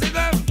York massive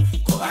them.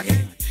 Come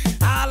again.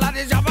 All of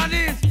the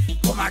Japanese.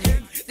 Come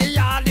again. The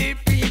Yardy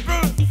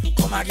people.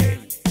 Come again.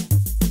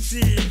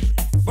 See,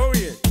 oh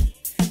yeah.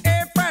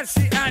 Hey,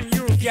 Patsy and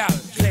you, girl,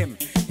 Clem.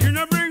 You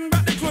know bring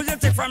back the clothes you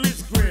take from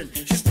Miss Gwen.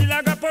 She still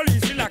a got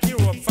police, she lock you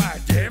up for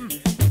them.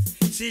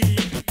 See,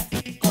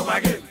 come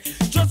again.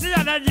 Just the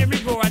other day me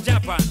go to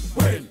Japan.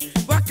 When?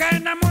 What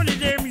kind of money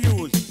them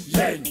use?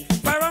 Yen.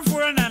 5 and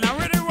 4 and 9, and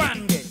where they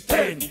want get?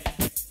 10.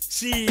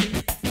 See,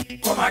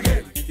 come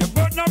again. You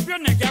button up your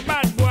neck, you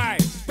bad boy.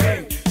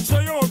 Bang. So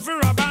you out for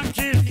rob and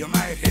kill, you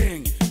might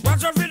hang.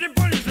 Watch out for the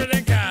police when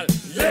they call.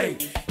 Lay.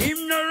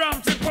 Him no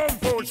wrong to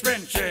pump out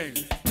spend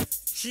change.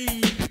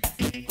 See,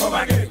 come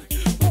again.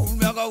 Who we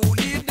go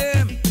lead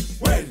them?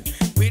 When?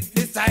 With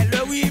the style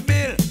where we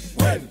build.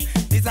 When?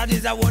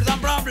 This a words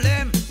and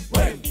problem.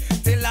 When?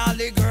 Till all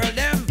the girl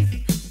them.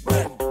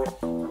 When?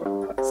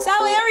 So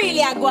you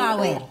really are going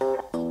well.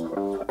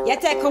 You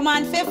take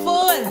command for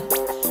full.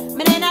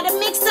 Me ain't the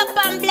mix up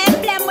and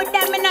blem with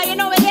them. You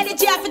know we get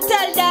it, you have to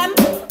tell them.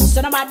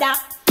 Son of bada,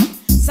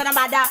 son of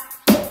bada,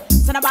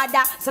 son of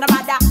bada, son of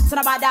bada, son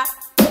of bada.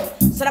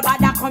 So the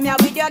bada come here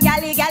with your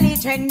galley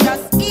trend.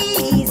 Just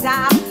ease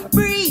up,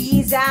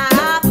 breeze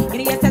up. You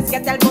know your sense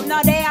get tell come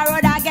now they are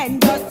road again.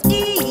 Just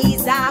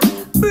ease up,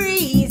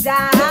 breeze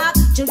up.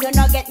 Children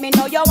not get me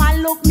know you want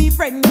look me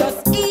friend.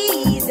 Just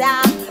ease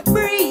up,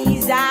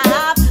 breeze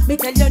up. Me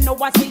tell you no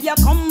I see you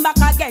come back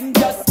again.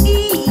 Just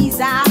ease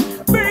up,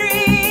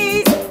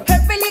 breeze.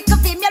 Every little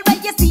female where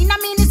you see in a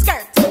mini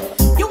skirt.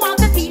 You want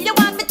to feel, you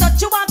want to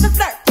touch, you want to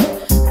flirt.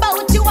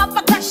 Bout you up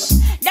a crush,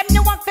 them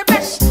you want to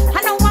brush.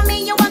 I know what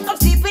me you want to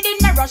sleep within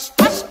the rush.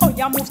 Hush, oh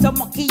you move so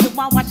monkey, you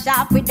want wash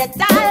up with the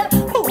towel.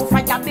 Move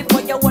fire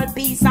before you whole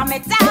piece of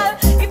metal.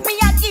 If me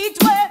a eat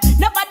well,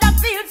 nobody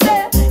feels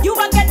it. You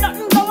won't get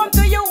nothing going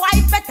to your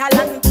wife better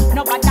land.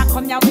 Nobody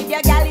come here with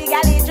your galley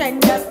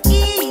trend. Just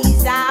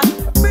ease up,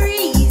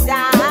 breeze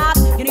up.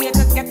 You know you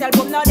just get tell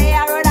boom now they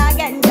are road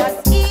again.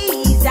 Just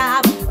ease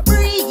up,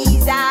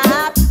 breeze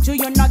up. Do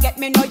you not get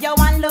me know you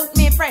want look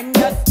me friend.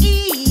 Just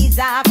ease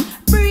up,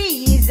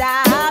 breeze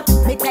up.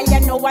 Me tell you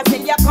no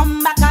until you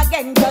come back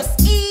again.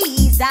 Just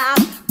ease up,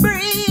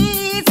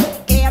 breeze.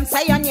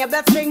 Say your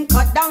neighbor string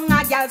cut down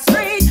a girl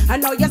street. I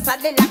know you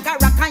saddle like a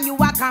rock and you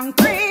a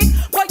concrete.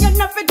 Boy, you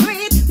nothing do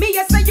it. Me,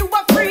 you say you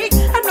a freak.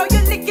 I know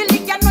you lick,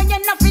 I know you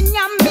nothing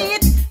your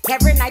meat.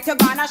 Every night you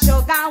gonna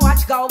sugar,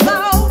 watch go.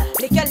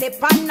 Lick your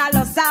lip and a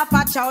loss off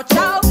a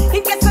chow.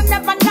 In case you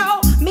never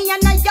know, me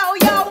and a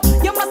yo-yo.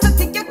 You must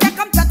think you can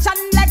come touch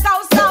and let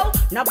go so.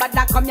 Nobody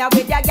come here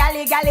with your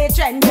galley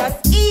trend.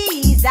 Just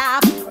ease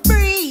up,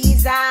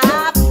 breeze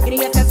up. You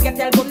know you just get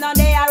tell boom now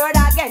they are road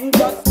again.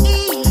 Just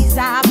ease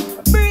up,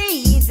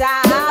 breeze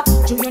up.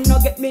 Do you know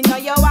get me now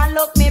you want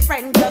look me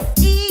friend. Just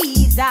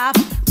ease up,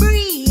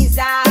 breeze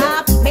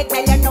up. Me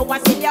tell you no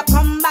one till you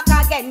come back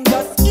again.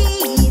 Just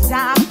ease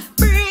up,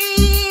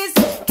 breeze.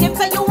 Claim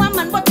say you a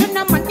man but you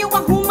no man, you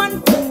a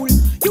woman fool.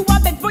 You a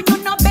bed for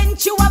you no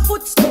bench, you a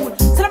footstool.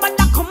 So nobody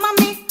come on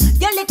me,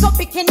 you little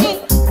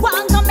bikini.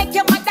 One gonna make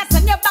your mother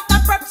send you back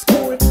to prep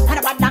school. And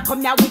nobody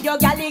come here with your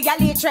galley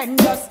trend.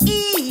 Just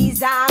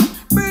ease up,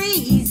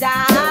 breeze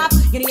up.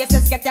 You know you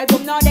just get tell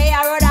boom now they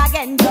are road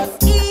again.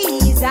 Just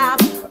ease up,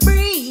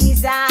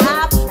 breeze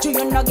up. Do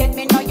you no get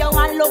me now you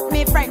want look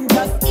me friend.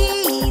 Just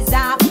ease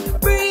up,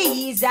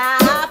 breeze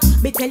up.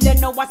 Me tell you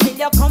no what till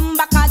you come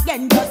back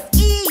again. Just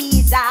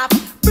ease up,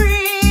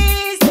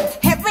 breeze.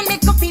 Every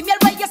little female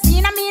where you see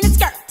in a mini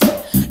skirt.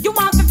 You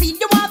want to feed,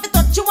 you want to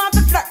touch, you want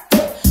to flirt.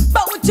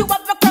 But you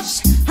have a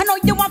crush, I know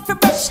you want to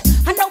brush.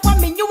 I know what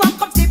mean you want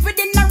come sleep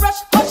within a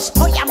rush. Hush,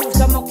 oh yeah, move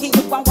so monkey,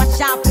 you want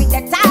wash off with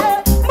the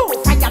towel.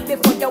 Move fire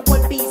before you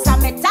will be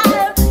some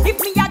metal. If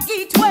me a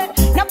get well,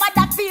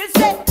 nobody feels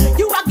it.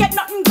 You a get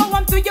nothing go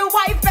on to your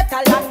wife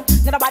better land.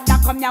 Nobody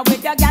come here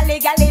with your galley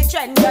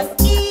trend.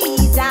 Just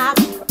ease up,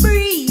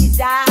 breeze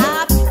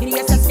up. You know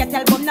you just get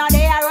tell boom now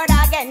they are road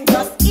again.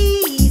 Just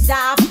ease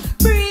up,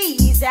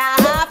 breeze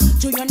up.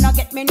 Do you not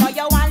get me now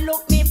you want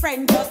look me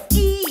friend. Just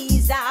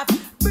ease up,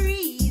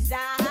 breeze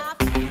up.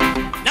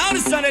 Now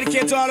this song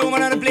dedicated to all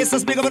women and the place to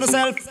speak up for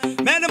yourself.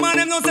 Man, the man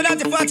them know say that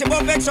you party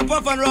puff extra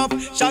puff and rough.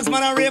 Shanks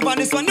man and rave and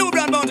this one new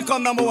brand bound to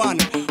come number one.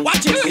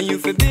 Watch it. And you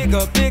feel big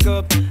up.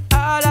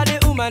 All of the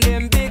woman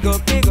them big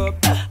up.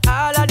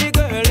 All of the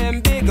girl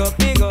them big up.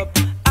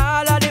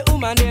 All of the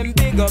woman them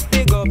big up.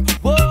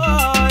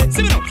 Boy,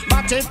 see me now,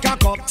 match it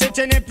cock up,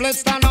 titty nipple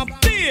stand up.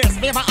 This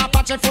favor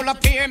Apache full of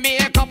peer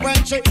makeup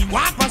when she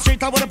walk on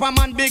street. I would up a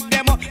man big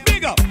them up,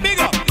 big up.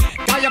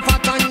 Girl you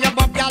fat on your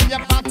buff, girl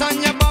you fat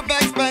on your buff,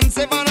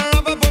 expensive and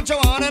rubber put you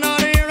on and on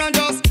here and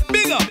just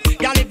big up.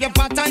 Girl if you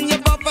fat on your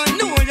buff and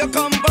know you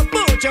come but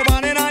put you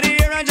on and on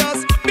here and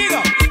just big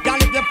up. Girl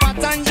if you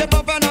fat on your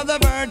buff another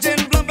virgin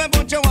plump and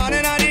put you on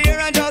and on here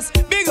and just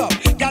big up.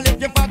 Girl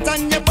if you fat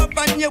on your buff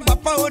and you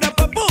wap out up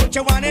and put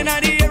you on and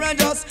on here and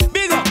just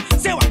big up.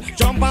 Say what?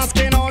 Jump and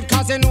skin out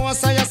cause you know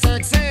say you're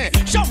sexy.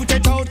 Shout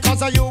it out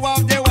cause you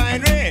have the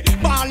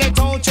winery. Ball it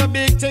out you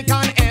big thick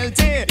and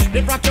healthy.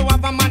 The rock you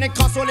have a man it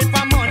cost only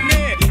for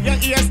money. Your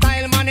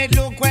hairstyle man it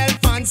look well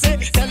fancy.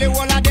 Tell you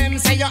all of them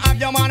say you have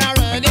your man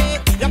already.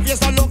 Your face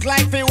don't look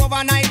like the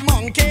overnight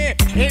monkey.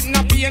 It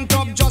not paint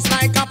up just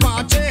like a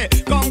party.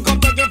 Come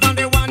take it from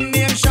the one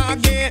named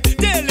Shaggy.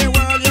 Tell the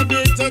world you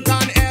big thick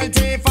and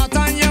healthy. Fat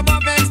and your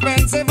buff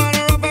expensive and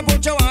rough and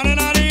put you on and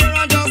on here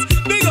and just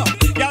big up.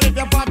 Girl if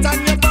you fat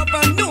and your buff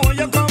and know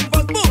you come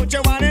first put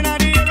you on and on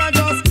here and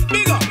just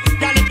big up.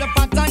 Girl if you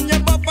fat and your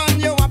buff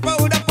and you wap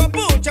out up and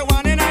put you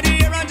on and on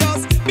here and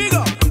just big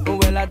up.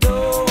 well I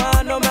don't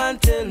want no man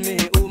tell me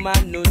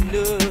woman no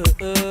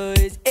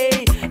noise,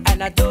 hey.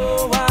 And I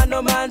don't want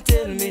no man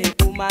tell me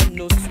woman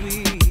no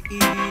sweet,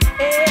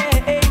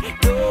 hey.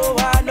 Don't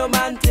want no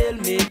man tell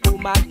me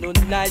woman no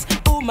nice,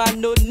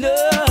 woman no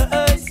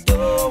nice.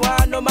 Don't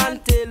want no man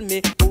tell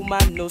me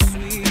woman no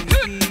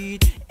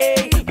sweet,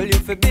 hey. Well you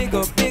feel big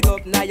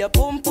up, now your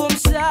pum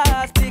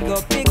shot, big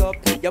up,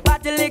 your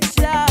body lick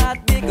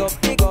shot, big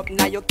up,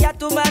 now your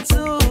Catwoman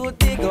suit,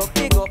 big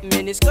up,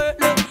 mini skirt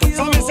look cute.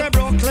 So me say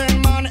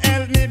Brooklyn man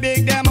help me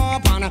big them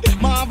up and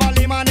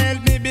Marvally man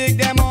help me big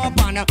them up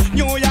and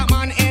New York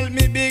man help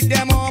me big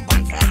them up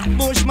and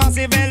Flatbush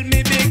massive help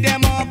me big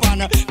them up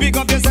and big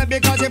up yourself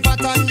because you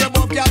fat and you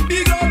buff y'all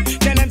big up.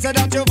 Tell them say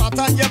that you fat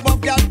and you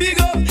buff y'all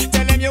big up.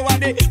 Tell them you are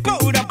the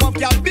powder puff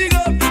y'all big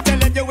up. Tell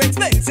them you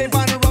expensive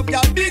and rough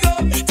y'all big up.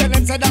 Tell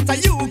them say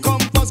that you come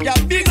first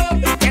y'all big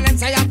up. Tell them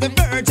say you have the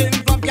virgin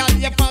puff y'all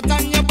you fat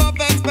and you buff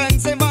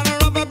expensive and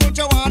rough and put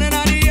you on and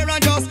on here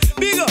and just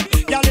big up.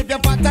 Y'all if you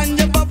fat and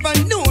you buff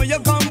and know you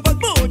come first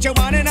put you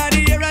on and on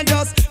here and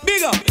just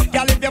big up.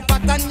 Y'all if you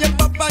fat and you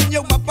buff and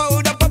you wap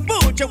out up and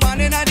put you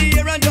on and on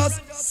here and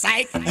just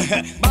psych.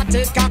 But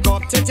it cock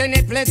up, titty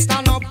nipple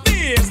stand up.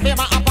 Beers,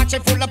 favor Apache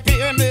full of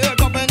peer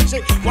makeup and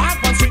shit.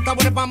 Walk on street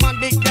with a man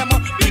big them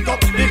up. Big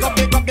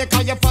up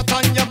because you fat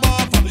and you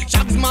buff.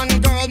 Shags man,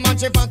 girl man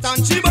she fat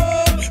and she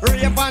buff.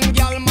 Rave and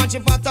girl man she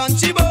fat and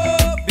she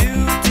buff.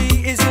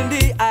 Beauty is in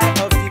the eye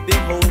of the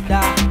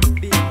beholder,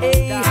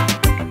 hey.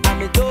 And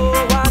me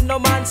don't want no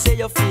man say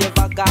your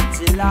favor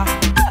Godzilla.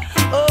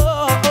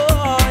 Oh,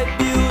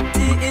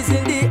 beauty is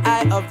in the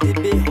eye of the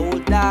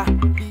beholder,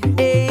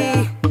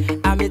 hey.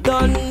 And me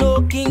don't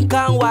know King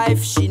Kong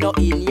wife, she no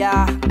in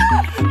ya.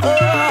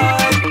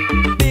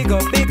 Oh, big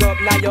up,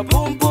 now your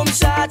boom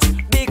shot.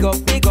 Big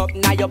up,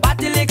 now your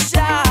body lick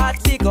shot.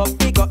 Big up,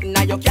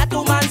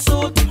 human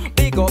suit.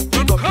 Big up,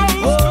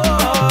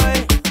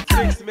 boy.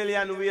 6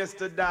 million ways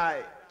to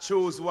die.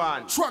 Choose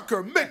one.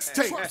 Trucker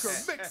mixtape.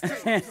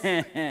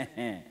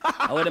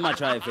 How would I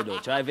try if you do?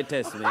 Try if you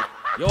test me.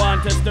 You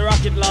want to test the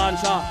rocket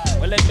launcher?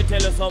 Well, let me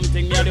tell you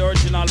something. Me are the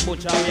original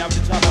butcher. We have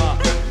the chopper.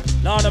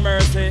 Lord of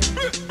mercy.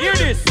 Hear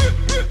this.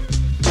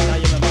 Now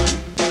you man.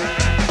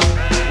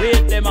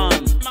 Wait the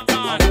man.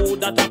 Who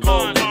that a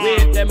come?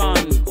 Wait the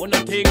man. Who no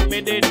think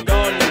me did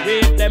done?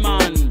 Wait the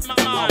man.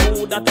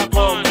 Who that a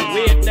come?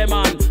 Wait the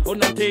man. Who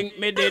no think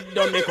me did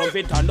done? Me come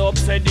fit turn up.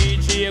 Say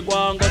DJ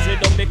go and go sit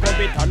down. Me come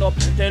fit turn up.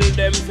 Tell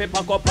them fi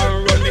pack up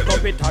and run. Me come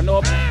fit turn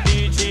up.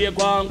 DJ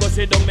go and go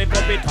sit down. Me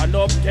come fit turn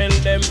up. Tell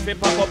them fi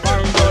pack up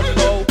and run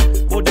now.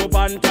 Put up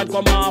and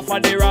come off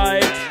of the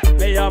right.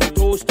 They have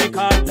 2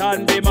 stickers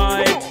and the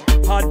mic.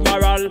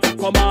 Admiral,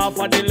 come off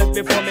of the left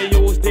before me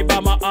use the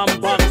bomber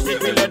and box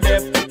it till the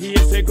death.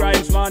 He's a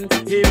grinds man,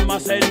 him a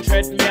send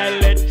threat. Me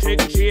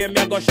electric chain,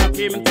 me go shock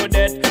him to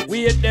death.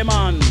 Wait the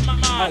man,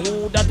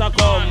 who that a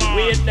come?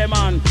 Wait the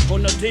man, who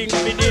no think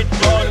me did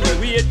done?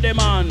 Wait the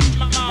man,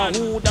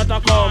 who that a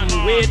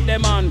come? Wait the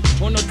man,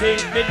 who no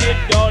think me did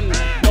done?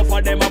 No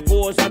for them a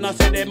pose and I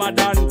say them a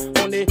done.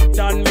 Only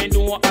done me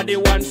know a the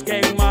one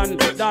skeng man.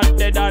 That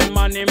the done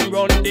man him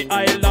run the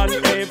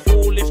island. Hey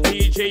foolish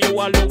DJ, you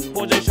a look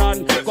position.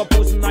 Go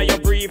pussy now your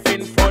brief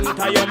in front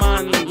of your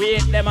man.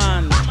 Wait the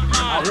man,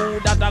 who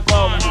that a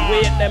come?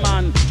 Wait the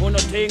man, who no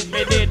think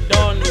me did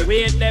done?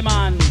 Wait the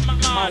man,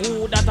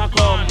 who that a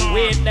come?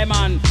 Wait the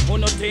man, who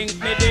no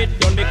think me did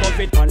done? Me come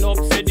fit turn up,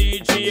 say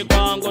DJ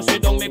go and go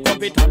sit down. Me come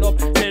fit turn up,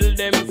 tell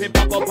them fi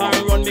pack up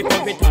and run. Me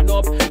come fit turn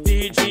up,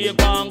 DJ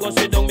go and go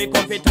sit down. Me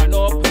come fit turn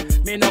up,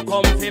 me no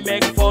come fi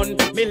make fun.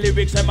 Me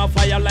lyrics them a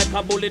fire like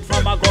a bullet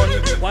from a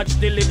gun. Watch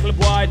the little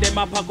boy them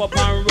a pack up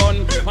and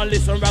run. And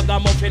listen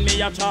ragamuffin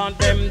me a chant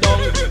them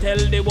down. Tell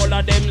the whole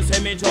of them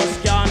say me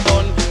just can't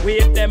done.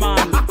 Wait the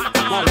man,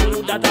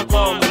 who that a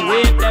come?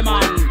 Wait the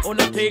man, who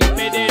no think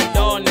me did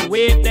done?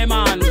 Wait the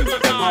man,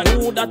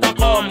 who that a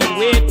come?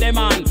 Wait the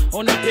man,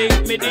 who no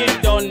think me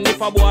did done?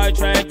 If a boy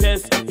try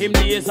test, him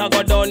days a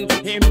go done.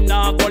 Him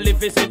nah go live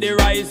to see the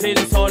rising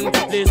sun.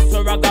 This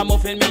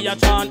ragamuffin me a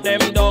chant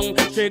them down.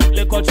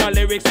 Strictly culture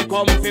lyrics he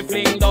come fi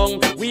fling down.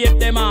 Wait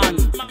the man,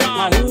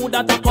 who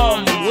that a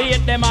come?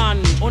 Wait the man,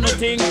 who no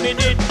think me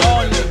did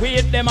done?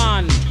 Wait the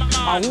man,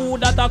 who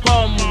that a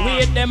come?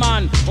 Wait the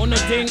man, who no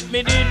think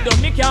me did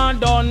done? Me can't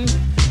done.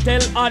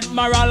 Tell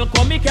Admiral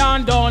come me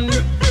can't done.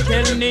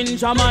 Tell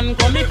Ninja Man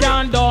come me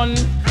can't done.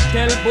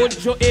 Tell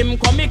Budjo him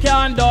come me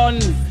can't done.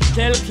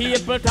 Tell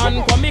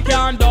Capleton come me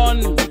can't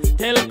done.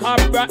 Tell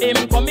Cabra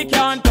him come me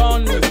can't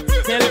done.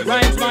 Tell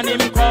Grindsman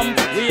him come.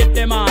 Wait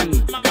the man,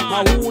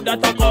 who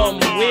that a come?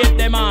 Wait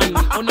the man,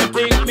 who no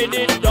think me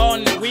did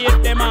done?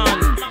 Wait the man,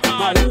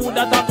 who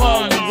that a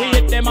come?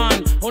 Wait the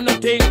man, who no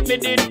think me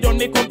did done?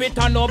 Me come fit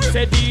turn up,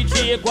 say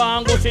DJ go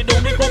and go sit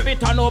down. Me come fit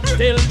turn up,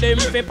 tell them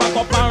fi pack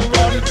up and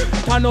run.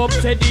 Turn up,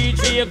 say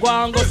DJ go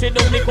and go sit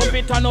down. Me come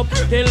fit turn up,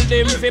 tell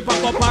them fi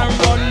pack up and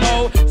run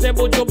now. Say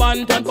Buju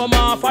Banton come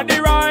off of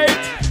the right.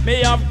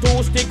 Me have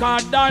 2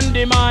 stickers and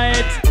the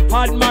might.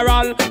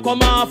 Admiral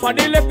come off of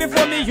the left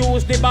before me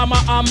use the bomber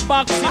and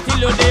box it till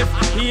you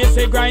deaf. He is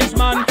a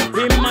grindsman,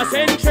 him a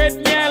send threat.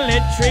 Me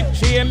electric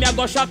chain, me a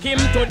go shock him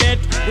to death.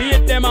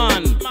 Wait the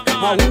man,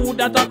 who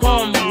that a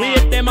come?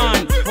 Wait the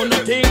man, who no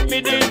think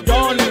me did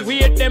done?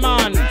 Wait the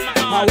man,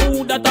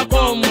 who that a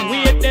come?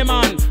 Wait the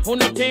man, who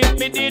no think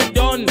me did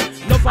done?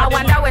 No I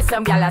wonder where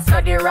some gyal a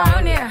study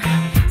round here.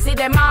 See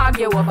them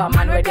argue over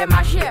man where them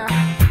a share.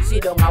 See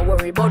don't a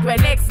worry about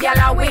when next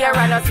gyal a wear.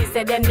 And us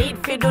say they need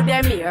fi do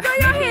them here. Do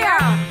you hear?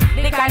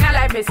 The kind of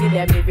life me see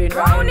them living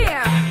round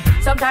here.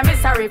 Sometimes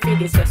it's sorry for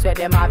this just where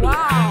them a be.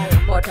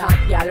 But hot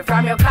gyal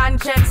from your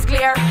conscience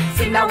clear.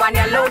 See now when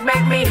your load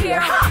make me hear.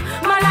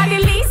 Man a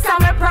the least of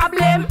my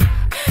problem.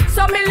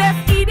 So me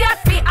left idiot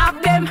fi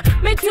have them.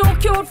 Me too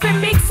cute fi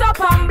mix up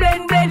and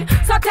blend blend.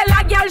 So tell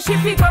a girl she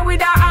fi go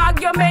with her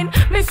argument.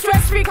 Me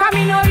stress free cause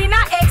me know in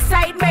a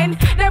excitement.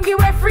 Them give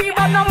away free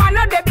but no man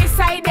no dey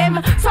beside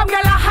them. Some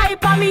girl a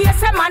hype on me,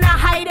 yes a man a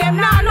hide them.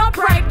 Nah no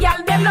pride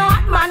girl, them no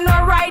hot man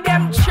no ride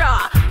them.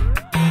 Cha.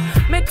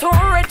 Me too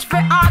rich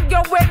fi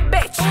argue with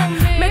bitch.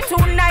 Me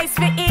too nice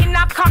fi in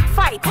a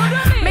cockfight.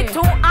 Me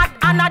too hot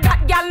and a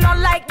that girl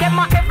no like them.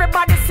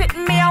 Everybody sit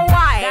me a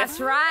while. That's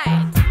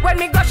right. When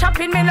me go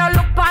shopping, me no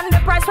look on the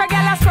price. For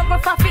girl I struggle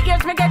for 4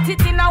 years, me get it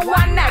in a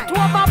one night. To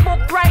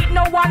overbook right,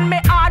 no one me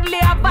hardly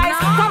advise.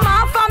 Come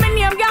on for me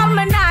name, girl,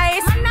 me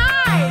nice.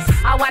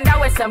 I wonder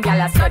where some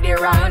girl a study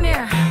round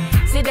here.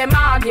 See them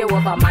argue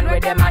over man where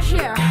them a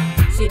share.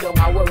 See don't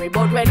a worry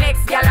about when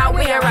next girl a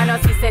wear. And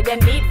us say they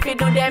need fi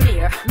do them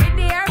here. Me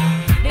dear,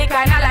 the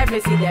kind of life me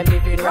see them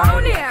living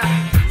round here.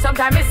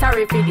 Sometimes it's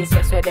sorry for this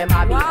just where them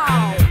a be.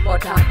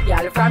 But hot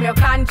girl from your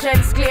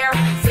conscience clear.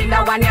 See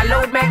now when your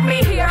load make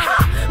me hear.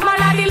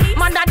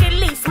 Man a the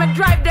least, me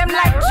drive them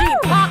like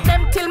Jeep. Park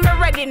them till me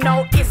ready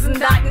now, isn't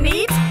that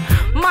neat?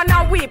 Man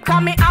a weep,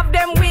 cause me have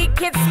them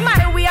wicked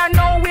smile. We are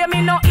nowhere,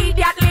 me no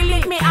idiot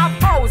lily. Me have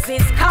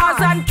houses, cars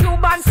and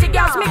Cuban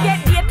cigars. Me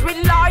get date with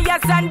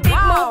lawyers and big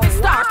movie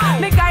stars.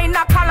 Me guy in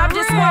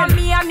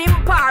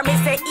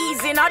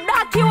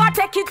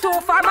take it too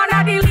far, man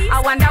a the least.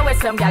 I wonder where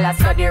some gyal a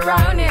study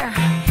round here.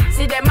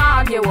 See them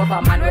argue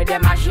over man where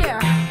them a share.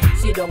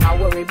 See don't a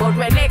worry about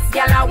when next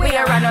gyal a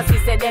wear. And us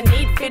say they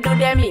need to do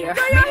them here.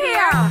 Do you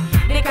hear?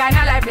 The kind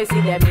of life we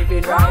see them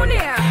living round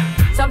here.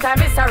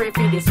 Sometimes it's sorry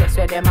for this just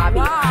where them a be.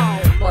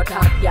 But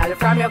hot gyal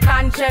from your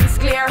conscience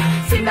clear.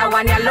 See that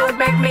one your load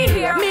make me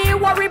hear. Me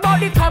worry about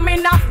the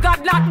coming of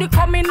God, not the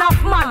coming of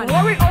man.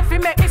 Worry how fi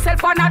make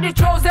myself another the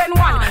chosen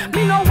one.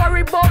 Me no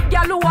worry about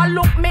gyal who a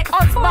look me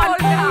husband.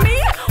 Oh me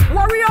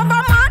worry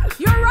over man,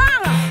 you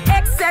wrong.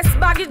 Excess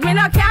baggage me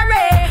no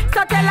carry.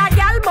 So tell a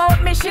gyal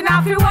about me she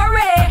not fi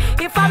worry.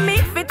 If I me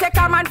fi take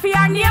a man fi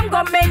her name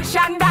go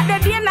mention that the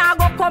day now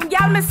go come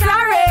gyal me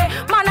sorry.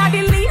 Man a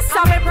the least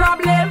of me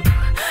problem.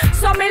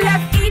 So me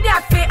left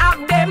idiot fi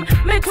have them.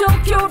 Me too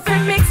cute fi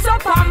mix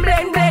up and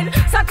blend.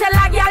 So tell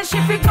a girl she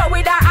fi go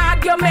with her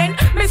argument.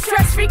 Me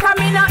stress free come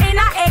in a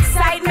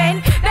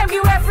excitement. Them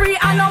give her free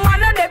and no man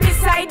no dey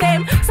beside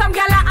them. Some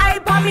girl a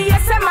hype on me,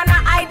 yes man a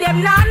hide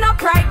them. Nah no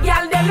pride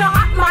girl, them no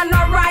hot man no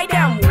ride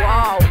them.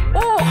 Wow,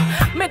 oh,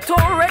 me too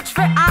rich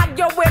fi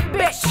argue with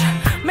bitch.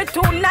 Me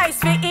too nice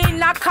fi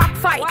in a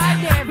cockfight.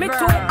 Me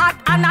too hot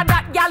and a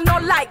that girl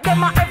no like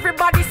them. A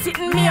everybody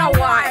sitting me a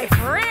wife.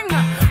 Ring.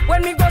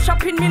 When me go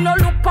shopping, me no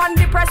look on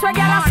the price. Where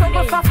gyal a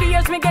struggle for 4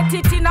 years, me get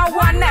it in a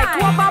one night.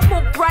 What a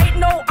book right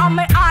now, and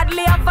me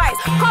hardly advice.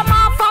 Come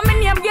on for me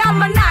name, gyal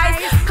me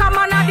nice. Come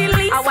on at the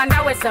least. I wonder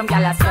where some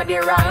gyal a study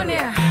round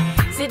here.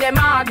 See them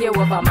argue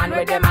over man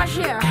where them a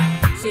share.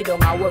 See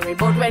don't a worry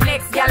about when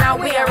next gyal a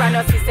wear. And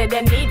us say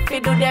they need to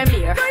do them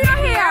here. Do you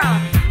hear?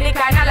 The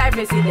kind of life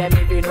me see them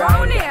living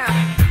round here.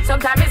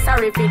 Sometimes it's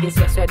sorry for this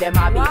just where them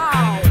a be.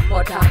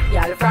 But hot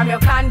gyal from your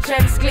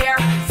conscience clear.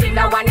 See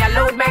that one your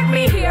load make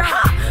me hear.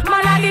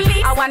 Man a the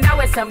least. I wonder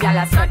where some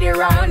gyal a study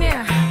round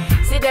here.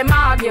 See them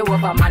argue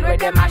over man where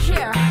them a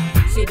share.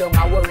 See don't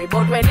a worry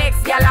about when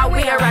next gyal a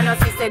wear. And us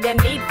say they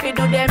need to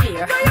do them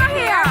here. Do you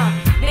hear?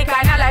 The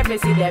kind of life me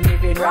see them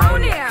living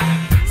round here.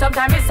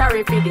 Sometimes it's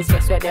sorry for this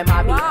just where them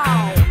a be.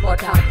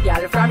 But hot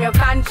gyal from your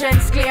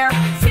conscience clear.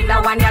 See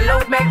that one your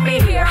load make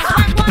me hear.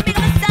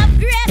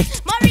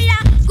 Maria,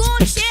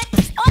 good shit.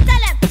 Oh,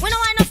 tell them, we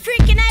don't want no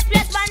freaking night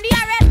place, man. The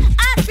RF,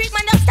 all freak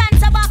man just stand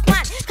to back,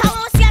 man. Cause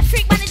when we see a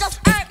freak man, it just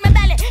hurt my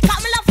belly. Cause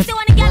me love to see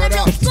when the girl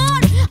look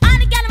good. All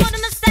the girl want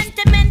no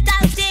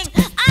sentimental thing.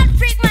 All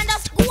freak man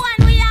just go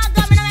and we all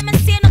go. Me no make me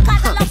see no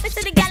cause I love to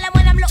see the girl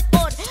when them look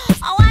good.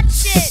 Oh,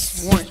 watch it.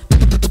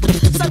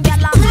 Some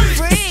girl are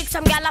freak,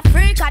 some girl are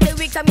freak of the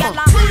week, some girl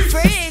are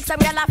freak, some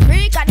girl are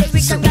freak of the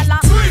week, some girl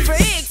are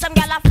freak, some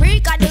girl are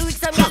freak of the week,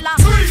 some girl are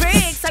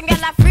freak, some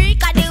girl are freak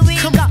of the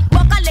week.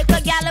 Walk a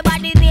little girl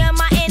body near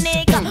my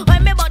nigga.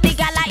 When me body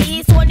girl a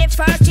east, when the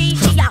first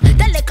yeah,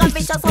 the little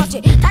vicious watch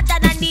it.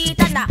 Tata and the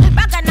tana,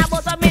 back and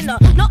about a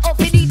minute. No off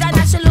it,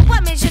 and she look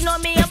at me, she know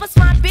me. I'm a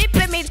smart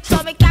people me,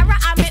 so me carry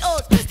on me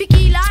out.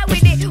 Tequila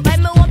with it.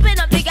 When me open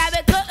up the guy,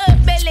 me go up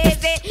me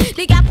lazy.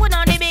 The guy put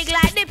on the big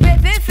light, the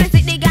pretty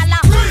physic. The girl a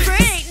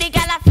freak, the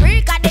girl a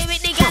freak, and the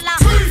with the girl a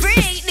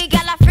freak, the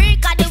girl a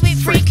freak, and the with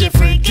freaky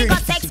freaky.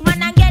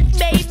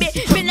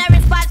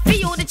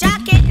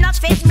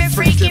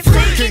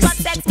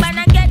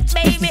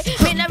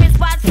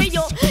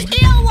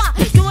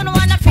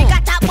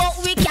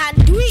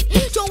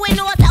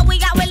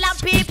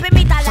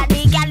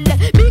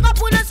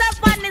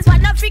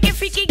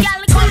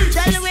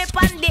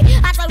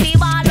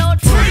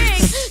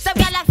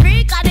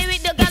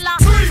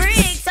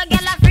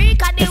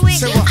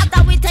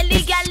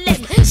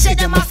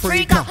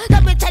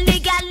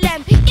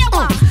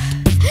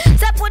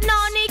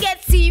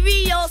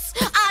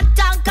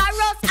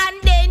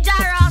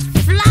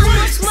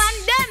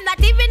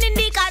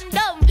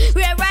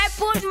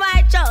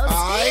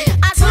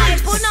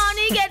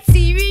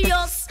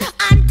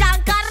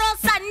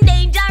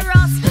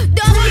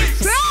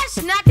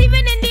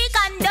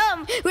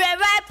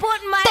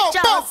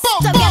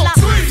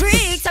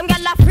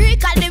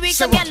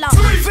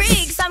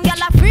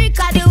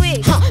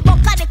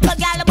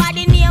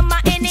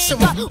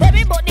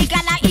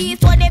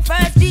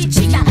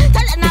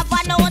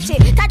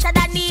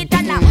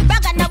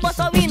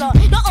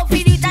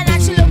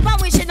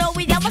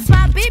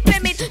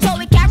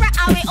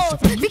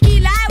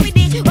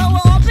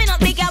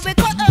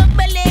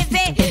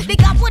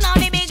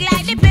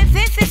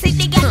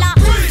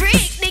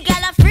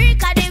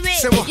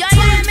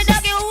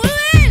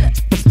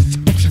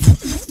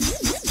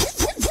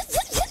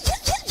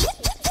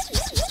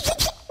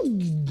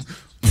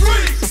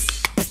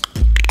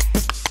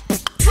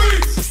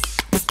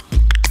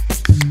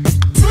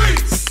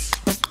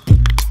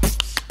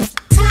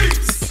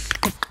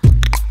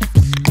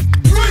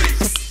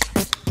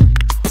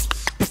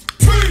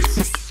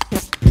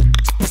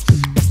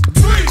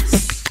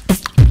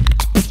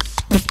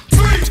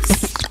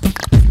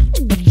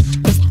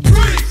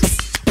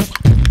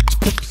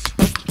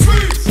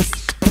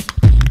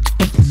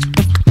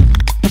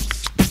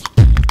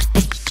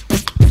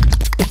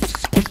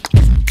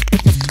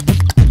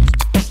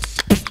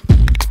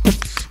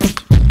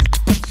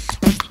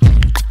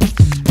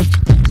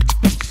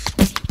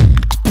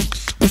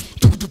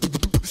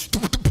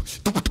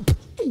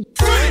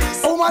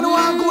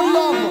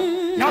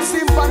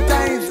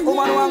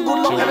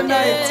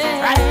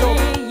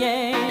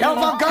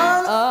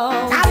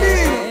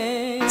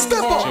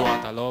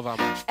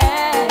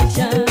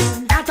 Action.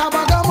 That a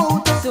bag of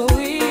mouth.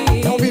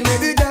 Sweet. Now we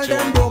made the girl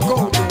them broke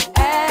out.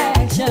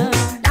 Action.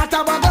 That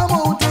a bag of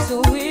mouth.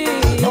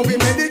 Sweet. Now we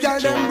made the girl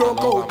them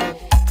broke out.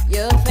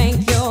 You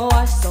think you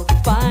are so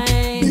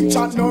fine. Big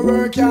chat no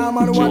work, yeah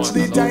man, watch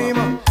the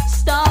time.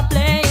 Stop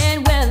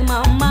playing with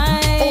my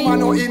mind. Oh man,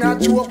 no in a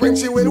joke when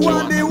she will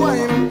want the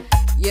wine.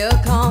 You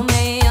call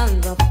me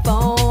on the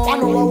phone. I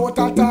know what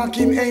a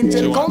talking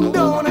angel come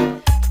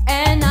down.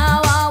 And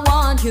now I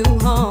want you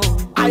home.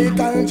 I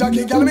tell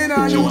Jackie, girl, me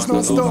nah use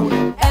no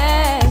stone.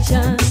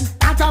 Action.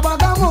 At a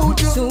bag of mouth.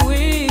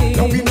 Sweet.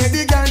 Now we made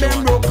the girl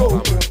them broke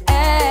out.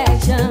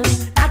 Action.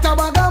 At a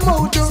bag of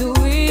mouth.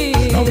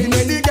 Sweet. Now we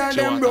made the girl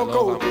them broke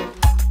out.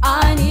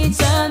 I need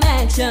some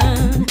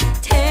action.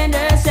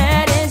 Tender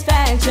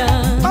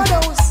satisfaction.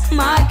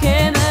 My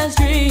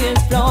chemistry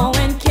is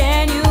flowing.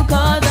 Can you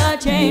cause a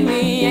chain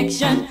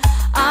reaction?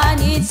 I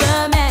need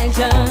some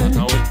action.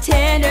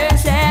 Tender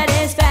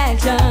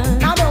satisfaction.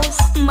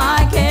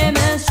 My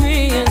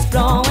chemistry is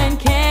flowing.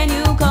 Can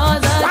you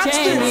cause a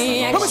chain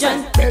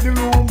reaction?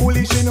 Bedroom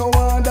bully, she no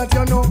want that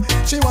you know.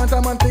 She want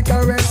a man to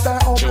caress her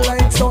up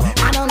like so.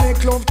 And I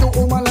make love to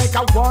woman like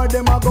a war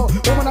them a go.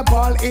 Woman a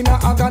ball in a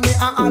agony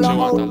and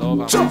all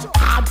out.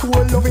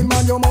 Hardcore loving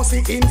man, you must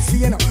see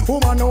insane.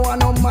 Woman no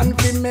want no man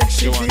to make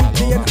she feel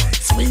pain.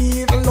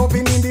 Sweet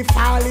loving in the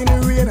falling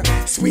rain.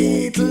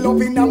 Sweet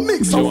loving a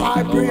mix of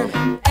hard brain.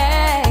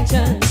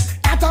 Action.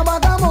 At a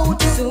bag of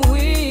mouth.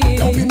 Sweet.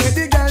 Now we made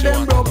the girl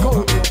them broke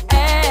out.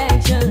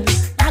 Action.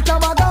 At a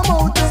bag of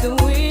mouth.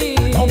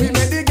 Sweet. Now we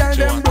made the girl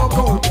them broke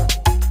out.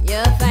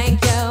 You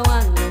think you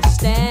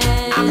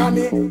understand?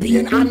 Agony,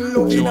 pain and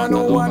loving a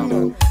no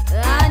one.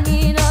 I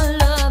need a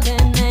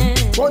loving man.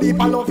 But if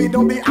I love it,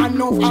 don't be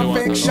enough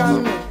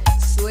affection.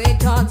 Sweet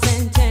talks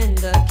and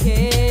tender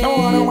kiss. No,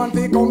 I don't want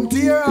to come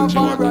tear up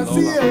for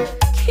Brazil.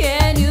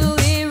 Can you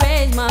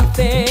erase my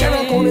face?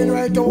 They're coming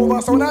right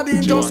over, so now they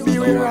just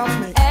beware of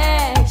me.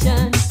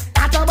 Action.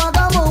 At a bag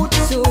of mouth.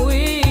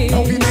 Sweet.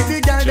 Now we make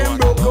the girl them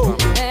broke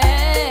out.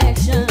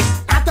 Action.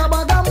 At a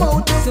bag of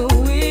mouth.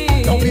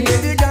 Sweet. Now we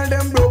make the girl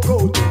them broke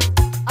out.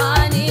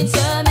 I need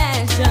some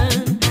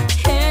action.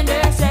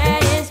 Tender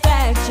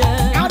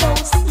satisfaction.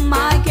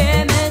 My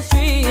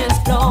chemistry is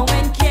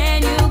flowing.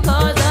 Can you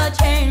cause a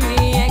chain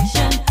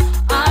reaction?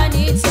 I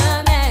need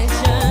some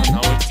action.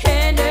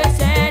 Tender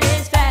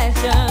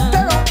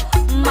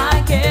satisfaction.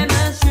 My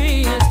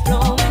chemistry is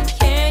flowing.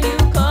 Can you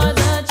cause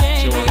a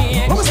chain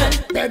reaction?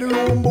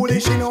 Bedroom bully,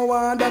 she no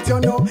want that you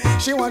know.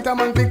 She want a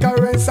man to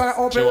caress her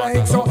up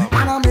like so.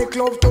 And I make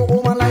love to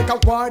woman like a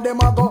war them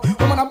a go.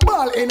 Woman a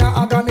ball in a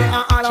agony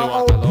and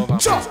all out.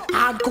 Just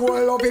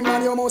hardcore loving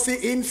man, you must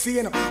see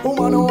insane.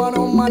 Woman no want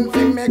no man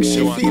to make she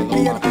feel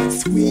pain.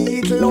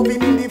 Sweet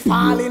loving in the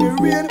falling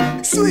rain.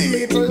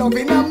 Sweet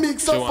loving a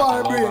mix of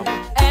our brain.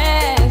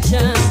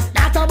 Action.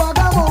 That a bag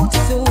of mouth.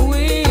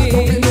 Sweet.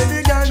 Now we made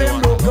the girl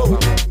them broke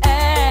out.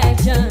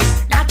 Action.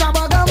 That a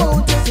bag of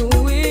mouth.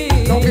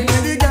 Sweet. Now we made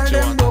the girl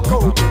them broke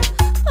out.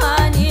 I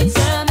need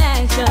some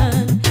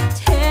action.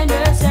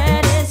 Tender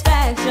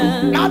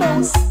satisfaction.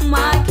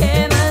 My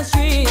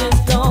chemistry is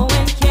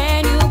flowing.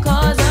 Can you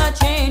cause a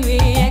chain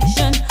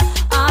reaction?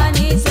 I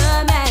need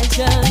some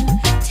action.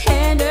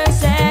 Tender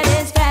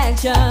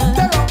satisfaction.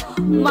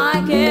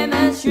 My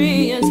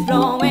chemistry is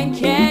flowing.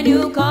 Can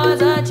you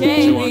cause a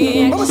chain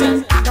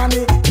reaction?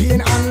 Agony,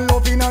 pain and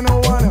loving and no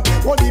one.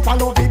 What if I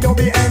love it, don't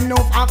be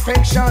enough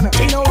affection.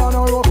 You know I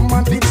no rough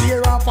man to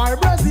tear off our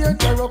Brazil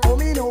terror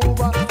coming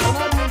over.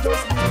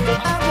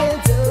 And I will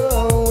do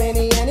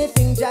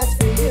anything just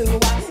for you.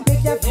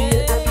 Make you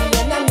feel happy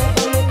and I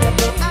never make you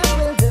blue. I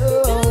will do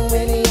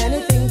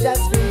anything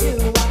just for you.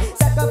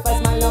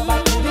 Sacrifice my love by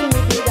giving me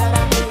the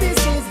dollar. This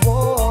is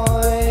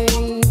boy.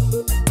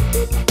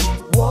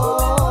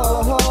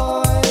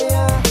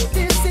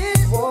 This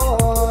is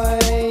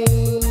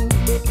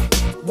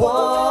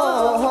boy.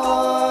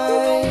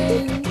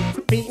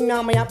 Beating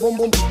on me up, boom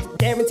boom.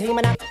 Guarantee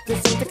me not to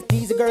see the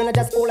easy girl and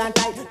just hold on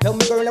tight. Love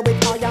me girl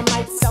with all your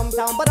might.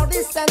 Sometime but all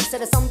this sense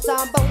said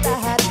sometime about the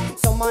hat.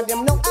 Some of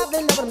them know I've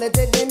been loving them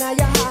dead in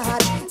your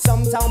heart.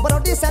 Sometime but all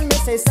this and me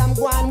say some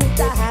go on with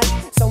the hat.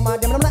 Some of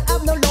them don't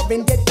have no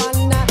loving get fun.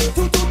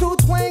 Two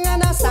twang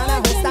and a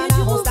sana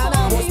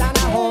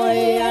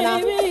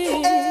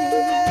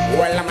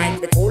Well, I might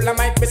be cool, I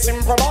might be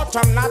simple, but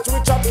I'm not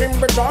rich up in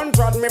be done.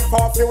 Drod me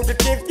for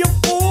fugitive, you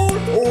fool.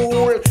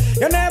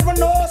 You never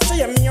know,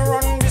 see me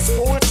run the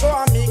school,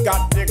 so me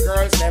got the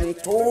girls them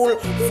tool,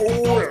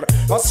 fool.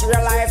 Just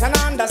realize and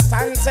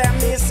understand, say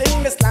me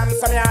sing the slam,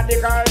 so me had the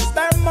girls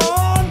them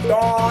on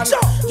done.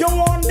 You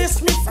want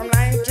this me from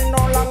 19 no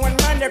long when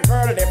man the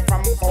girl they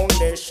from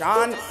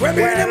foundation. Well,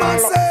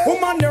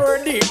 woman you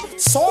ready,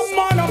 some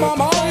man of my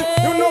man,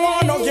 you know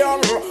I no girl,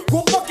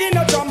 go back in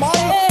a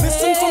Jamal,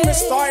 listen to me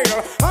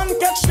style and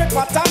catch the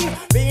pattern,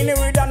 being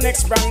with the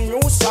next brand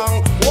new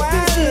song. Well,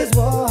 this is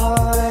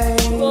why.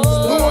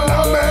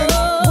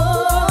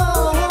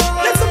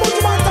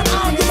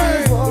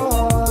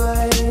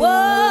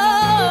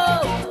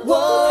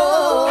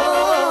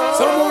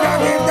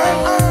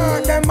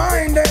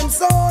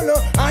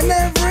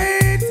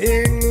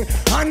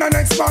 And the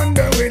next man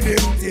there with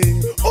him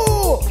thing.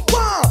 Oh,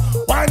 wow.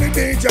 Why the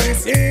DJ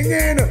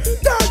singing?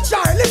 That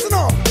child, listen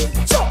up.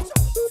 Chop.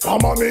 From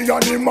a me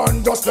and the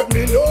man, just let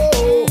me know.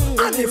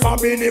 And if I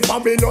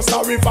be no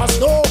sorry for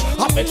snow.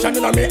 Affection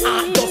in me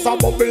heart, just a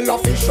bubble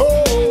of fish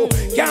show.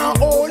 Can't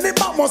hold it,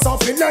 but must have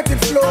to let it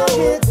flow. I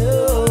will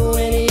do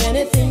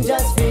anything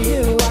just for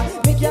you.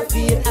 Make you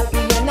feel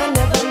happy and I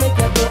never make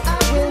you go. I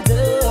will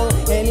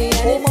do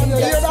anything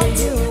just for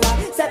you.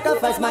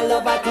 Sacrifice my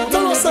love, I could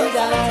do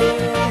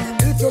die.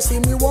 If you see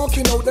me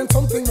walking out, then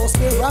something must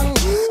be wrong.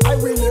 I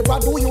will never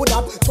do you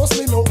that, trust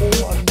me, no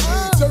one.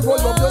 Tell you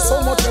love you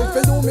so much, and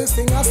for you me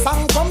sing a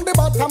song from the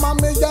bottom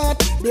of my heart.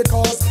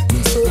 Because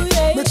me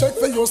say, me check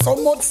for you so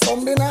much,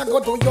 something I go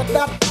do you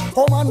that.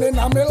 Come on in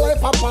and me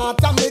life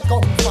apart and me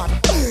comfort.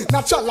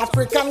 Natural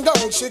African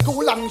girl, she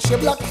cool and she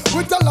black.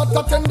 With a lot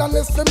of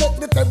tenderness to make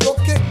the table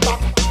kick back.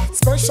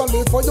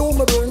 Especially for you,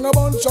 me bring a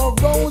bunch of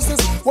roses.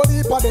 What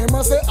heap of them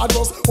I say, I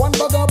just one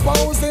bag of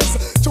poses.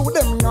 To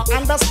them not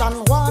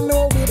understand why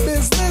know we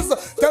business.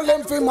 Tell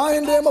them to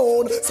mind them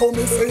own, so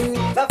me sing.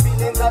 The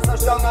feelings are so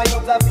strong, I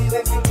hope the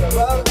feelings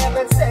futural.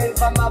 Heaven sent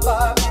from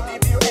above,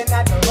 give you a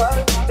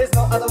natural. There's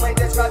no other way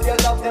to describe your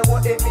love, then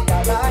would it be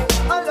a lie?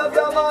 I love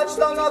you much,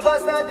 long of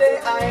us the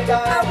day I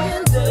die. I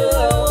will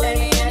do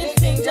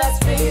anything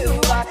just for you.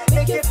 I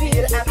make you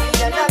feel happy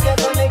and I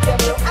never make you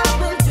blue. I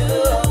will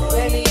do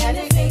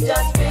anything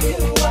just for you.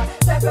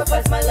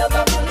 Sacrifice my love,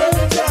 I will let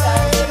it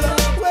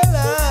die. Well,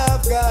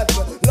 I've got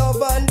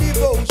love and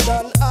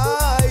devotion.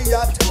 I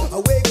got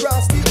away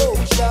across the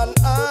ocean.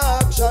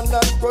 Action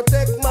and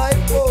protect my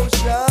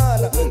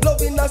potion.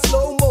 Love in a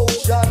slow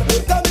motion.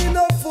 Come in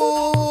a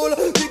fool.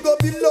 We go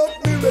below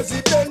me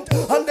resident.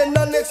 And then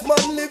the next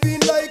man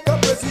living like a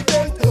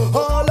president.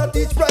 All I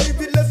teach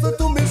private lesson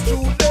to me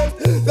student.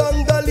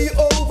 Gangali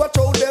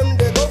overthrow them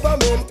the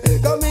government.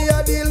 Come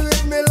here deal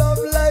with me love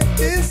like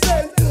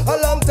decent. A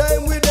long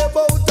time with the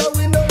boat and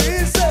we no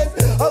recent.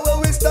 And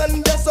when we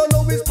stand there so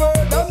now it's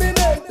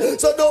predominant.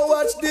 So don't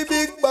watch the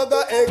big bag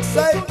of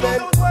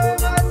excitement.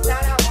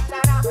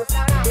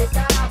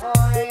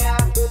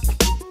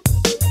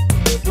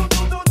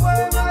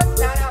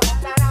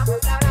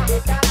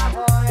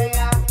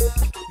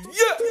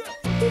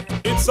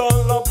 It's all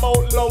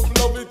about love,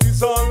 it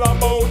is all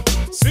about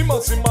simmer,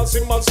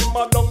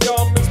 down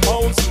your miss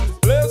pounds.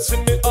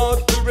 Blessing me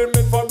heart to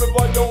remain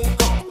forever young.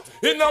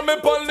 In a me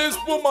palace,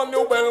 woman,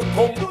 you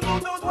welcome.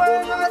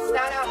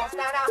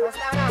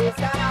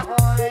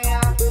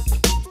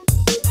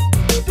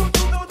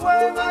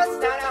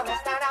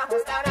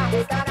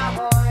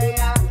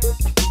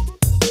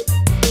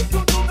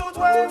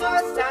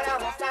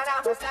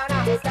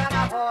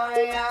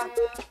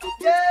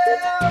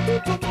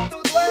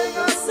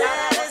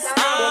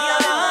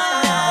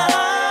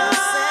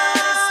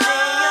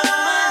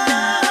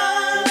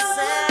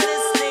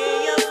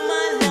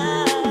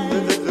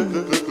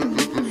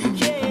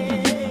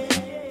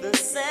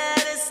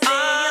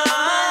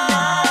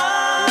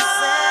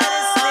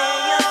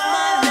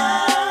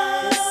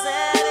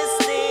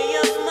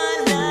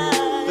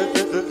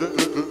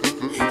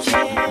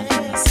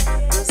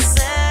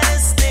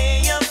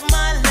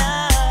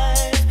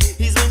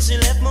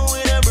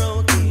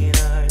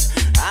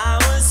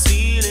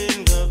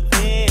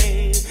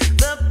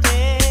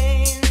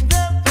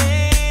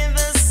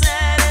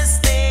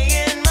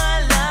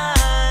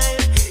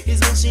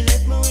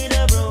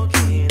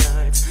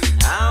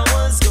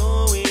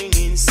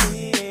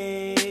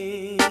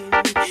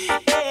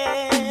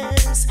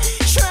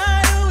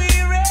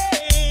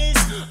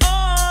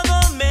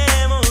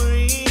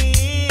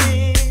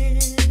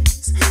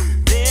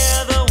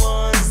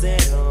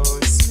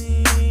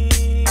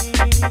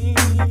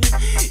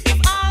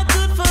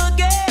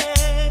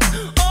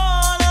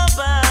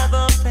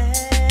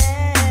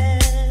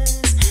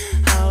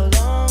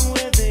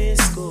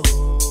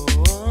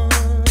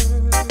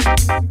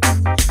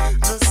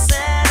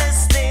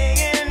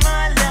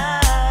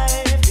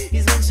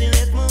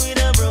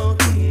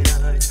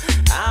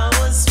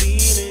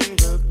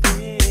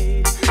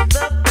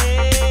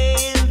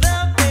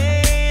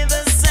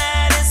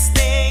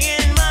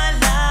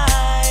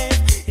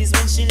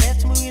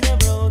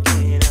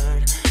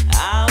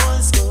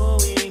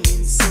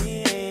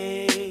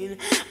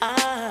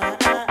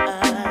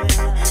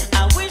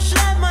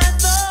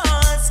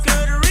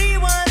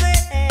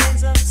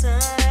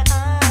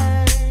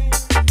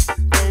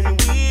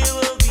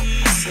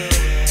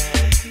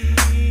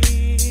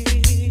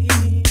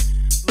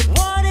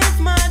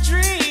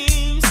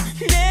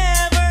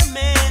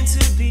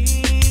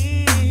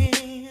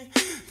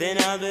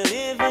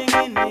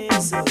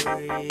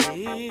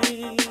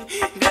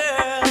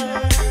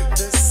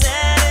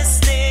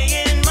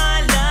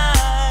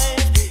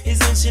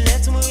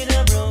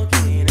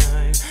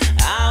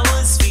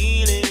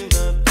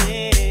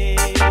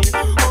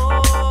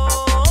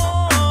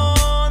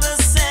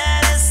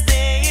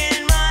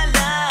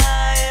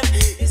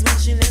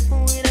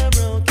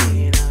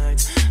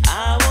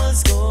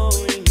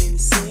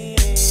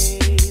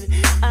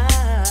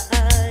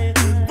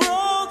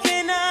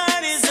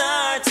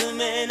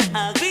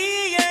 I'll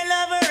be your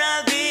lover,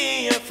 I'll be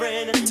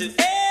end. To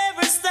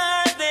every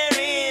start there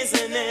is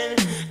an end.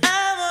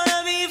 I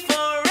wanna be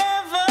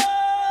forever,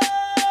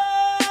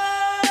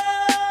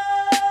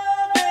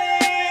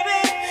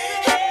 baby.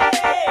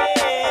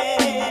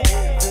 Hey.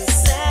 The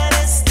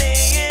saddest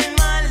thing in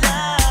my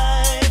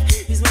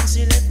life is when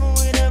she left me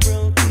with a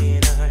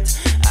broken heart.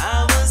 I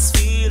was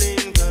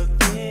feeling the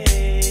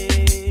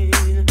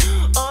pain.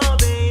 Oh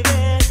baby,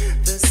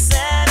 the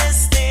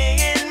saddest thing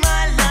in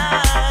my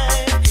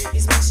life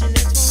is when she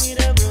left me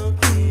with a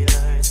broken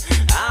heart.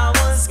 I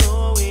was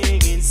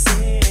going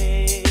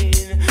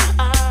insane.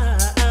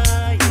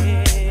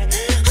 Yeah.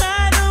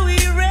 How do we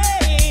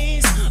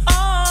erase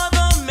all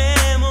the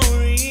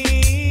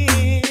memories?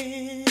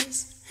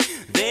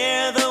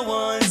 They're the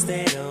ones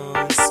that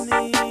haunts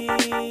me.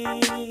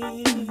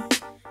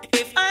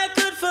 If I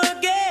could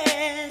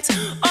forget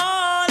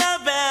all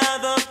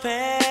about the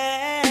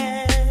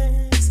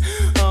past,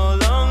 how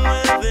long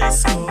will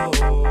this go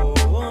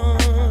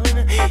on?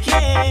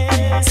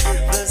 Yes,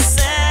 the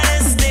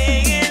saddest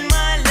thing in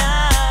my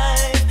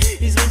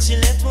life is when she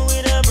left me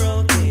with a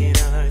broken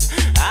heart.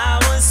 I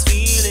was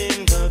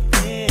feeling the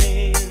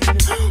pain.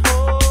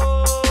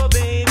 Oh,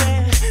 baby,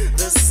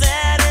 the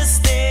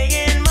saddest thing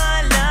in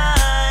my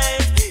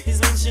life is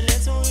when she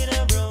left me with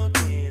a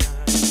broken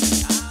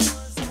heart.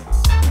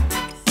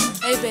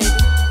 Hey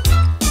baby,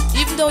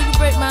 even though you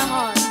break my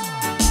heart,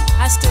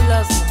 I still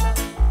love you,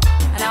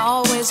 and I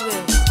always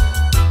will.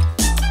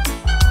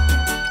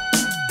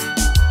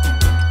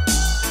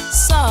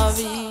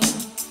 Sorry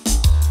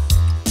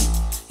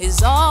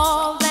is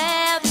all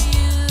that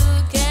you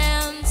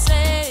can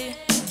say.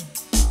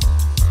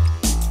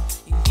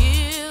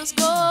 Years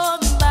gone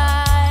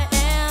by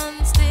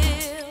and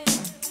still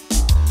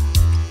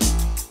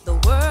the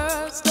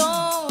words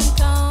don't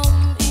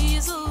come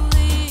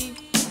easily.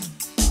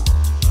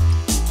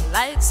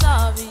 Like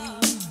sorry,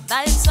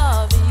 like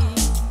sorry.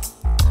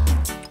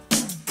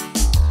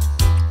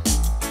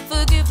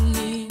 Forgive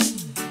me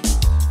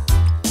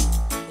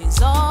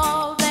is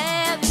all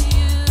that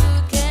you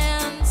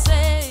can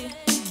say.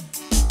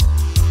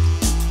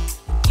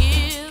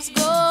 Years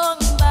gone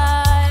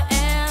by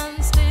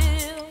and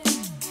still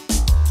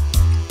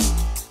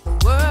the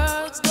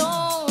words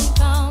don't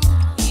come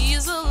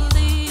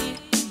easily.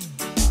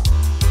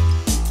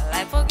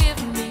 Like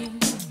forgive me,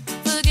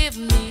 forgive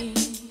me.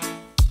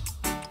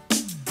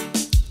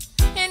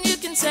 And you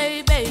can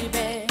say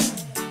baby,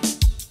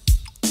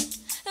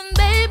 and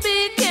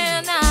baby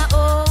can I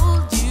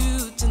hold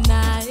you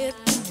tonight?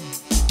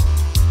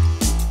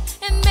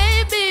 And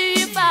maybe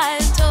if I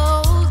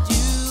told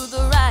you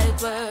the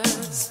right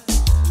words,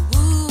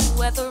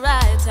 ooh, at the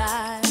right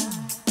time,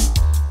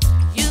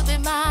 you'd be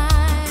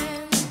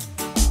mine.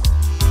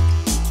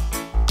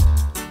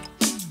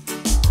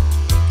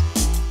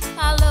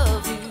 I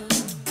love you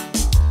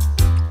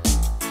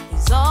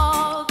is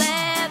all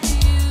that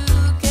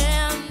you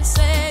can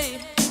say.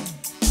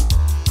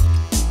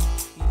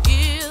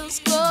 Years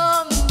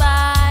gone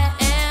by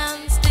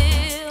and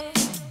still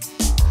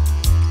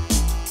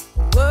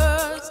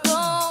words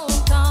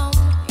don't come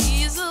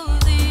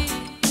easily.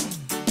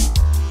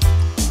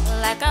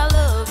 Like I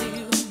love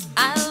you,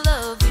 I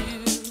love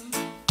you.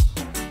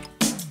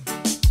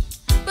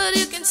 But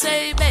you can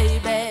say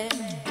baby,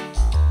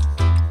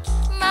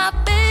 my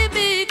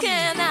baby,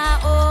 can I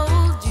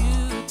hold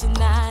you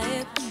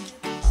tonight?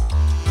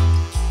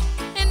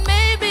 And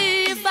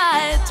maybe if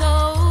I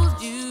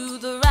told you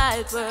the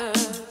right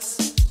words,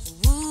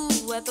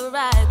 ooh, at the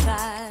right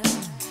time,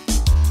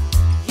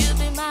 you'd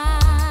be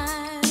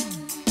mine.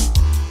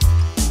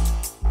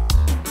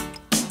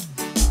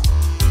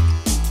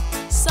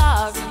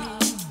 Sorry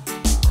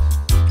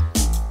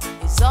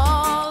is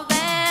all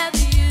that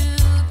you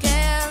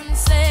can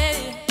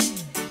say.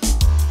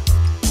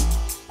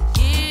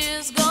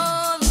 Years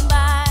gone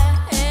by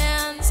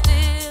and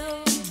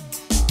still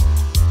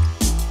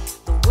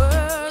the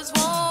words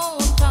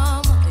won't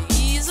come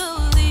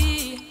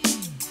easily.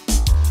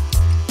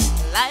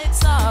 Like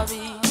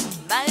sorry,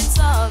 like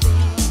sorry.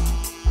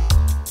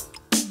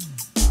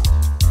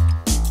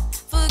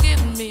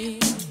 Forgive me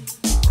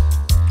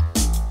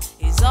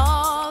is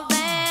all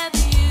that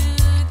you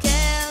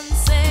can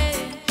say.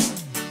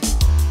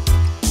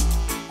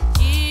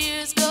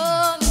 Years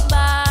gone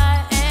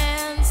by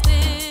and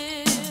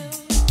still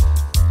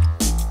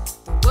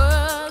the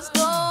words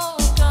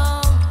don't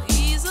come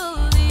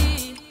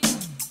easily.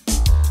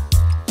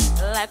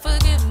 Like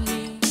forgive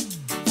me,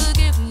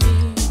 forgive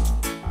me.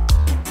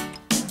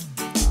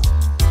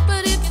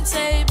 But you can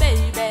say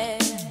baby,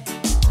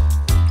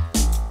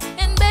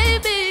 and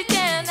baby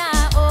can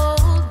I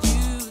hold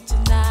you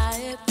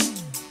tonight?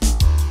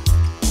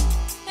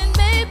 And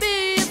maybe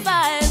if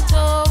I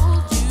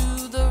told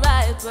you the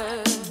right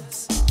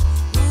words,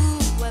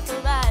 ooh, at the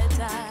right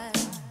time.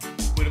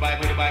 Goodbye,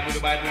 goodbye,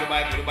 goodbye,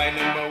 goodbye, goodbye,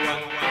 number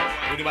one.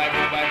 Goodbye,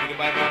 goodbye,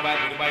 goodbye, goodbye,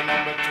 goodbye,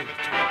 number two.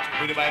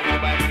 Goodbye,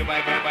 goodbye,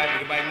 goodbye, goodbye,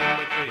 goodbye,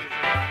 number three.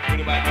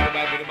 Goodbye,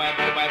 goodbye, goodbye,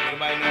 goodbye,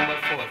 goodbye, number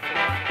four.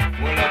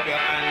 Hold up your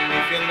hand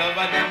if you love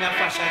her, then your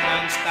fashion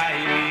and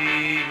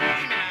styling.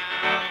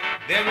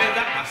 There is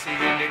a posse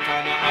in the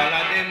corner, all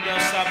of them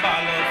just a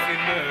ball out for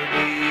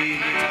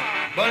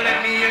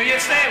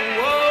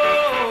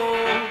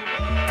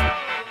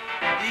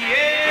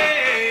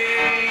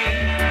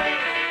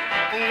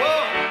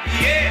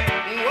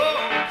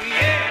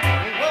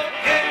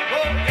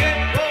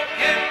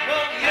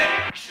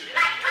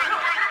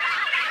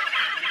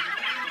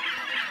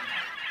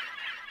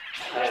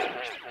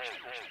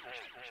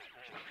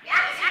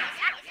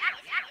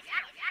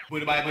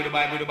Goodbye,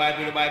 goodbye, goodbye,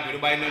 goodbye,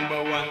 goodbye, number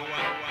one.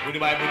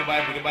 Goodbye,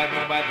 goodbye, goodbye,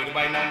 goodbye,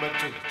 goodbye, number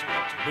two.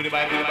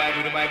 Goodbye, goodbye,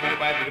 goodbye,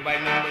 goodbye,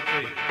 goodbye, number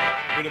three.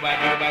 Goodbye,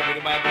 goodbye,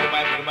 goodbye,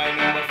 goodbye, goodbye,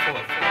 number four.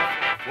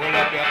 Hold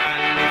up your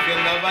hand if you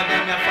love her,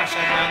 then your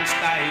fashion and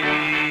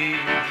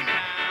style.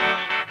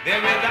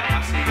 There is a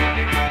posse in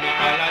the corner,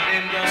 all of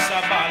them just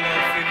a ball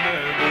of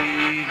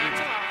murder.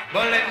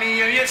 But let me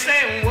hear you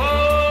say,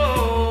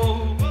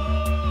 whoa,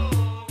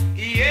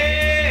 yeah.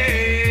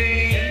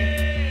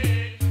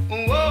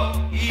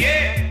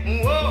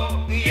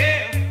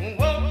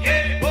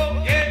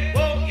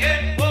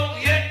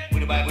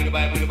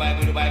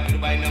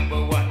 Goodbye,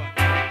 number one.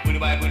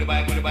 Goodbye,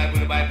 goodbye, goodbye,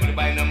 goodbye,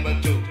 goodbye, number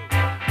two.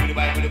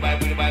 Goodbye, goodbye,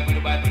 goodbye,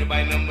 goodbye,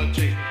 goodbye, number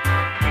three.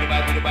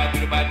 Goodbye, goodbye,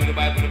 goodbye,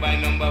 goodbye, goodbye,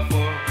 number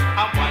four.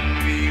 A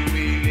one wheel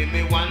wheelie,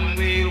 me one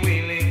wheel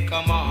wheelie,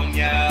 come on,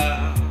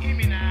 yeah. Give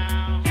me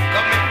now.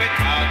 Come make me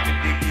talk to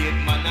the gate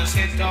man and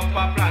set up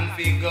a plan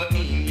figure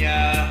in,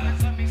 yeah.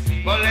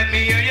 But let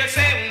me hear you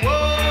say,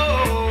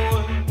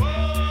 whoa,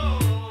 whoa,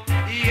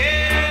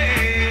 yeah.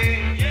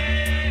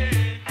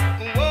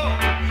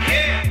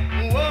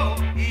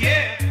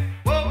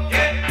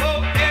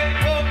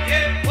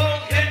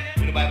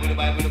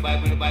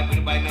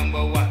 Goodbye,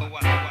 number one.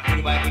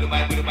 Goodbye,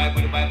 goodbye, goodbye,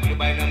 goodbye,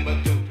 goodbye, number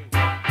two.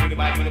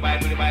 Goodbye, goodbye,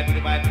 goodbye,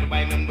 goodbye,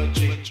 goodbye, number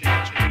three.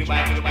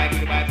 Goodbye, goodbye,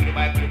 goodbye,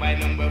 goodbye, goodbye,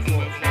 number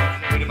four.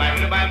 Goodbye,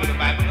 goodbye,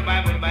 goodbye,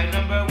 goodbye, goodbye,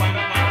 number one.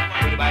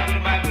 Goodbye,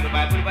 goodbye,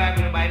 goodbye, goodbye,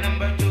 goodbye,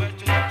 number two.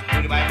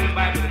 Goodbye,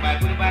 goodbye, goodbye,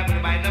 goodbye,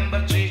 goodbye,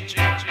 number three.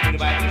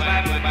 Goodbye,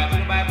 goodbye, goodbye,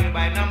 goodbye,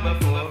 goodbye, number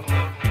four.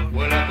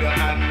 Hold up your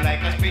hand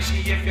like a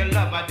species if you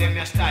love her, them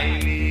you're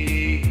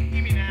stylish.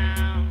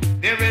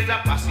 There is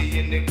a posse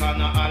in the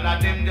corner, all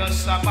of them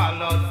just a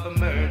ball out for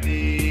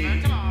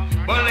murder.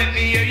 But let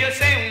me hear you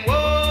say,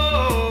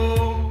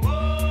 whoa,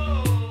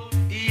 whoa,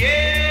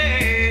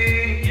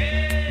 yeah,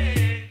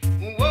 yeah,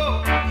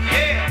 whoa,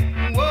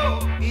 yeah, whoa,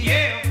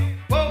 yeah,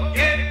 whoa,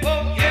 yeah,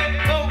 whoa, yeah,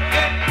 whoa,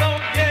 yeah, whoa,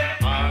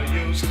 yeah. Are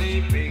you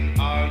sleeping?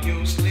 Are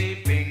you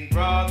sleeping,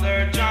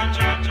 brother John?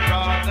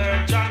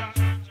 Brother John,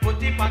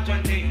 put it on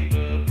your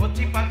table, put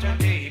it on your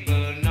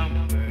table,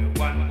 number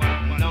one,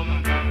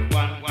 number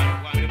one.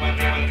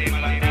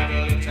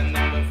 It's a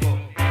number four.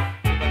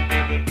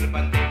 Flip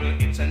on table,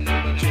 it's a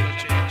number three.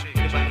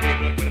 Flip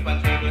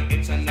on table,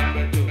 it's a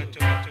number two.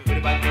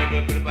 Flip on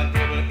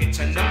table, it's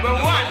a number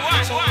one.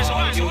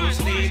 Are you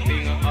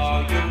sleeping?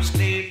 Are you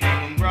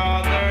sleeping,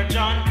 brother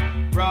John?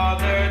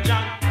 Brother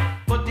John,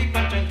 put it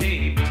on your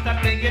table. Stop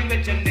playing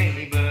with your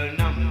neighbor.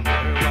 Number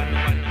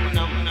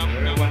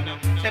one.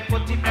 Say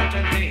put it on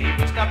your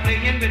table. Stop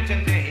playing with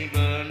your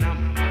neighbor.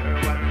 Number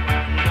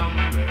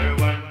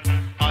one.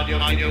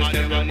 Audio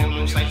stereo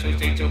mono side show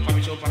stage show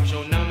pop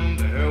show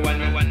number one.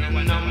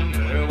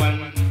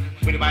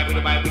 Goodbye,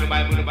 goodbye,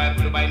 goodbye, goodbye,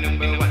 goodbye,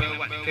 number one.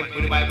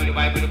 Goodbye,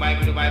 goodbye, goodbye,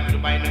 goodbye,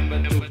 goodbye, number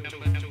two.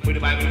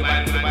 Goodbye,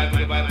 goodbye, goodbye,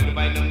 goodbye,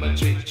 goodbye, number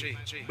three.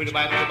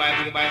 Goodbye, goodbye,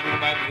 goodbye,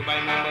 goodbye,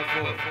 goodbye, number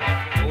four.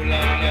 Oh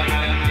love your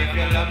hand if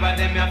you love her,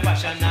 them your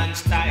fashion and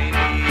style.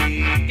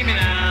 Give me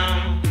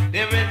now.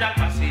 There is a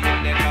posse in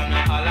the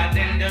corner, all of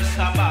them just a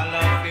ball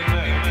of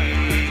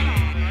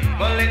murder.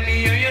 But let me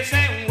hear you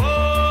say, whoa.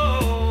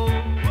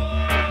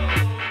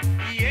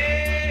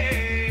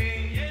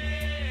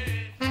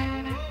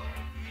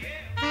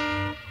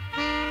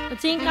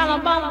 Think I'm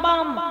a bam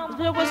bam. It's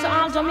because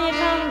all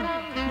Jamaican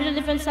do the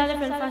different style,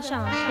 different fashion.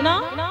 You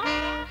know?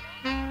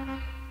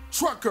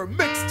 Trucker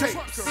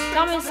mixtapes.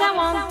 Come and say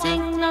one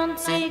thing,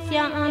 Nancy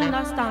can't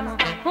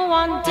understand.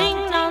 One thing,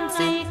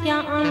 Nancy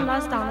can't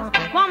understand.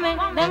 What make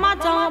them a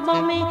talk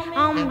about me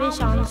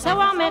ambition? Say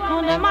what make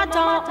them a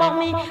talk about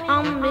me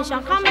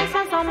ambition? Come and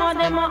say some of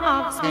them a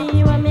ask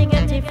me where me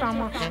get it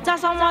from.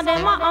 Just some of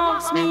them a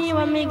ask me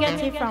where me get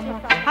it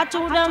from. I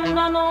told them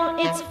no no,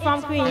 it's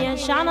from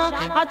creation.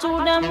 I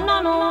told them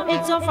no no,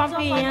 it's from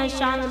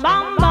creation.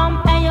 Bam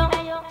bam, hey yo,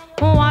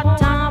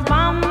 what a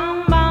bam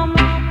bam, bam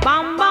bam.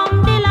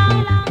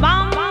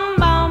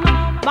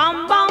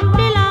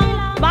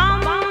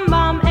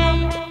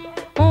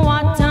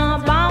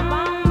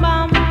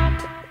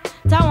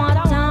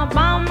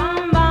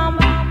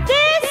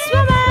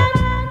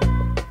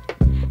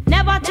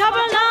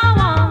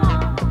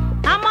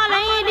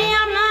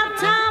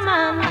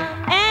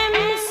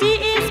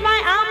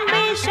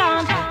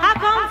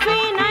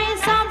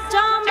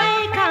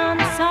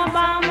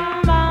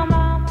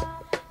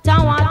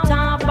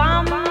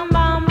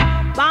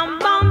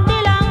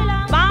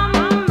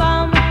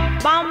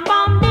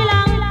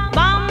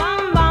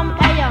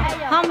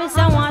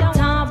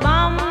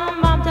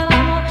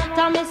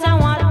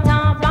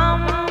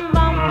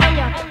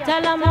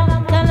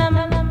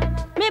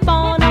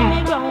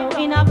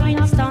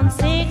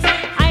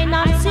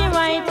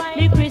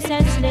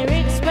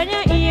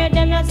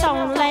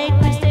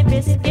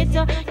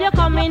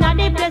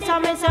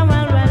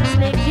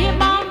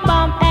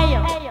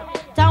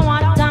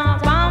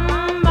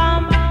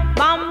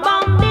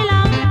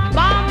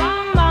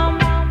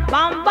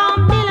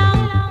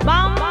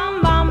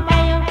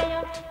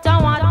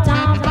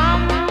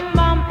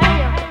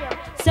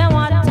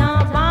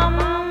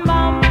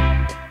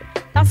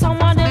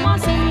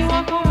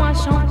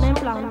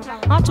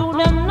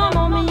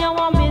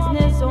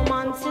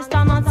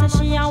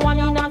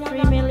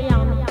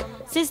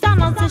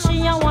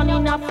 she a 1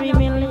 in a 3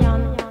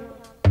 million.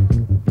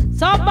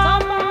 So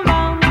bam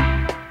bam,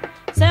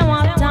 say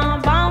what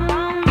time bam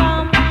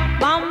bam,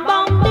 bam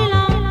bam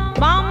dilang,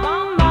 bam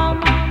bam,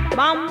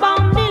 bam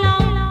bam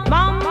dilang,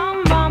 bam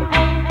bam.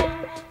 Hey,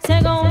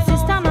 say go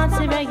sister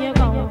Nancy, make you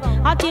go.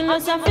 I tell you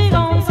say fi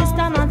go,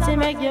 sister Nancy,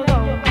 make you go.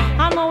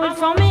 I know it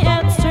from me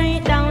head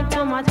straight down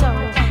to my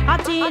toe. I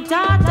teach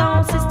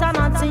her sister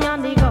Nancy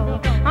on the go.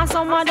 And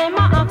some of them a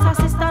ask her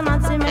sister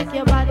Nancy, make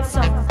your bad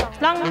song.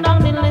 Long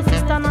down the list,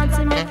 sister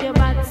Nancy, make your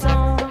bad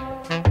song.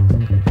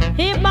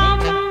 He bam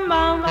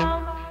bam,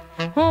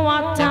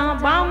 what a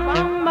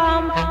bam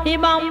bam. He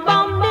bam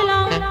bam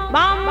dilang,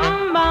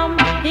 bam bam.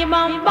 He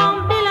bam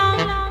bam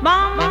dilang,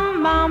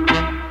 bam bam.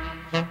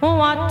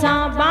 What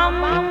a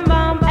bam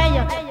bam.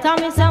 Hey, tell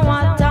me say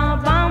what a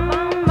bam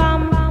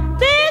bam.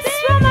 This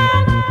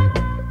woman,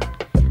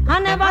 I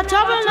never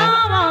trouble no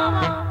one.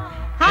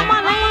 I'm a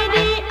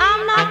lady,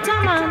 I'm not a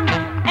man.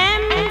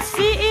 MC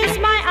is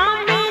my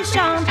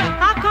ambition.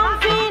 I come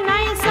feel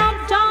nice up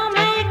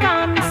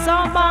Jamaican. So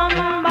bam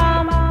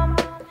bam,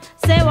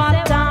 say what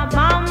a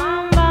bam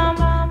bam,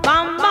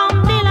 bam bam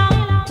dilang,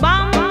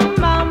 bam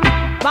bam,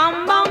 bam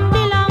bam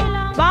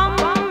dilang, bam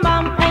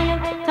bam. Hey,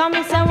 tell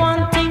me say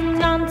one thing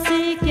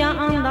Nancy can't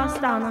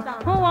understand.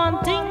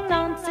 One thing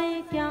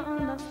Nancy can't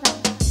understand.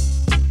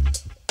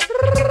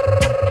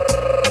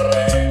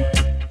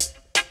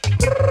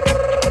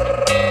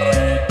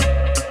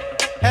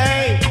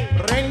 Hey,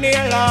 ring the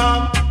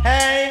alarm.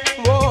 Hey,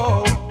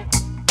 whoa,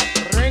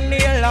 ring the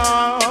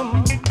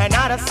alarm.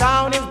 Another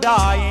sound is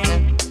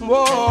dying.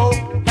 Whoa,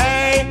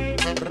 hey,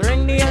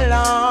 ring the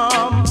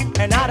alarm.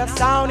 Another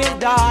sound is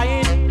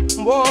dying.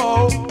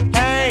 Whoa,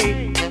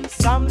 hey,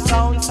 some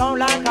sound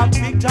like a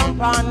big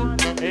jump on.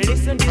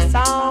 Listen to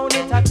sound,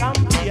 it's a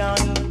champion.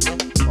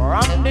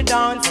 Rock the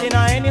dance in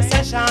any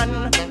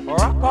session.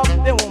 Rock up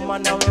the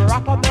woman and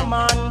rock up the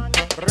man.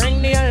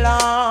 Ring the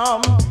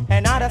alarm,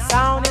 another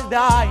sound is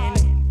dying.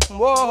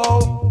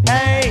 Whoa,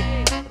 hey,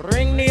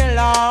 ring the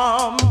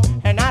alarm,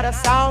 another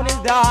sound is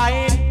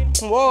dying.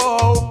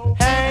 Whoa,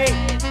 hey,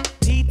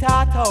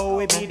 Titato,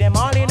 we beat them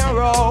all in a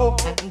row.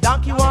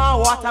 Donkey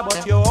want water,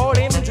 but you hold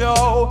him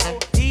Joe.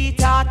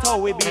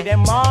 Titato, we beat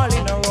them all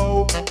in a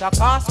row.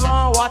 Takas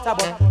want water,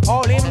 but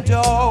hold him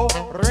Joe.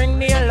 Ring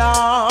the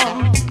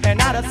alarm,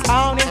 another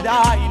sound is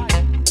dying.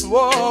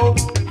 Whoa,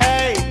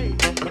 hey,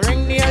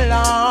 ring the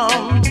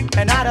alarm,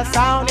 another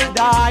sound is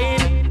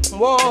dying.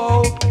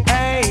 Whoa,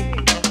 hey,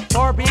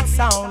 4 big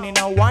sound in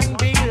a 1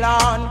 big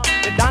lawn.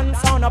 The dance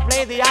sound I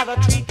play, the other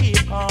 3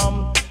 keep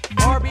calm.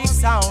 4 big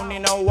sound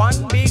in a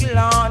 1 big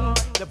lawn.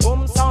 The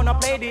boom sound I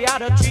play, the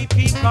other 3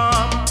 keep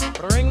calm.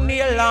 Ring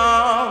the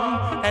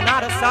alarm,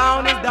 another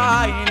sound is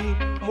dying.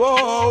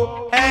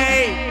 Whoa,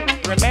 hey,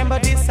 remember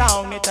this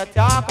sound, it's a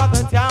talk of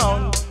the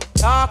town,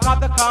 talk of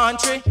the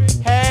country.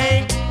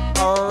 Hey,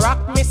 rock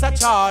Mr.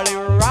 Charlie,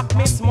 rock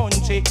Miss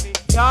Munchie,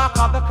 talk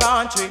of the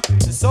country.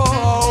 So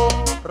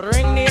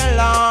ring the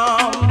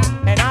alarm,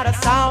 another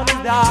sound is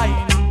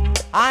dying.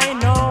 I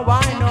know,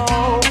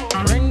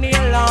 ring the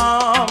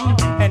alarm,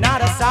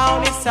 another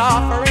sound is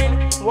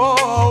suffering.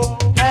 Whoa,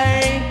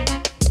 hey,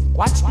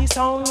 watch the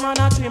sound man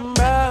a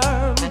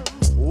timber,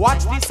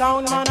 watch the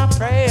sound man a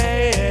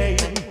pray,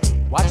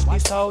 watch the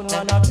sound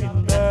man a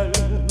timber,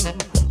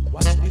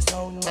 watch the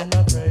sound man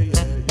a pray.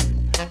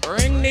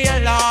 Ring the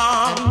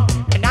alarm,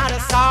 another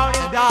sound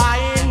is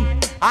dying.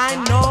 I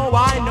know,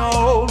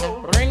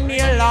 ring the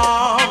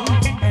alarm,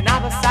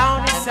 another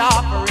sound is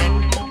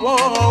suffering.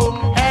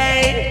 Whoa,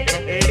 hey,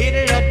 a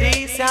little of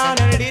this sound,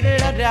 a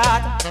little of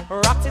that.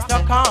 Rock is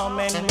the calm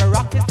and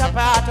rock is the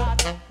battle.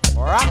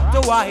 Rock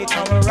the white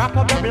and we rock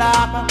up the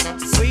black.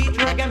 Sweet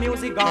reggae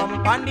music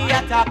gone on the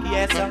attack,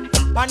 yes.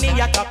 On the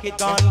attack it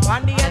gone,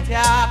 on the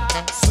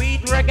attack.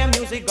 Sweet reggae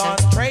music gone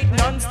straight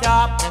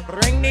non-stop.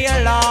 Ring the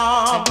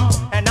alarm,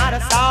 another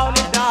sound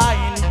is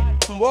dying.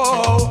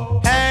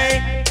 Whoa,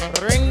 hey,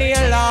 ring the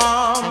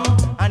alarm,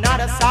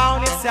 another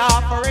sound is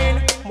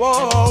suffering.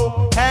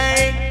 Whoa,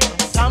 hey,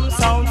 some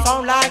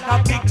sound like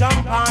a big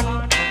jump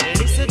on.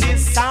 Listen to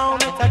this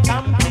sound, it's a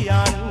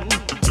champion.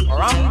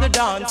 Rock the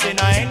dance in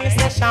any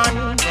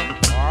session.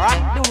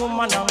 Rock the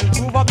woman and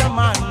move up the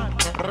man.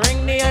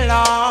 Ring the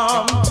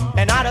alarm,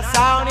 another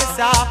sound is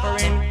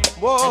suffering.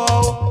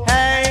 Whoa,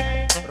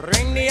 hey,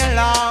 ring the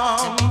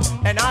alarm,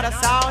 another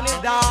sound is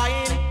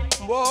dying.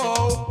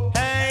 Whoa,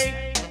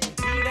 hey.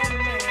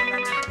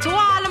 To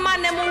all the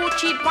man them who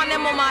cheat on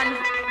them woman,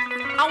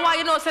 and why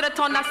you know so the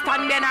thunder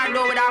stand there and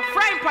door with a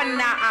frying pan in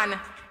her hand.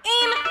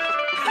 In.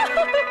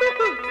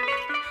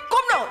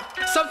 Come now.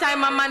 Sometimes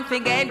my man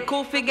forget,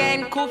 cool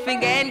forget.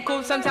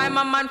 Sometimes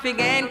my man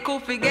forget, cool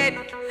forget.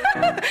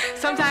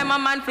 Sometimes my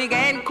man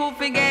forget, cool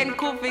forget.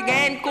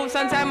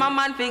 Sometimes my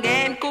man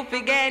forget, cool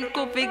forget.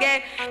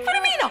 What do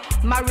you mean now?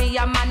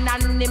 Maria man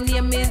and him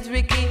name is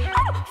Ricky.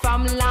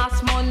 From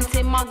last month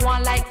him a go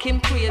on like him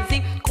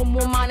crazy. Come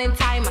woman in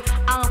time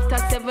after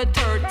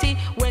 7:30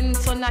 when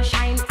sun a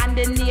shine and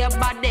the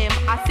neighbor them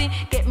I see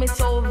get me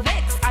so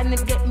vexed and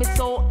it get me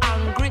so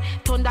angry.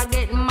 Thunder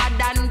get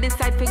mad and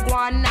decide to go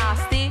on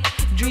nasty.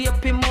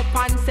 drape him up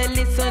and say,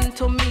 listen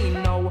to me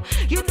now.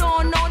 You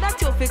don't know that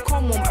you fi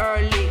come home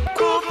early.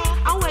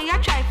 And when you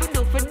try to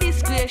do for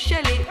disgrace,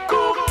 Shelly.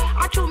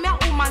 I show me a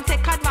woman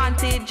take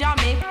advantage of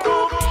me.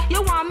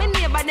 You want me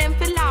neighbor them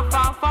fi laugh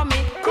off of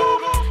me.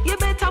 You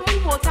better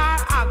move out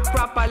and act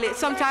properly.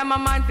 Sometime a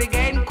man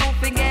forget,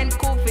 goof again.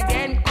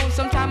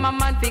 Sometime a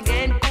man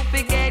forget,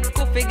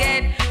 goof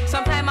again.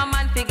 Sometime a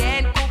man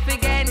forget,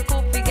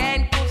 goof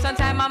again.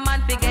 Sometime a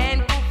man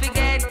forget,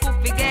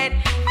 goof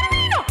again.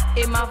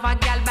 Him have a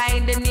gal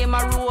by the name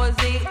of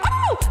Rosie.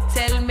 Oh,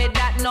 tell me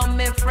that no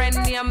me friend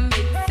named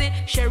Mitzi.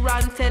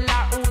 Sharon tell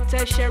her who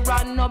tell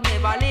Sharon no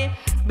Beverly.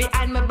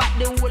 Behind me back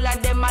the whole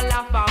of them a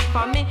laugh off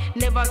for me.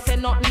 Never say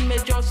nothing, me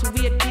just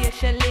wait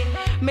patiently.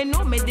 Me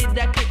know me did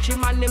that catch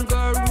him and him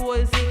girl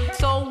Rosie.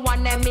 So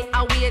one day me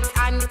a wait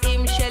and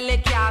him Shelly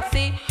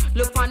Cassie.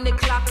 Look on the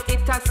clock,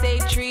 it a say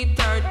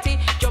 3:30.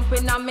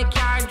 Jumping on me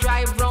car,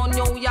 drive round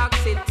New York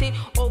City.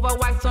 Over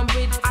Whitestone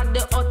Bridge at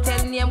the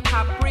hotel named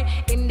Capri.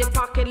 In the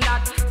parking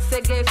lot,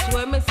 say guess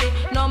where me say.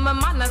 Now my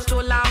man a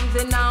stole arms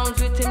and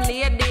arms with him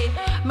lady.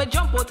 Me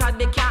jump out of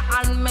the car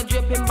and me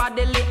drip him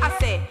bodily. I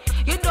say,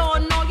 you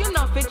don't know you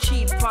not fi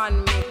cheat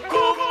on me.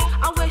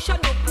 I wear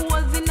shadow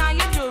pose in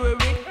your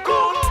jewelry.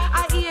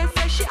 I hear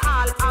say she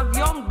all have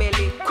young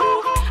belly.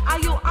 Are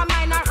you a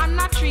minor and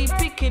a tree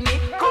picking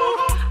it?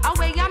 I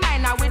wear your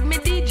minor with me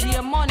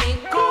DJ money.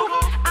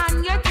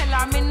 And you tell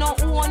her me no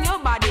own your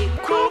body.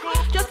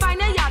 Just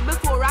find a yard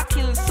before I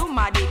kill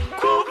somebody.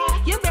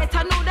 You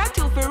better know that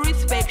you fi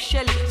respect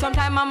Shelly.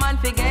 Sometime a man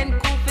forget,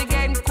 goof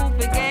again.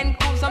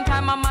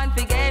 Sometime a man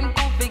forget,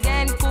 goof again.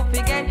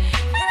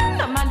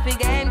 The man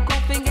forget,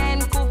 goof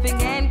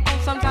again.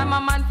 Sometime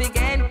a man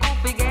forget,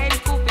 goof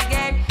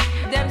again.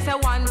 Them say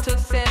 1 to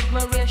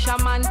 7, raise a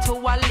man to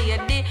a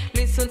lady.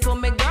 Listen to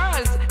me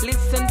girls,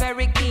 listen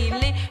very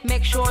keenly.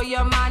 Make sure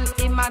your man,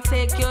 him a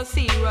take you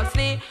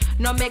seriously.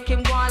 No make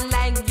him go on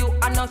like you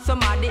and not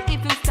somebody.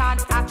 If you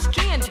start act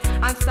strange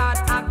and start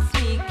act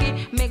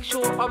sneaky, make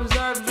sure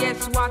observe,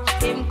 yes, watch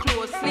him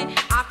closely.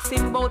 Ask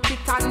him about it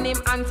and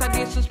him answer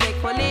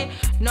disrespectfully.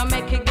 No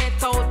make he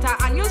get out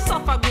and you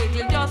suffer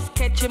greatly. Just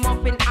catch him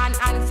up in hand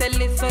and say,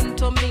 listen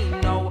to me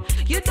now.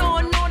 You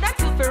don't know that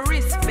you feel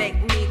respect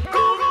me.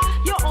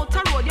 You out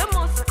the road, you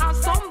must have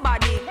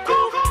somebody.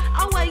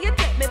 And when you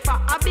take me for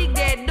a big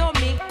head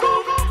dummy,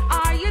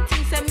 or you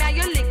think say me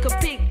you lick a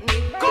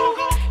picnic.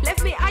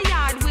 Left me a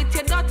yard with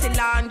your dirty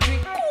laundry.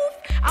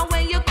 And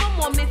when you come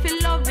home, me feel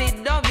love it.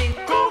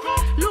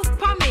 Look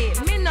for me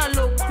no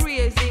look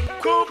crazy.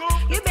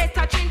 You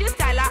better change your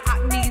style and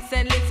act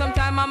decently.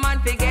 Sometime a man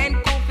forget,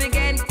 goof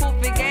again.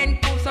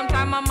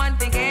 Sometime a man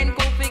forget,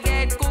 goof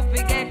again.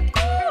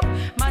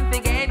 Man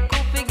forget,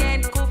 goof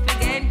again.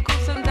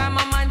 Sometime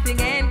a man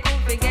forget,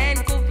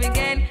 goof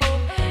again.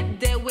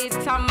 They wait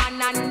a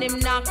man and him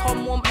not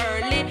come home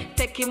early.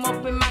 Take him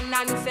up in man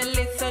and say,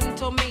 listen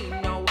to me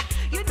now.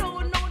 You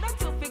don't know that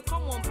if you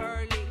come home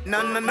early.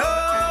 No.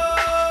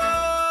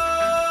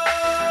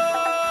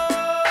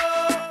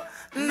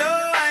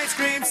 No ice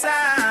cream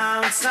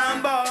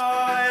sound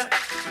boy.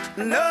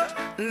 No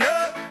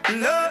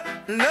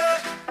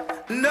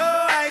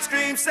ice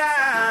cream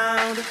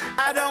sound.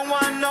 I don't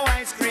want no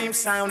ice cream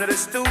sound. It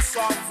is too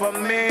soft for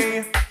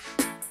me.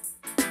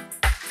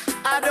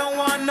 I don't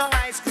want no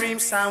ice cream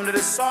sound. It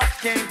is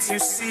soft, can't you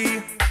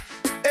see?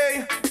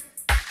 Hey,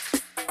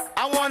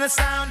 I want a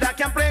sound that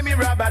can play me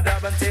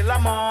rub-a-dub until the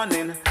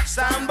morning.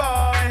 Sound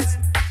boys.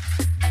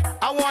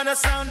 I want a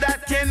sound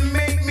that can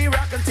make me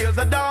rock until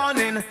the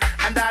dawning.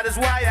 And that is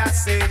why I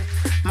say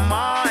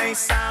my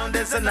sound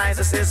is the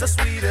nicest, is the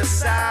sweetest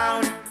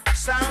sound.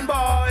 Sound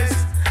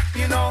boys,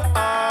 you know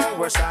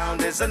our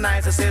sound is the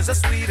nicest, is the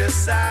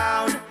sweetest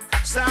sound.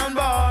 Sound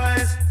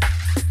boys.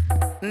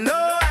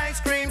 No ice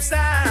cream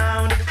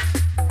sound.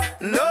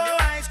 No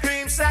ice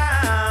cream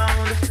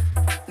sound.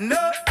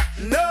 No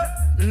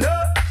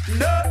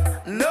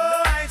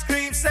ice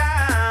cream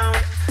sound.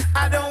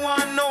 I don't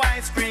want no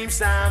ice cream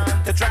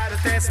sound to try to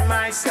test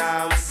my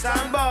sound.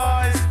 Sound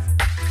boys.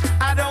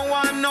 I don't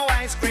want no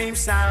ice cream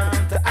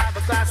sound to have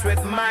a clash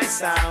with my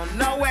sound.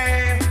 No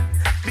way.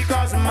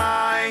 Because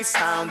my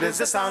sound is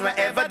the sound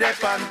wherever they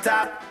on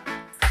top.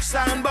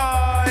 Sound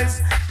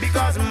boys.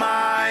 Because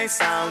my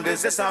sound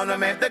is the sound that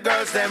make the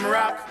girls them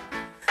rock.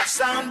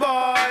 Sound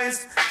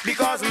boys.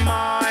 Because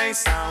my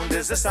sound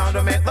is the sound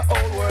that make the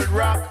whole world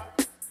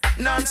rock.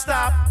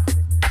 Non-stop.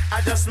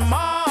 I just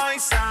my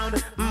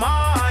sound,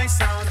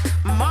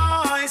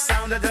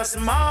 just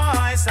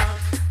my sound.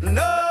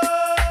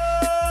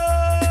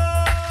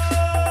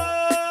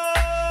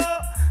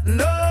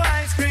 No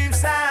ice cream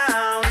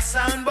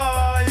sound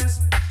boys.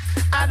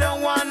 I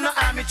don't want no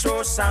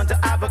amateur sound to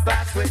have a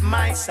clash with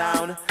my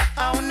sound.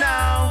 Oh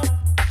no,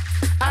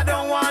 I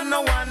don't want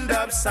no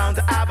one-dub sound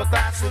to have a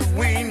clash with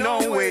we,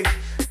 no way.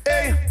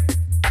 Hey,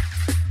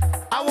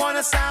 I want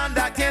a sound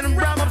that can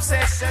ram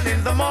obsession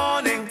in the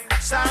morning.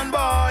 Sound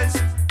boys.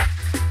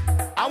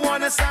 I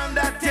want a sound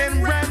that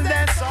can ram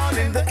dance on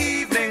in the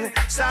evening.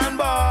 Sound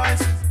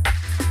boys.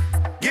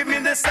 Give me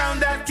the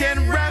sound that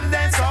can ram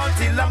dance all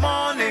till the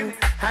morning.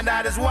 And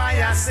that is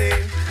why I say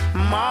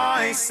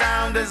my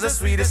sound is the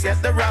sweetest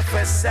yet the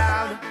roughest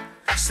sound.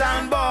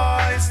 Sound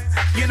boys,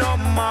 you know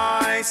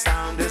my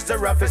sound is the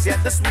roughest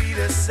yet the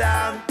sweetest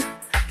sound.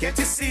 Can't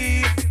you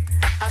see?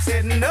 I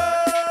said no.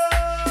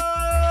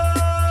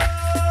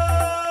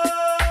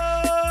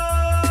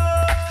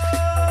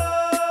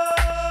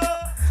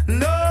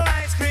 No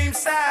ice cream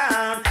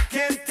sound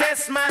can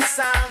test my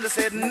sound. I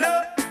said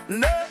no,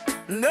 no,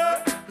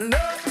 no,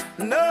 no,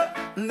 no,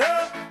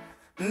 no.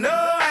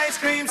 No ice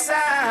cream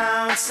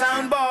sound,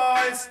 sound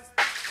boys.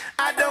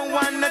 I don't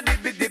want no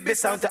dibby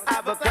sound to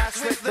have a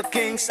clash with the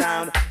king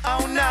sound.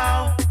 Oh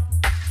no,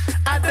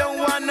 I don't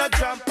want no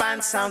drum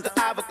band sound to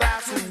have a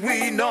clash with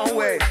we. No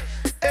way.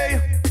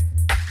 Hey,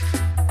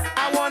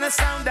 I want a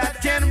sound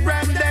that can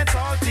ram dance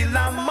all till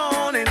the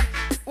morning.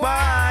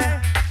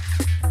 Why?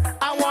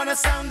 I want a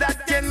sound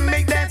that can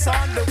make dance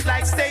all look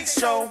like stage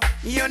show.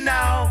 You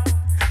know,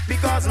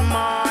 because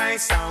my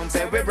sound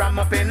say we ram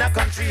up in a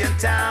country and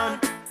town.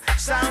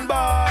 Sound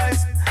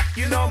boys,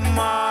 you know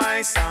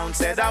my sound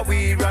said that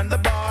we run the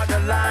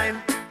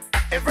borderline.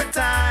 Every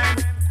time,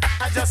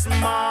 I just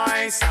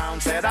my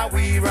sound said that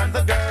we run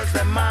the girls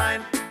that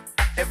mine.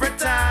 Every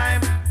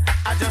time,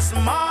 I just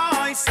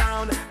my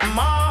sound,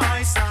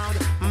 my sound,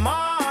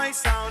 my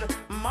sound,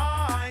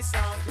 my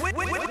sound. We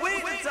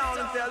the town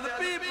and tell the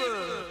people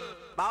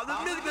about the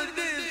musical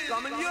disc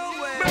coming your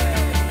way.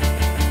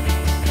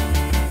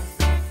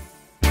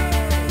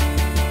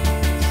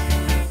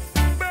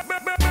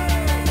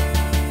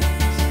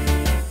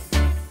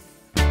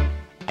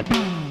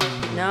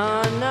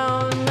 No,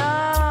 no, no.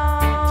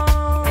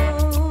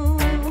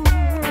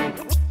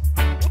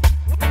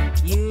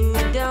 You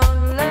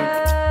don't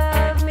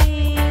love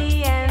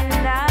me,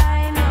 and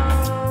I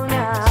know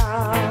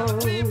now.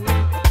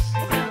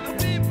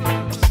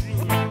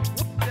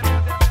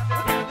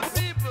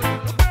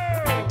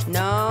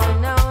 No,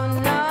 no,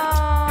 no.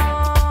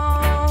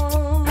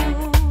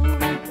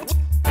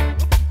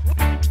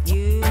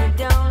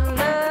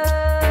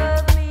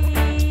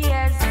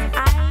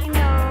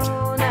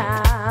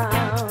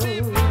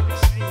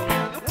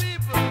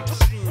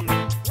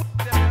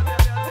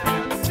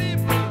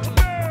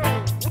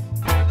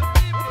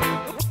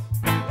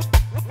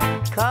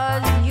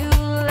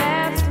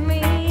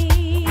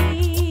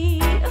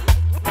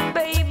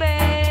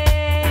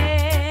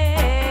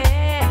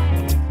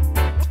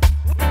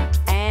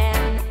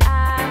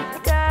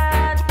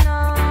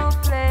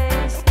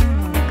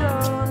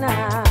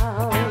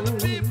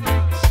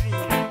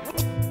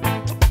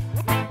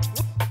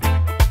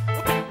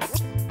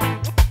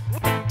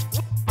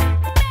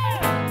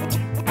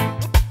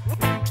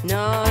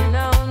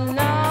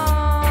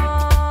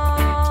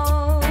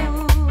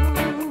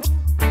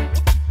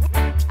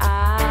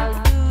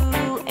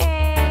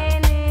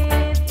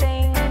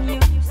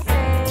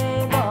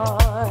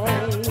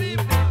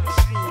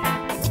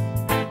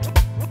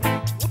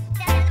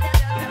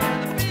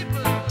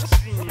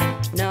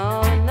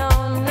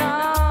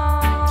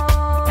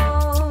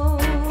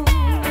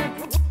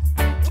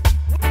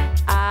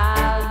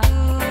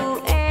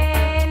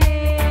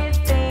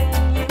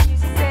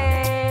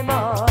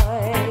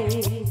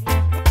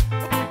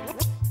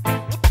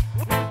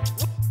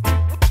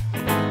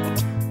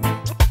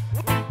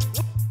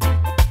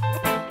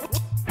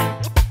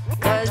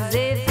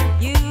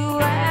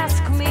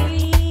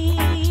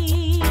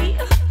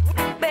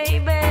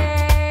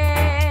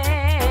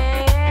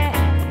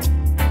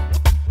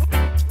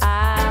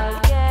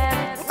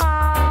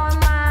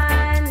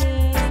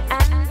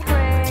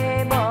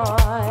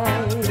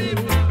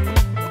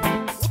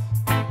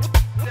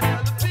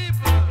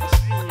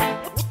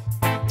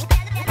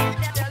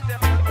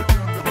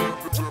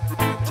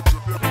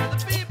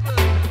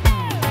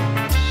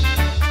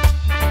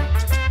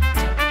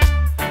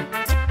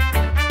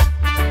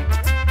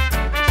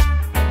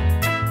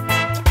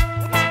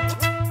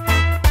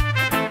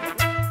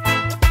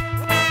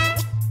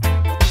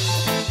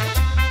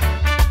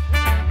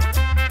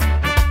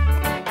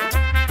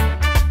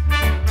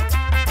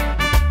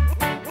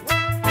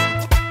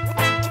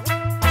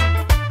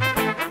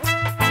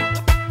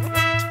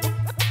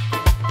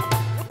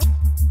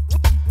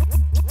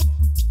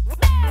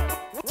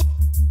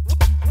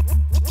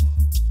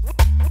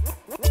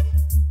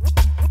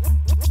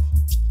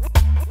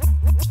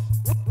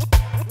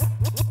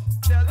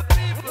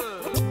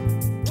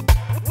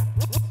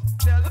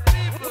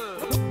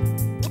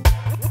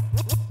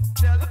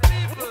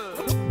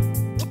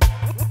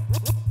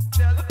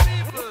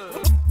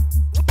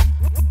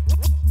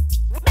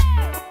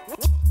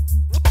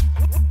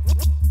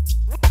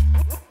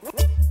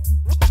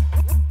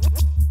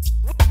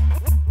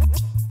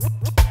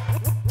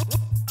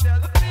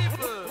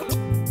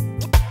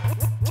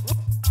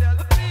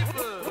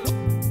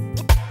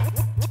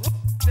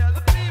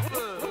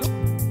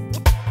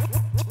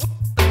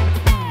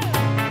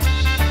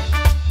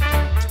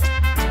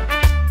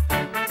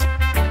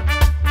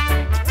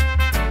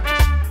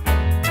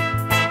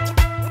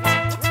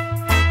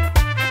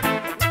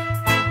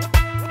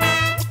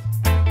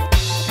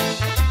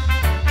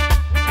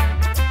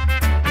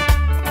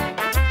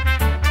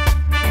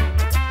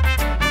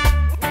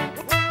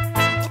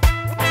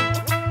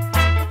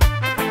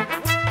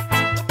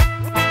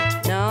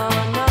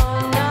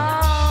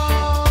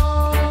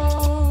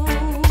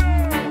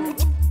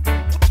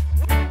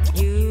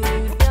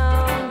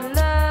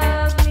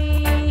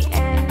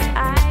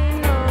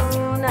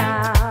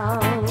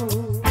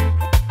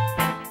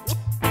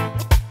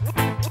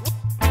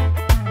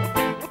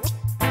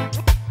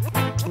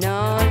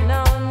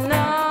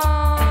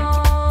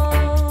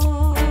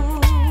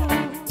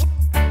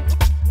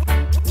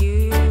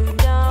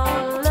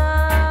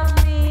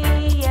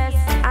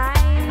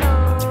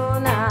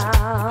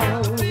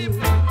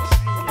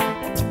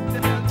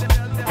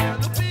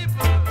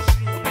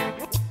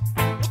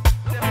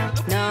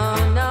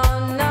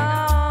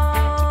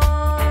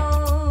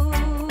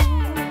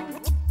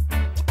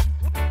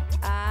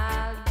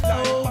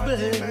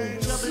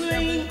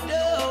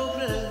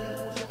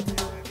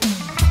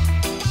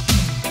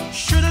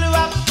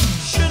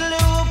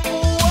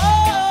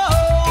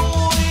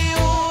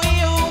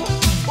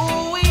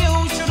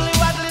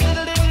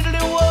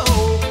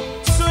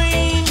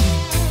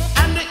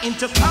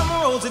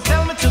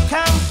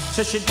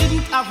 Said she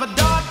didn't have a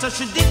daughter,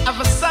 she did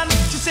have a son.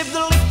 She said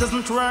the lift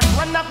doesn't work,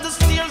 run up the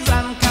stairs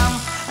and come.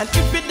 And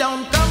if you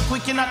don't come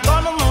quick, you're not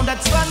gonna know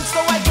that's fun. So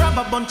I grab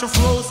a bunch of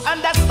rose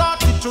and I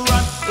started to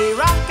run. Here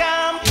I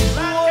come,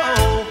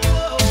 whoa.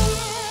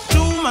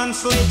 2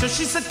 months later,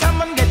 she said,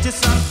 come and get your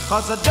son,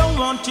 cause I don't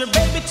want your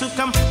baby to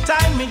come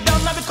tie me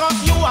down. Now because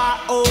you are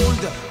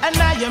old and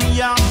I am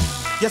young.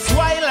 Yes,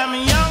 while I'm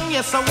young,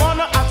 yes, I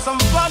wanna have some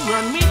fun.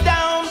 Run me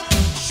down,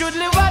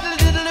 shoodly waddly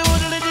diddly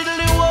woodly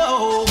diddly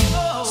whoa.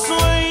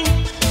 Swing,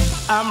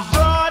 I'm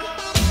broad,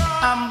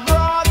 I'm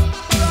broad,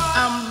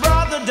 I'm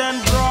broader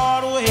than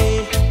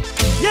Broadway.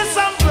 Yes,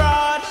 I'm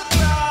broad,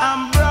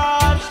 I'm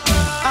broad,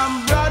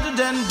 I'm broader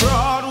than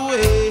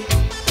Broadway.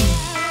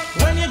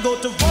 When you go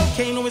to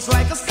Volcano, it's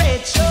like a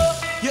stage show.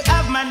 You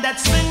have man that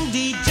swing,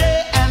 DJ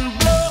and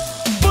blow.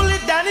 Pull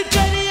it down, it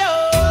Jenny, yo.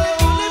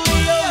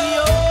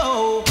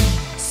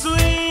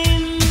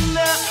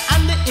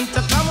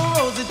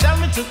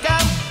 To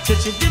come. Said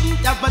she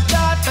didn't have a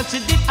daughter,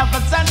 she did have a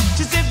son.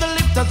 She said the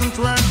lift doesn't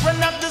work, run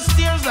up the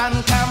stairs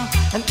and come.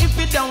 And if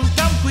you don't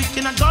come quick,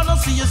 you're not gonna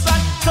see your son.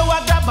 So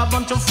I grab a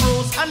bunch of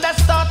rose and I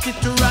started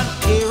to run.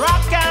 Here I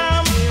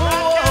come,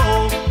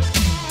 whoa.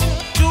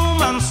 2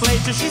 months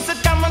later, she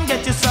said, come and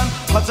get your son,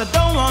 cause I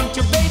don't want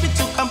your baby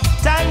to come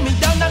tie me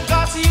down.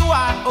 Cause you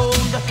are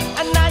old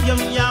and I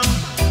am young.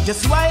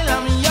 Just while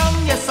I'm young,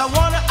 yes, I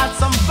wanna have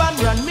some fun.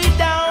 Run me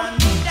down,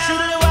 should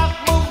I walk,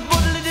 move,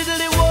 boodly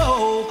diddly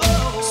whoa.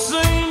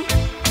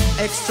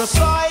 Extra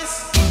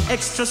size,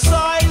 extra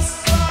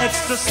size,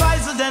 extra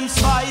size than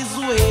size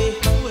way.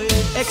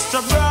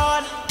 Extra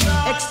broad,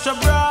 extra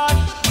broad,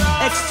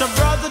 extra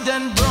broader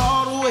than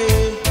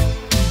Broadway.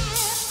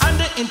 And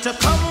the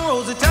intercom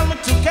Rosie tell me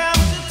to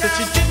come. Said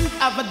she didn't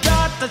have a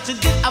daughter, she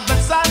did have a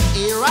son.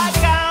 Here I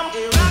come.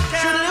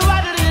 Shoodly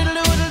waddly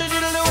diddly woodly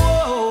diddly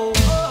whoa.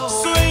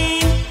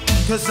 Swing,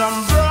 cause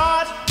I'm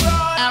broad,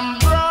 I'm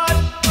broad,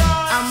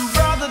 I'm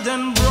broader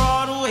than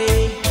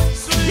Broadway.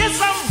 Yes,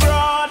 I'm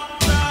broad,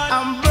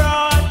 I'm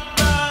broad,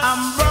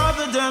 I'm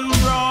broader than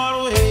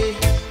Broadway.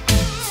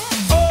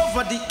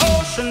 Over the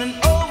ocean and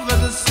over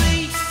the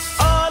sea,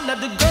 all of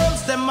the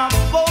girls them are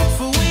vote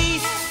for we.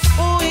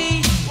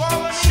 We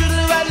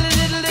shoodly waddly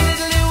diddly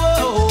diddly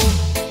whoa.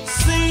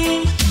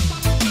 Sing,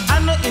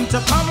 and the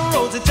intercom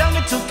Rosie tell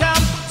me to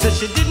come. Said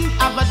she didn't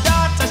have a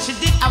daughter, she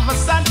did have a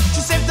son.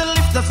 She said the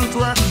lift doesn't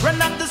work, run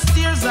up the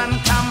stairs and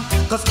come.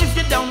 Cause if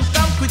you don't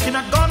come quick, you're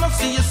not gonna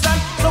see your son.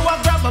 So I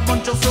grab a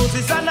bunch of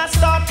roses and I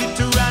started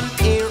to run.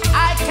 Here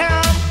I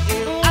come,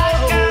 I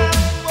come.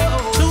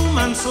 2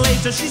 months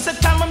later, she said,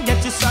 come and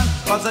get your son,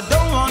 cause I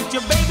don't want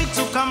your baby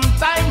to come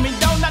tie me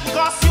down. Not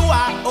cause you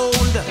are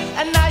old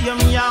and I am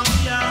young.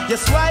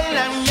 Yes, while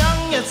I'm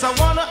young, yes, I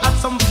wanna have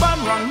some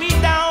fun. Run me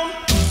down,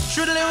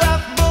 shoodly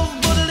rock, boo,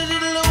 boodly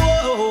diddly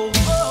whoa.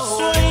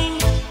 Swing,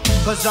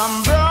 cause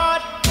I'm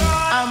broad,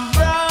 I'm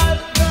broad,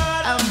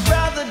 I'm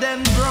broader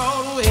than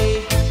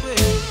Broadway.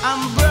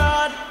 I'm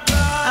broad,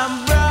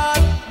 I'm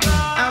broad,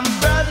 I'm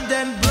broader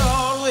than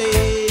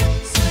Broadway.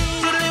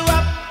 Shiddly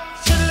wop,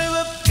 shiddly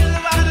wop, shiddly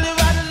wop, shiddly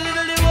wop,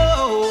 shiddly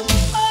whoa.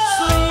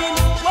 Swing,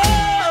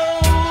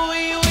 whoa,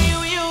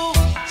 you,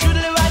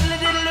 shiddly wop,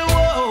 shiddly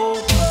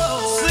whoa.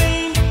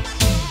 Sing,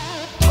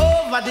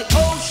 over the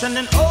ocean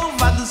and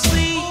over the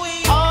sea.